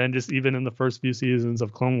movies, and then just even in the first few seasons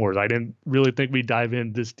of Clone Wars. I didn't really think we'd dive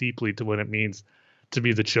in this deeply to what it means to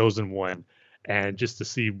be the chosen one, and just to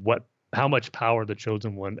see how much power the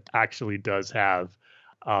chosen one actually does have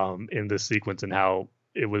in this sequence, and how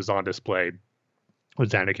it was on display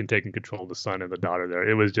with Anakin taking control of the son and the daughter there.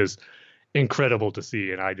 It was just incredible to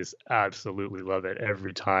see, and I just absolutely love it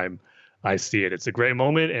every time I see it. It's a great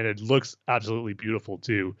moment, and it looks absolutely beautiful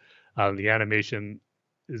too. The animation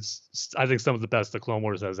is, I think, some of the best the Clone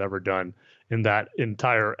Wars has ever done in that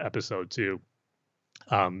entire episode too.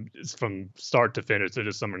 It's from start to finish. There's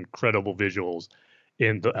just some incredible visuals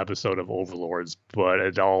in the episode of Overlords, but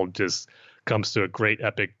it all just comes to a great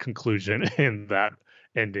epic conclusion in that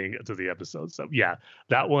ending to the episode. So yeah,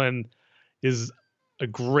 that one is a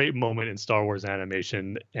great moment in Star Wars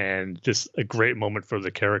animation, and just a great moment for the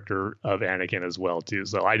character of Anakin as well too.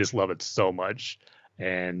 So I just love it so much.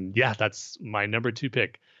 And yeah, that's my number 2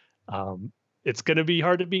 pick. It's going to be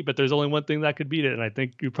hard to beat, but there's only one thing that could beat it, and I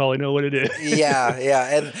think you probably know what it is. Yeah,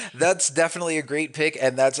 and that's definitely a great pick,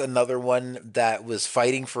 and that's another one that was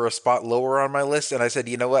fighting for a spot lower on my list, and I said,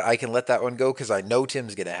 you know what, I can let that one go because I know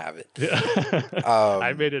Tim's going to have it. Yeah.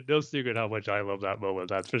 I made it no secret how much I love that moment,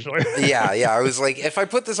 that's for sure. yeah, I was like, if I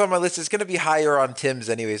put this on my list, it's going to be higher on Tim's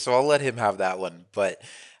anyway, so I'll let him have that one, but...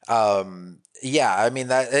 yeah, I mean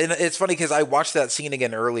that, and it's funny because I watched that scene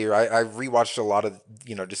again earlier. I rewatched a lot of,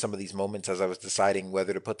 just some of these moments as I was deciding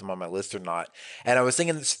whether to put them on my list or not. And I was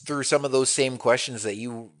thinking through some of those same questions that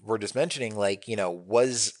you were just mentioning, like,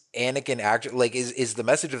 was Anakin actually, like, is the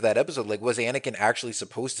message of that episode, like, was Anakin actually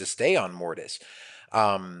supposed to stay on Mortis?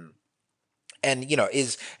 And,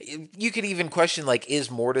 is, you could even question, like,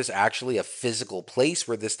 is Mortis actually a physical place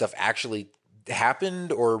where this stuff actually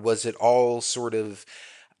happened, or was it all sort of,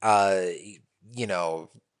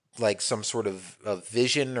 like some sort of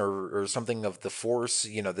vision or something of the Force,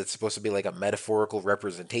 that's supposed to be like a metaphorical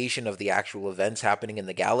representation of the actual events happening in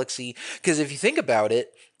the galaxy. Because if you think about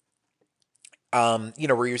it,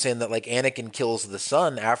 where you're saying that like Anakin kills the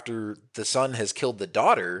son after the son has killed the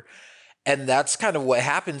daughter, and that's kind of what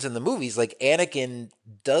happens in the movies. Like Anakin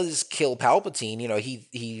does kill Palpatine.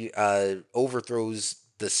 He overthrows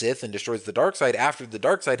the Sith and destroys the dark side after the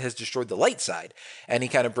dark side has destroyed the light side, and he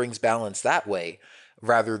kind of brings balance that way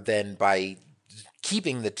rather than by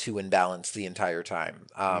keeping the two in balance the entire time.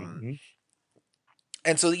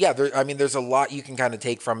 And so yeah, there's a lot you can kind of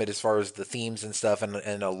take from it as far as the themes and stuff, and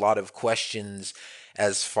a lot of questions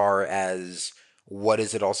as far as what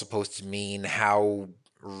is it all supposed to mean, how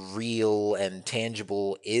real and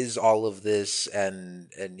tangible is all of this, and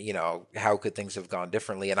how could things have gone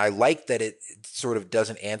differently. And I like that it sort of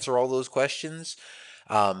doesn't answer all those questions,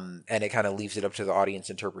 and it kind of leaves it up to the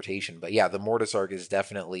audience interpretation. But yeah, the Mortis arc is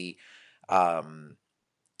definitely one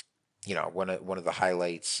of the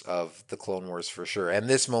highlights of the Clone Wars for sure, and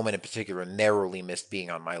this moment in particular narrowly missed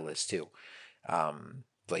being on my list too.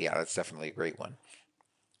 But yeah, that's definitely a great one.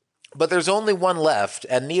 But there's only one left,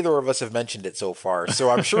 and neither of us have mentioned it so far, so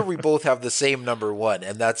I'm sure we both have the same number 1,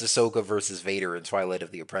 and that's Ahsoka versus Vader in Twilight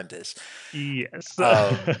of the Apprentice. Yes.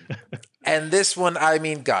 And this one, I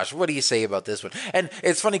mean, gosh, what do you say about this one? And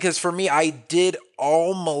it's funny, because for me, I did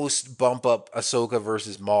almost bump up Ahsoka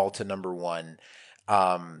versus Maul to number 1.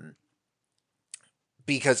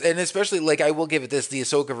 Because, and especially, like, I will give it this, the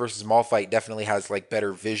Ahsoka versus Maul fight definitely has, like,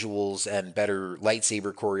 better visuals and better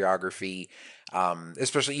lightsaber choreography.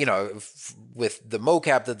 Especially, with the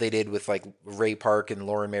mocap that they did with like Ray Park and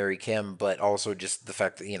Lauren Mary Kim, but also just the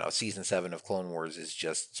fact that, season 7 of Clone Wars is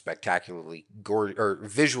just spectacularly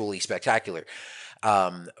visually spectacular.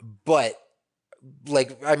 But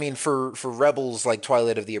like, I mean, for Rebels, like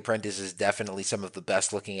Twilight of the Apprentice is definitely some of the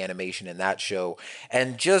best looking animation in that show.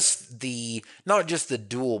 And just not just the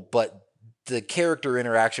duel, but the character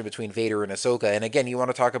interaction between Vader and Ahsoka. And again, you want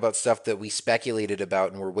to talk about stuff that we speculated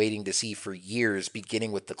about and we're waiting to see for years,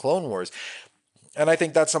 beginning with the Clone Wars. And I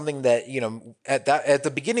think that's something that, at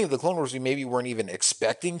the beginning of the Clone Wars, we maybe weren't even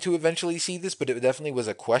expecting to eventually see this, but it definitely was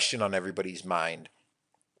a question on everybody's mind.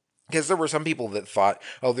 Because there were some people that thought,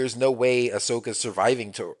 oh, there's no way Ahsoka's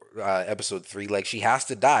surviving to episode 3. Like, she has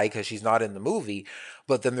to die because she's not in the movie.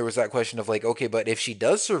 But then there was that question of like, okay, but if she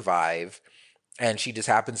does survive and she just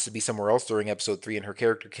happens to be somewhere else during episode 3 and her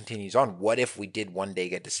character continues on, what if we did one day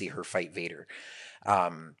get to see her fight Vader?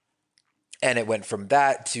 And it went from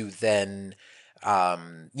that to then,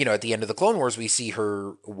 at the end of the Clone Wars, we see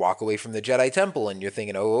her walk away from the Jedi Temple, and you're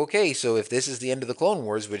thinking, oh, okay, so if this is the end of the Clone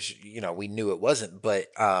Wars, which, we knew it wasn't, but,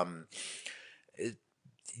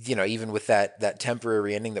 even with that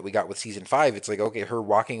temporary ending that we got with season 5, it's like, okay, her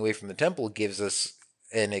walking away from the temple gives us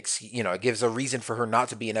it gives a reason for her not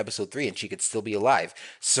to be in episode 3 and she could still be alive.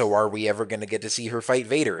 So are we ever going to get to see her fight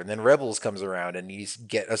Vader? And then Rebels comes around and you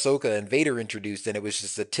get Ahsoka and Vader introduced, and it was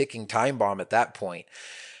just a ticking time bomb at that point.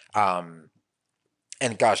 And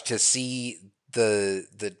gosh, to see the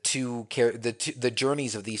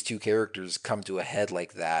journeys of these two characters come to a head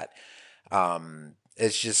like that,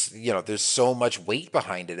 it's just, there's so much weight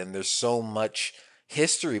behind it, and there's so much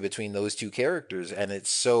history between those two characters, and it's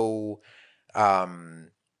so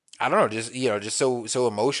I don't know, just so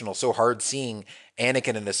emotional, so hard seeing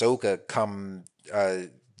Anakin and Ahsoka come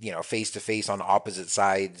face to face on opposite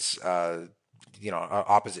sides,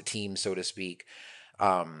 opposite teams, so to speak.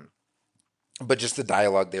 But just the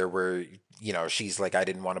dialogue there where, she's like, I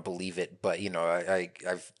didn't want to believe it, but,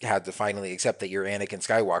 I've had to finally accept that you're Anakin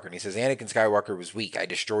Skywalker. And he says, Anakin Skywalker was weak. I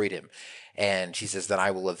destroyed him. And she says, then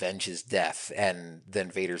I will avenge his death. And then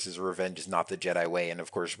Vader says, revenge is not the Jedi way. And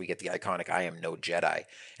of course, we get the iconic, I am no Jedi.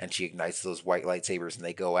 And she ignites those white lightsabers and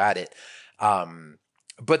they go at it.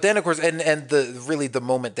 But then, of course, and the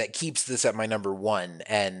moment that keeps this at my number one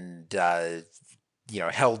and,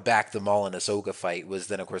 held back the Maul and Ahsoka fight was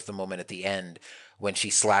then, of course, the moment at the end when she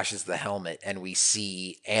slashes the helmet and we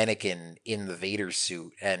see Anakin in the Vader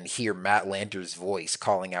suit and hear Matt Lanter's voice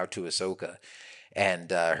calling out to Ahsoka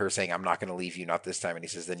and her saying, I'm not going to leave you, not this time. And he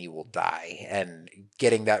says, then you will die. And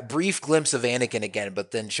getting that brief glimpse of Anakin again,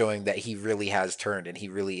 but then showing that he really has turned and he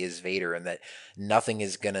really is Vader and that nothing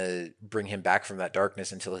is going to bring him back from that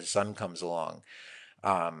darkness until his son comes along.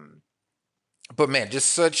 But man,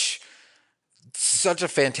 just such a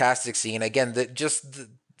fantastic scene. Again,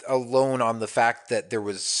 alone on the fact that there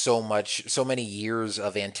was so many years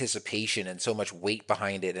of anticipation and so much weight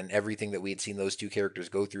behind it and everything that we had seen those two characters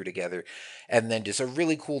go through together. And then just a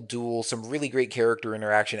really cool duel, some really great character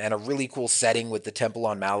interaction, and a really cool setting with the temple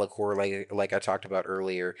on Malachor, like I talked about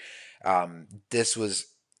earlier. This was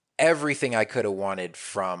everything I could have wanted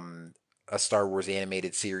from a Star Wars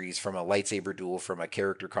animated series, from a lightsaber duel, from a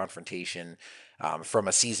character confrontation, from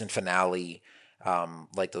a season finale.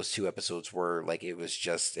 Like those two episodes were. Like, it was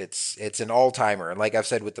just, it's an all-timer. And like I've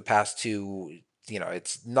said with the past two,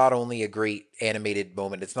 it's not only a great animated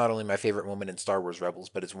moment, it's not only my favorite moment in Star Wars Rebels,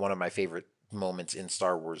 but it's one of my favorite moments in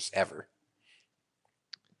Star Wars ever.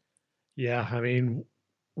 Yeah, I mean,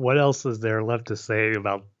 what else is there left to say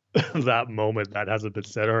about that moment that hasn't been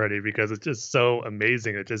said already? Because it's just so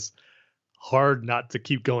amazing. It's just hard not to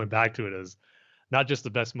keep going back to it as not just the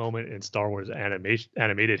best moment in Star Wars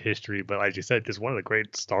animated history, but like you said, just one of the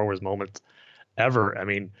great Star Wars moments ever. I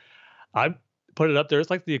mean, I put it up there. It's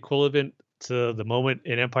like the equivalent to the moment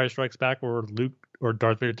in Empire Strikes Back where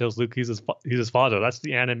Darth Vader tells Luke he's his father. That's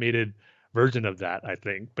the animated version of that, I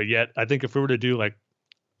think. But yet, I think if we were to do like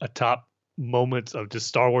a top moments of just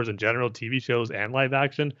Star Wars in general, TV shows and live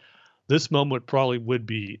action, this moment probably would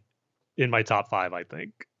be in my top 5, I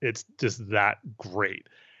think. It's just that great.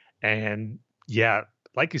 And yeah,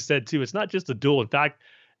 like you said too, it's not just a duel. In fact,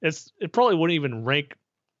 it probably wouldn't even rank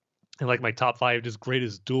in like my top 5 just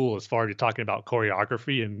greatest duel as far as you're talking about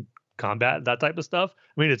choreography and combat, that type of stuff.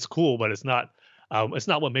 I mean, it's cool, but it's not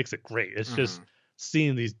what makes it great. It's just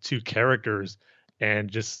seeing these two characters and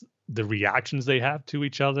just the reactions they have to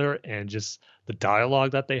each other and just the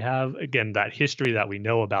dialogue that they have. Again, that history that we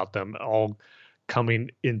know about them all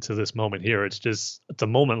coming into this moment here. It's a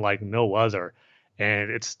moment like no other.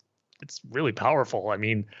 And it's really powerful. I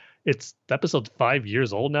mean, it's episode 5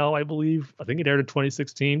 years old now, I believe. I think it aired in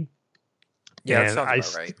 2016. Yeah, that sounds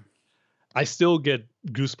about right. I still get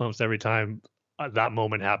goosebumps every time that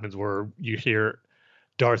moment happens where you hear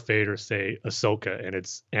Darth Vader say Ahsoka, and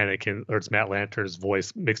it's Anakin, or it's Matt Lanter's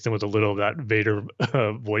voice mixed in with a little of that Vader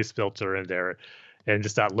voice filter in there. And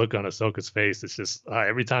just that look on Ahsoka's face. It's just,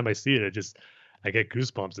 every time I see it, I get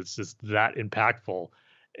goosebumps. It's just that impactful.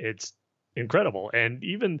 It's incredible. And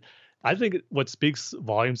even, I think what speaks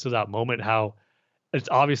volumes to that moment, how it's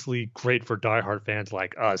obviously great for diehard fans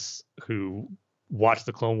like us who watched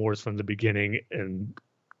the Clone Wars from the beginning and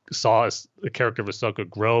saw the character of Ahsoka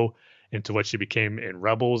grow into what she became in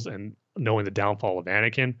Rebels and knowing the downfall of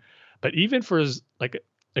Anakin. But even for like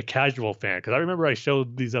a casual fan, because I remember I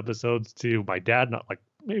showed these episodes to my dad, not like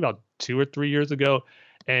maybe about 2 or 3 years ago,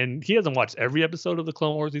 and he hasn't watched every episode of the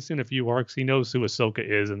Clone Wars. He's seen a few arcs. He knows who Ahsoka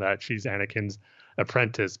is and that she's Anakin's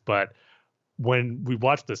apprentice. But when we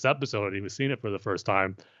watched this episode, he was seeing it for the first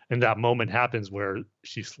time, and that moment happens where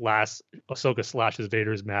Ahsoka slashes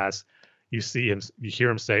Vader's mask. You hear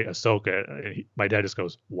him say Ahsoka, and my dad just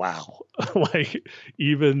goes, "Wow!" Like,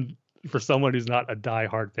 even for someone who's not a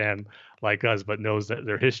diehard fan like us, but knows that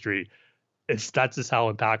their history, that's just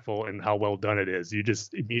how impactful and how well done it is. You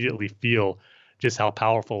just immediately feel just how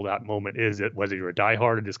powerful that moment is, whether you're a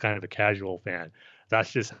diehard or just kind of a casual fan.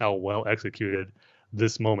 That's just how well executed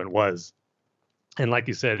this moment was. And like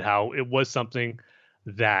you said, how it was something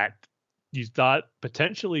that you thought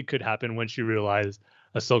potentially could happen once you realized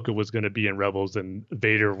Ahsoka was going to be in Rebels and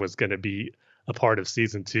Vader was going to be a part of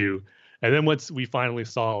season 2. And then once we finally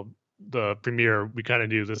saw the premiere, we kind of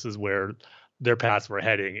knew this is where their paths were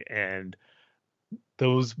heading. And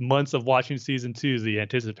those months of watching season 2, the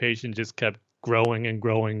anticipation just kept growing and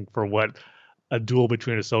growing for what a duel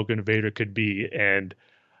between Ahsoka and Vader could be, and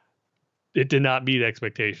it did not meet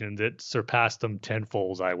expectations. It surpassed them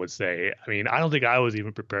tenfold, I would say. I mean, I don't think I was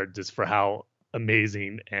even prepared just for how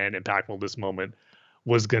amazing and impactful this moment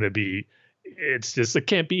was going to be. It's just, it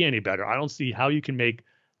can't be any better. I don't see how you can make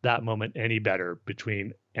that moment any better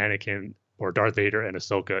between Anakin or Darth Vader and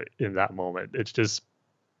Ahsoka in that moment. It's just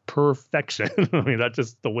perfection. I mean, that's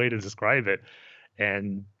just the way to describe it.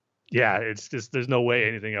 And yeah, it's just, there's no way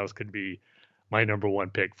anything else could be my number one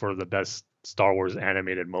pick for the best Star Wars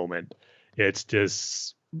animated moment. It's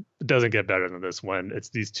just, it doesn't get better than this one. It's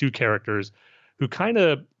these two characters who kind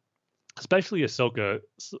of, especially Ahsoka,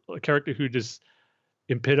 a character who just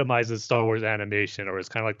epitomizes Star Wars animation, or is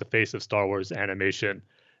kind of like the face of Star Wars animation,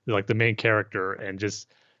 like the main character, and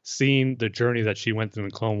just seeing the journey that she went through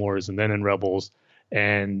in Clone Wars and then in Rebels,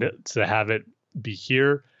 and to have it be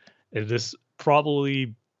here, and this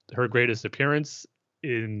probably her greatest appearance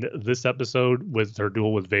in this episode with her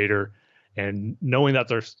duel with Vader. And knowing that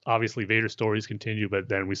there's obviously Vader stories continue, but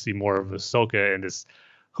then we see more of Ahsoka, and this,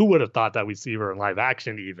 who would have thought that we'd see her in live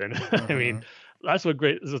action even? I mean, that's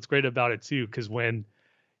what's great about it too, because when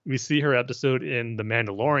we see her episode in The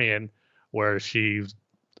Mandalorian, where she's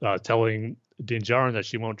telling Din Djarin that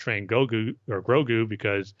she won't train Grogu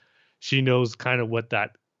because she knows kind of what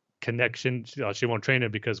that connection, she won't train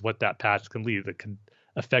him because what that path can lead, that can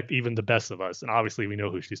affect even the best of us. And obviously we know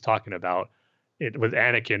who she's talking about with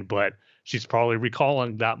Anakin, but she's probably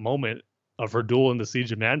recalling that moment of her duel in the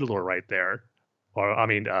Siege of Mandalore right there. Or, I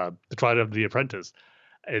mean, the Trial of the Apprentice.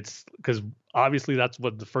 It's because obviously that's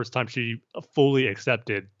what the first time she fully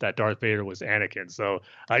accepted that Darth Vader was Anakin. So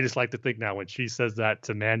I just like to think now when she says that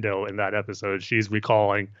to Mando in that episode, she's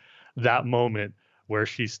recalling that moment where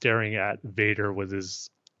she's staring at Vader with his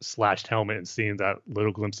slashed helmet and seeing that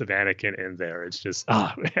little glimpse of Anakin in there. It's just,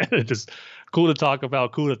 man, it's just cool to talk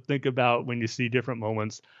about, cool to think about when you see different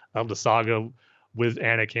moments of the saga with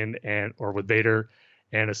Anakin or with Vader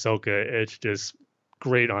and Ahsoka. It's just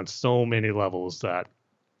great on so many levels that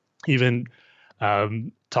even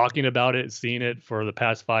talking about it, seeing it for the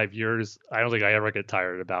past 5 years, I don't think I ever get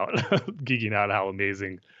tired about geeking out how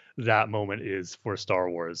amazing that moment is for Star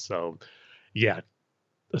Wars. So yeah,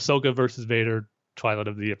 Ahsoka versus Vader, Twilight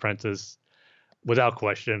of the Apprentice, without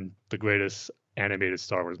question, the greatest animated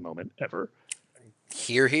Star Wars moment ever.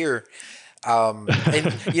 Hear, hear. And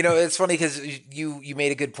it's funny because you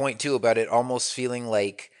made a good point too about it almost feeling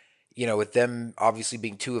like, with them obviously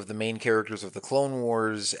being two of the main characters of the Clone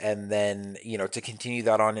Wars, and then, to continue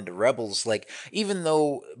that on into Rebels, like, even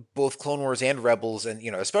though both Clone Wars and Rebels, and,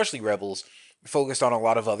 especially Rebels, focused on a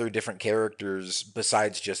lot of other different characters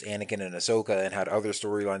besides just Anakin and Ahsoka, and had other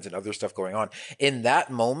storylines and other stuff going on, in that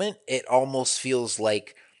moment, it almost feels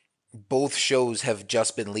like both shows have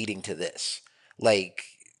just been leading to this. Like,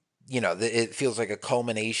 it feels like a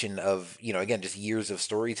culmination of, again, just years of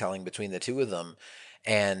storytelling between the two of them.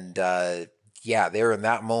 And they're in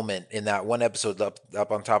that moment, in that one episode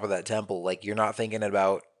up on top of that temple. Like, you're not thinking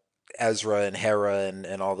about Ezra and Hera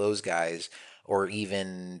and all those guys, or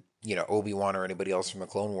even, Obi-Wan or anybody else from the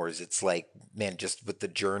Clone Wars. It's like, man, just with the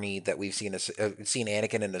journey that we've seen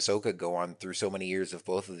Anakin and Ahsoka go on through so many years of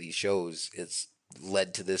both of these shows, it's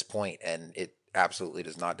led to this point, and it absolutely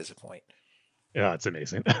does not disappoint. Yeah, it's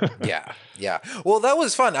amazing. Yeah. Well, that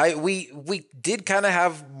was fun. We did kind of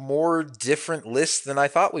have more different lists than I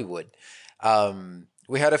thought we would.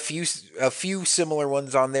 We had a few similar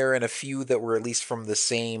ones on there, and a few that were at least from the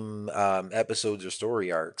same episodes or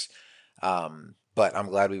story arcs. But I'm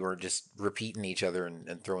glad we weren't just repeating each other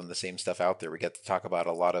and throwing the same stuff out there. We got to talk about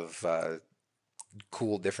a lot of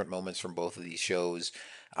cool different moments from both of these shows.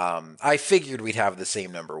 I figured we'd have the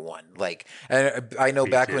same number one. Like, and I know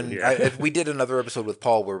we did another episode with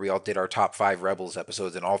Paul where we all did our top 5 Rebels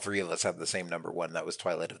episodes, and all 3 of us had the same number one. That was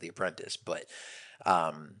Twilight of the Apprentice. But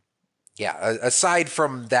aside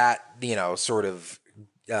from that, sort of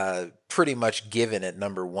pretty much given at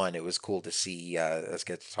number one, it was cool to see us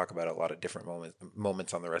get to talk about a lot of different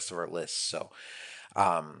moments on the rest of our lists. So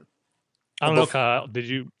I don't know, Kyle,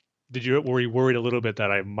 were you worried a little bit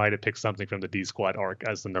that I might have picked something from the D Squad arc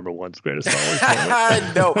as the number one greatest Star Wars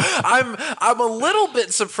moment? No, I'm a little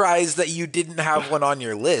bit surprised that you didn't have one on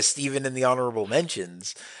your list, even in the honorable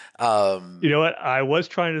mentions. You know what? I was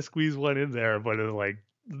trying to squeeze one in there, but it was like,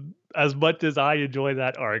 as much as I enjoy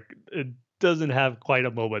that arc, doesn't have quite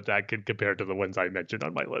a moment that could compare to the ones I mentioned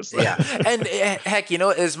on my list. Yeah. And heck,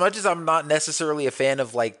 as much as I'm not necessarily a fan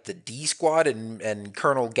of like the D Squad and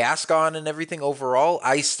Colonel Gascon and everything overall,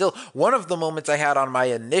 I still, one of the moments I had on my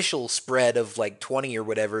initial spread of like 20 or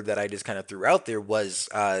whatever that I just kind of threw out there was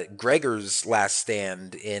Gregor's last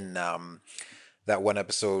stand in that one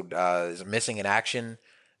episode, is Missing in Action,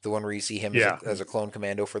 the one where you see him as a clone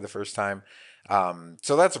commando for the first time.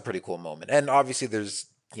 So that's a pretty cool moment. And obviously there's,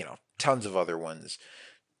 tons of other ones.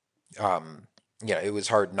 It was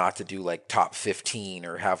hard not to do like top 15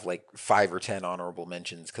 or have like 5 or 10 honorable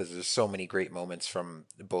mentions because there's so many great moments from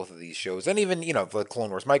both of these shows. And even, the Clone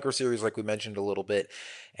Wars micro series, like we mentioned a little bit.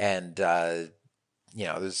 And,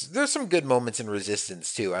 there's some good moments in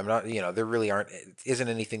Resistance too. I'm not, there really isn't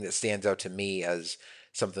anything that stands out to me as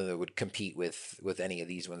something that would compete with any of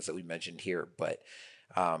these ones that we mentioned here. But,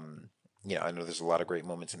 I know there's a lot of great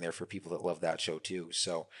moments in there for people that love that show too.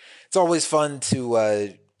 So it's always fun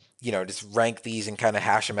to, just rank these and kind of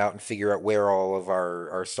hash them out and figure out where all of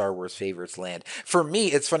our Star Wars favorites land. For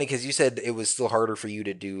me, it's funny because you said it was still harder for you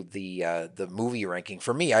to do the movie ranking.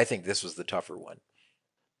 For me, I think this was the tougher one.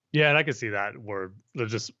 Yeah, and I can see that where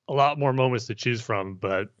there's just a lot more moments to choose from.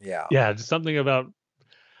 But yeah, just something about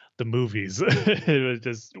the movies, it was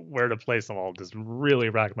just where to place them all just really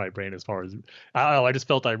racked my brain as far as, I don't know, I just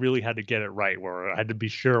felt I really had to get it right, where I had to be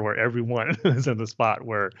sure where everyone is in the spot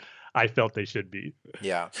where I felt they should be.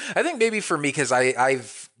 Yeah. I think maybe for me, because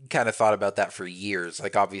I've kind of thought about that for years.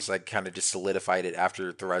 Like, obviously, I kind of just solidified it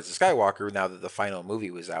after The Rise of Skywalker, now that the final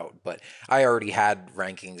movie was out. But I already had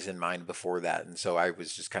rankings in mind before that. And so I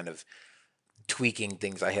was just kind of tweaking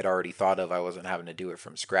things I had already thought of. I wasn't having to do it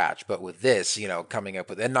from scratch. But with this, coming up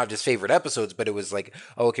with, and not just favorite episodes, but it was like,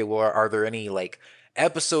 okay, well, are there any like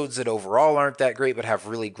episodes that overall aren't that great but have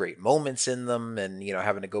really great moments in them? And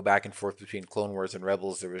having to go back and forth between Clone Wars and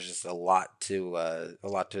Rebels, there was just a lot to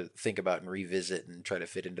think about and revisit and try to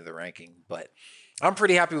fit into the ranking. But I'm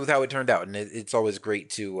pretty happy with how it turned out, and it's always great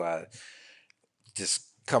to just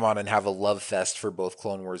come on and have a love fest for both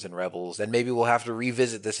Clone Wars and Rebels. And maybe we'll have to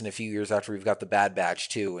revisit this in a few years after we've got the Bad Batch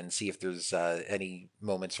too, and see if there's any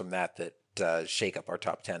moments from that shake up our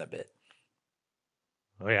top 10 a bit.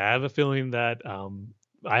 Oh yeah, I have a feeling that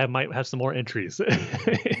I might have some more entries of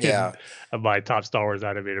my top Star Wars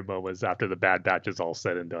animated moments after the Bad Batch is all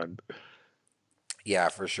said and done. Yeah,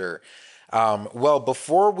 for sure. Well,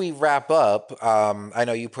 before we wrap up, I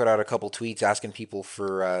know you put out a couple tweets asking people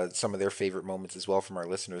for some of their favorite moments as well from our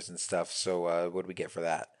listeners and stuff. So what do we get for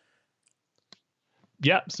that?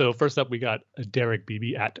 Yeah, so first up, we got Derek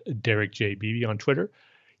Beebe at Derek J. Beebe on Twitter.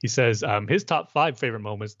 He says his top 5 favorite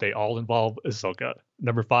moments, they all involve Ahsoka.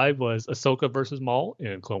 Number 5 was Ahsoka versus Maul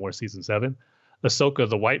in Clone Wars Season 7. Ahsoka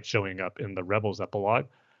the White showing up in the Rebels epilogue.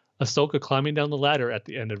 Ahsoka climbing down the ladder at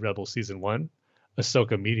the end of Rebels Season 1.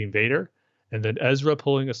 Ahsoka meeting Vader. And then Ezra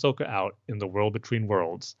pulling Ahsoka out in the World Between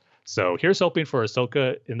Worlds. So here's hoping for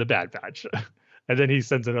Ahsoka in the Bad Batch. And then he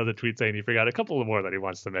sends another tweet saying he forgot a couple of more that he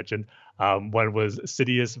wants to mention. One was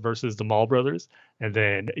Sidious versus the Maul brothers. And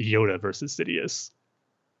then Yoda versus Sidious.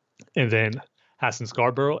 And then Hassan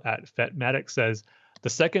Scarborough at Fetmatic says,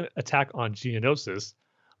 the second attack on Geonosis,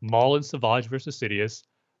 Maul and Savage versus Sidious,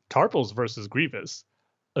 Tarpals versus Grievous,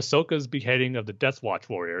 Ahsoka's beheading of the Death Watch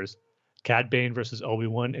warriors, Cad Bane versus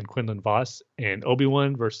Obi-Wan and Quinlan Vos, and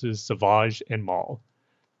Obi-Wan versus Savage and Maul.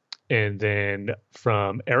 And then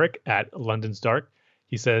from Eric at London's Dark,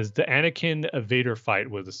 he says, the Anakin Vader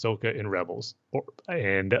fight with Ahsoka in Rebels,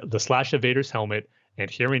 and the slash of Vader's helmet, and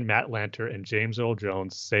hearing Matt Lanter and James Earl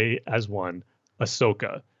Jones say as one,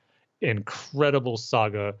 Ahsoka. Incredible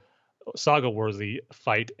saga-worthy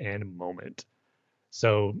fight and moment.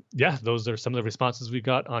 So, yeah, those are some of the responses we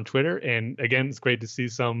got on Twitter. And again, it's great to see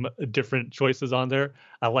some different choices on there.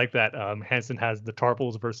 I like that Hanson has the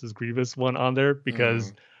Tarpals versus Grievous one on there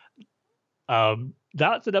because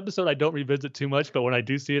that's an episode I don't revisit too much. But when I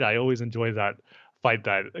do see it, I always enjoy that fight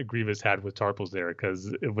that Grievous had with Tarpals there,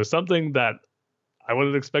 because it was something that I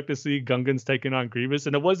wouldn't expect to see Gungans taking on Grievous.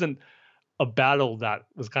 And it wasn't a battle that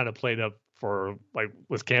was kind of played up for, like,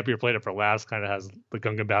 was campy or played up for last, kind of as the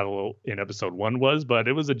Gungan battle in episode 1 was, but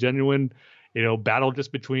it was a genuine, battle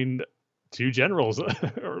just between two generals,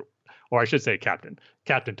 or I should say Captain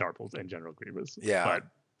Tarpals and General Grievous. Yeah. But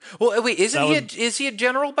well, wait, is he a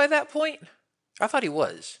general by that point? I thought he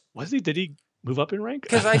was. Was he? Did he move up in rank?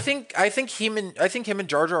 Because I think him and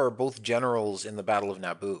Jar Jar are both generals in the Battle of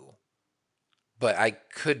Naboo. But I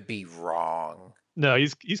could be wrong. No,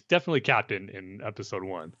 he's definitely captain in episode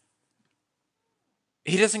 1.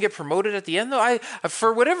 He doesn't get promoted at the end, though? I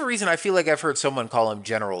for whatever reason, I feel like I've heard someone call him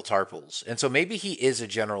General Tarpals. And so maybe he is a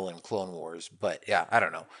general in Clone Wars. But yeah, I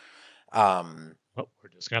don't know. Well, we're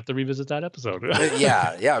just gonna have to revisit that episode. But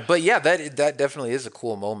yeah, that definitely is a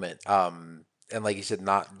cool moment. And like you said,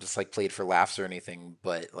 not just like played for laughs or anything,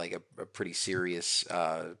 but like a pretty serious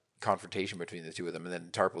confrontation between the two of them. And then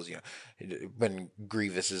Tarpals, when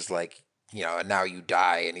Grievous is like, and now you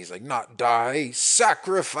die, and he's like, not die,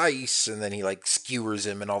 sacrifice, and then he like skewers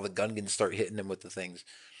him, and all the Gungans start hitting him with the things.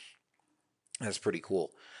 That's pretty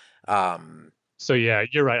cool. So yeah,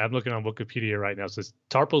 you're right. I'm looking on Wikipedia right now. It says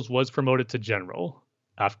Tarpals was promoted to general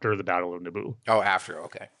after the Battle of Naboo. Oh, after,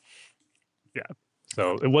 okay. Yeah.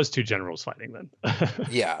 So it was 2 generals fighting then.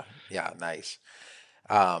 Yeah, nice.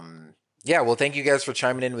 Well, thank you guys for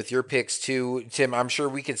chiming in with your picks too. Tim, I'm sure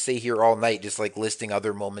we could stay here all night just like listing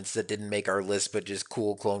other moments that didn't make our list, but just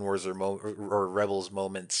cool Clone Wars or Rebels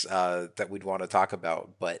moments that we'd want to talk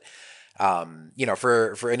about. But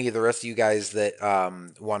for any of the rest of you guys that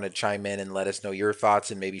want to chime in and let us know your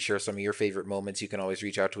thoughts and maybe share some of your favorite moments, you can always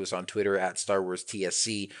reach out to us on Twitter at Star Wars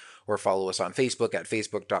TSC, or follow us on Facebook at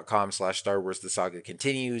facebook.com/Star Wars The Saga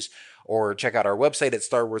Continues, or check out our website at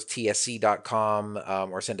starwarstsc.com,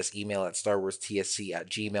 or send us email at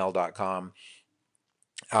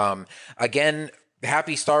starwarstsc@gmail.com. Again,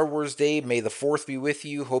 happy Star Wars Day. May the 4th be with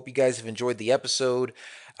you. Hope you guys have enjoyed the episode.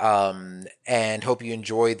 And hope you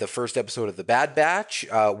enjoyed the first episode of The Bad Batch.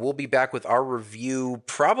 We'll be back with our review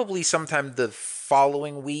probably sometime the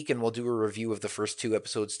following week, and we'll do a review of the first 2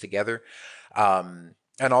 episodes together.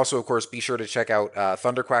 And also, of course, be sure to check out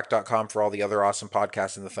thunderquack.com for all the other awesome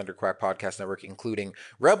podcasts in the Thunderquack Podcast Network, including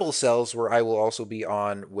Rebel Cells, where I will also be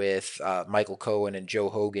on with Michael Cohen and Joe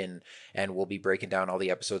Hogan, and we'll be breaking down all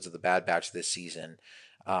the episodes of The Bad Batch this season.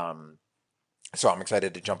 So I'm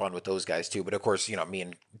excited to jump on with those guys too. But of course, me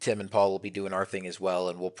and Tim and Paul will be doing our thing as well,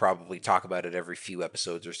 and we'll probably talk about it every few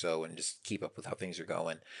episodes or so and just keep up with how things are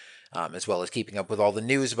going, as well as keeping up with all the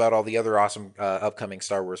news about all the other awesome upcoming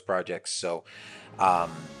Star Wars projects. So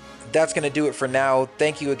that's going to do it for now.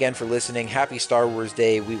 Thank you again for listening. Happy Star Wars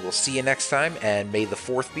Day. We will see you next time, and may the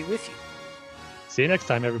 4th be with you. See you next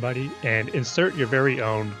time, everybody, and insert your very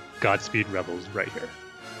own Godspeed Rebels right here.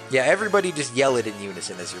 Yeah, everybody just yell it in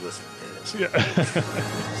unison as you're listening to this.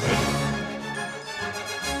 Yeah.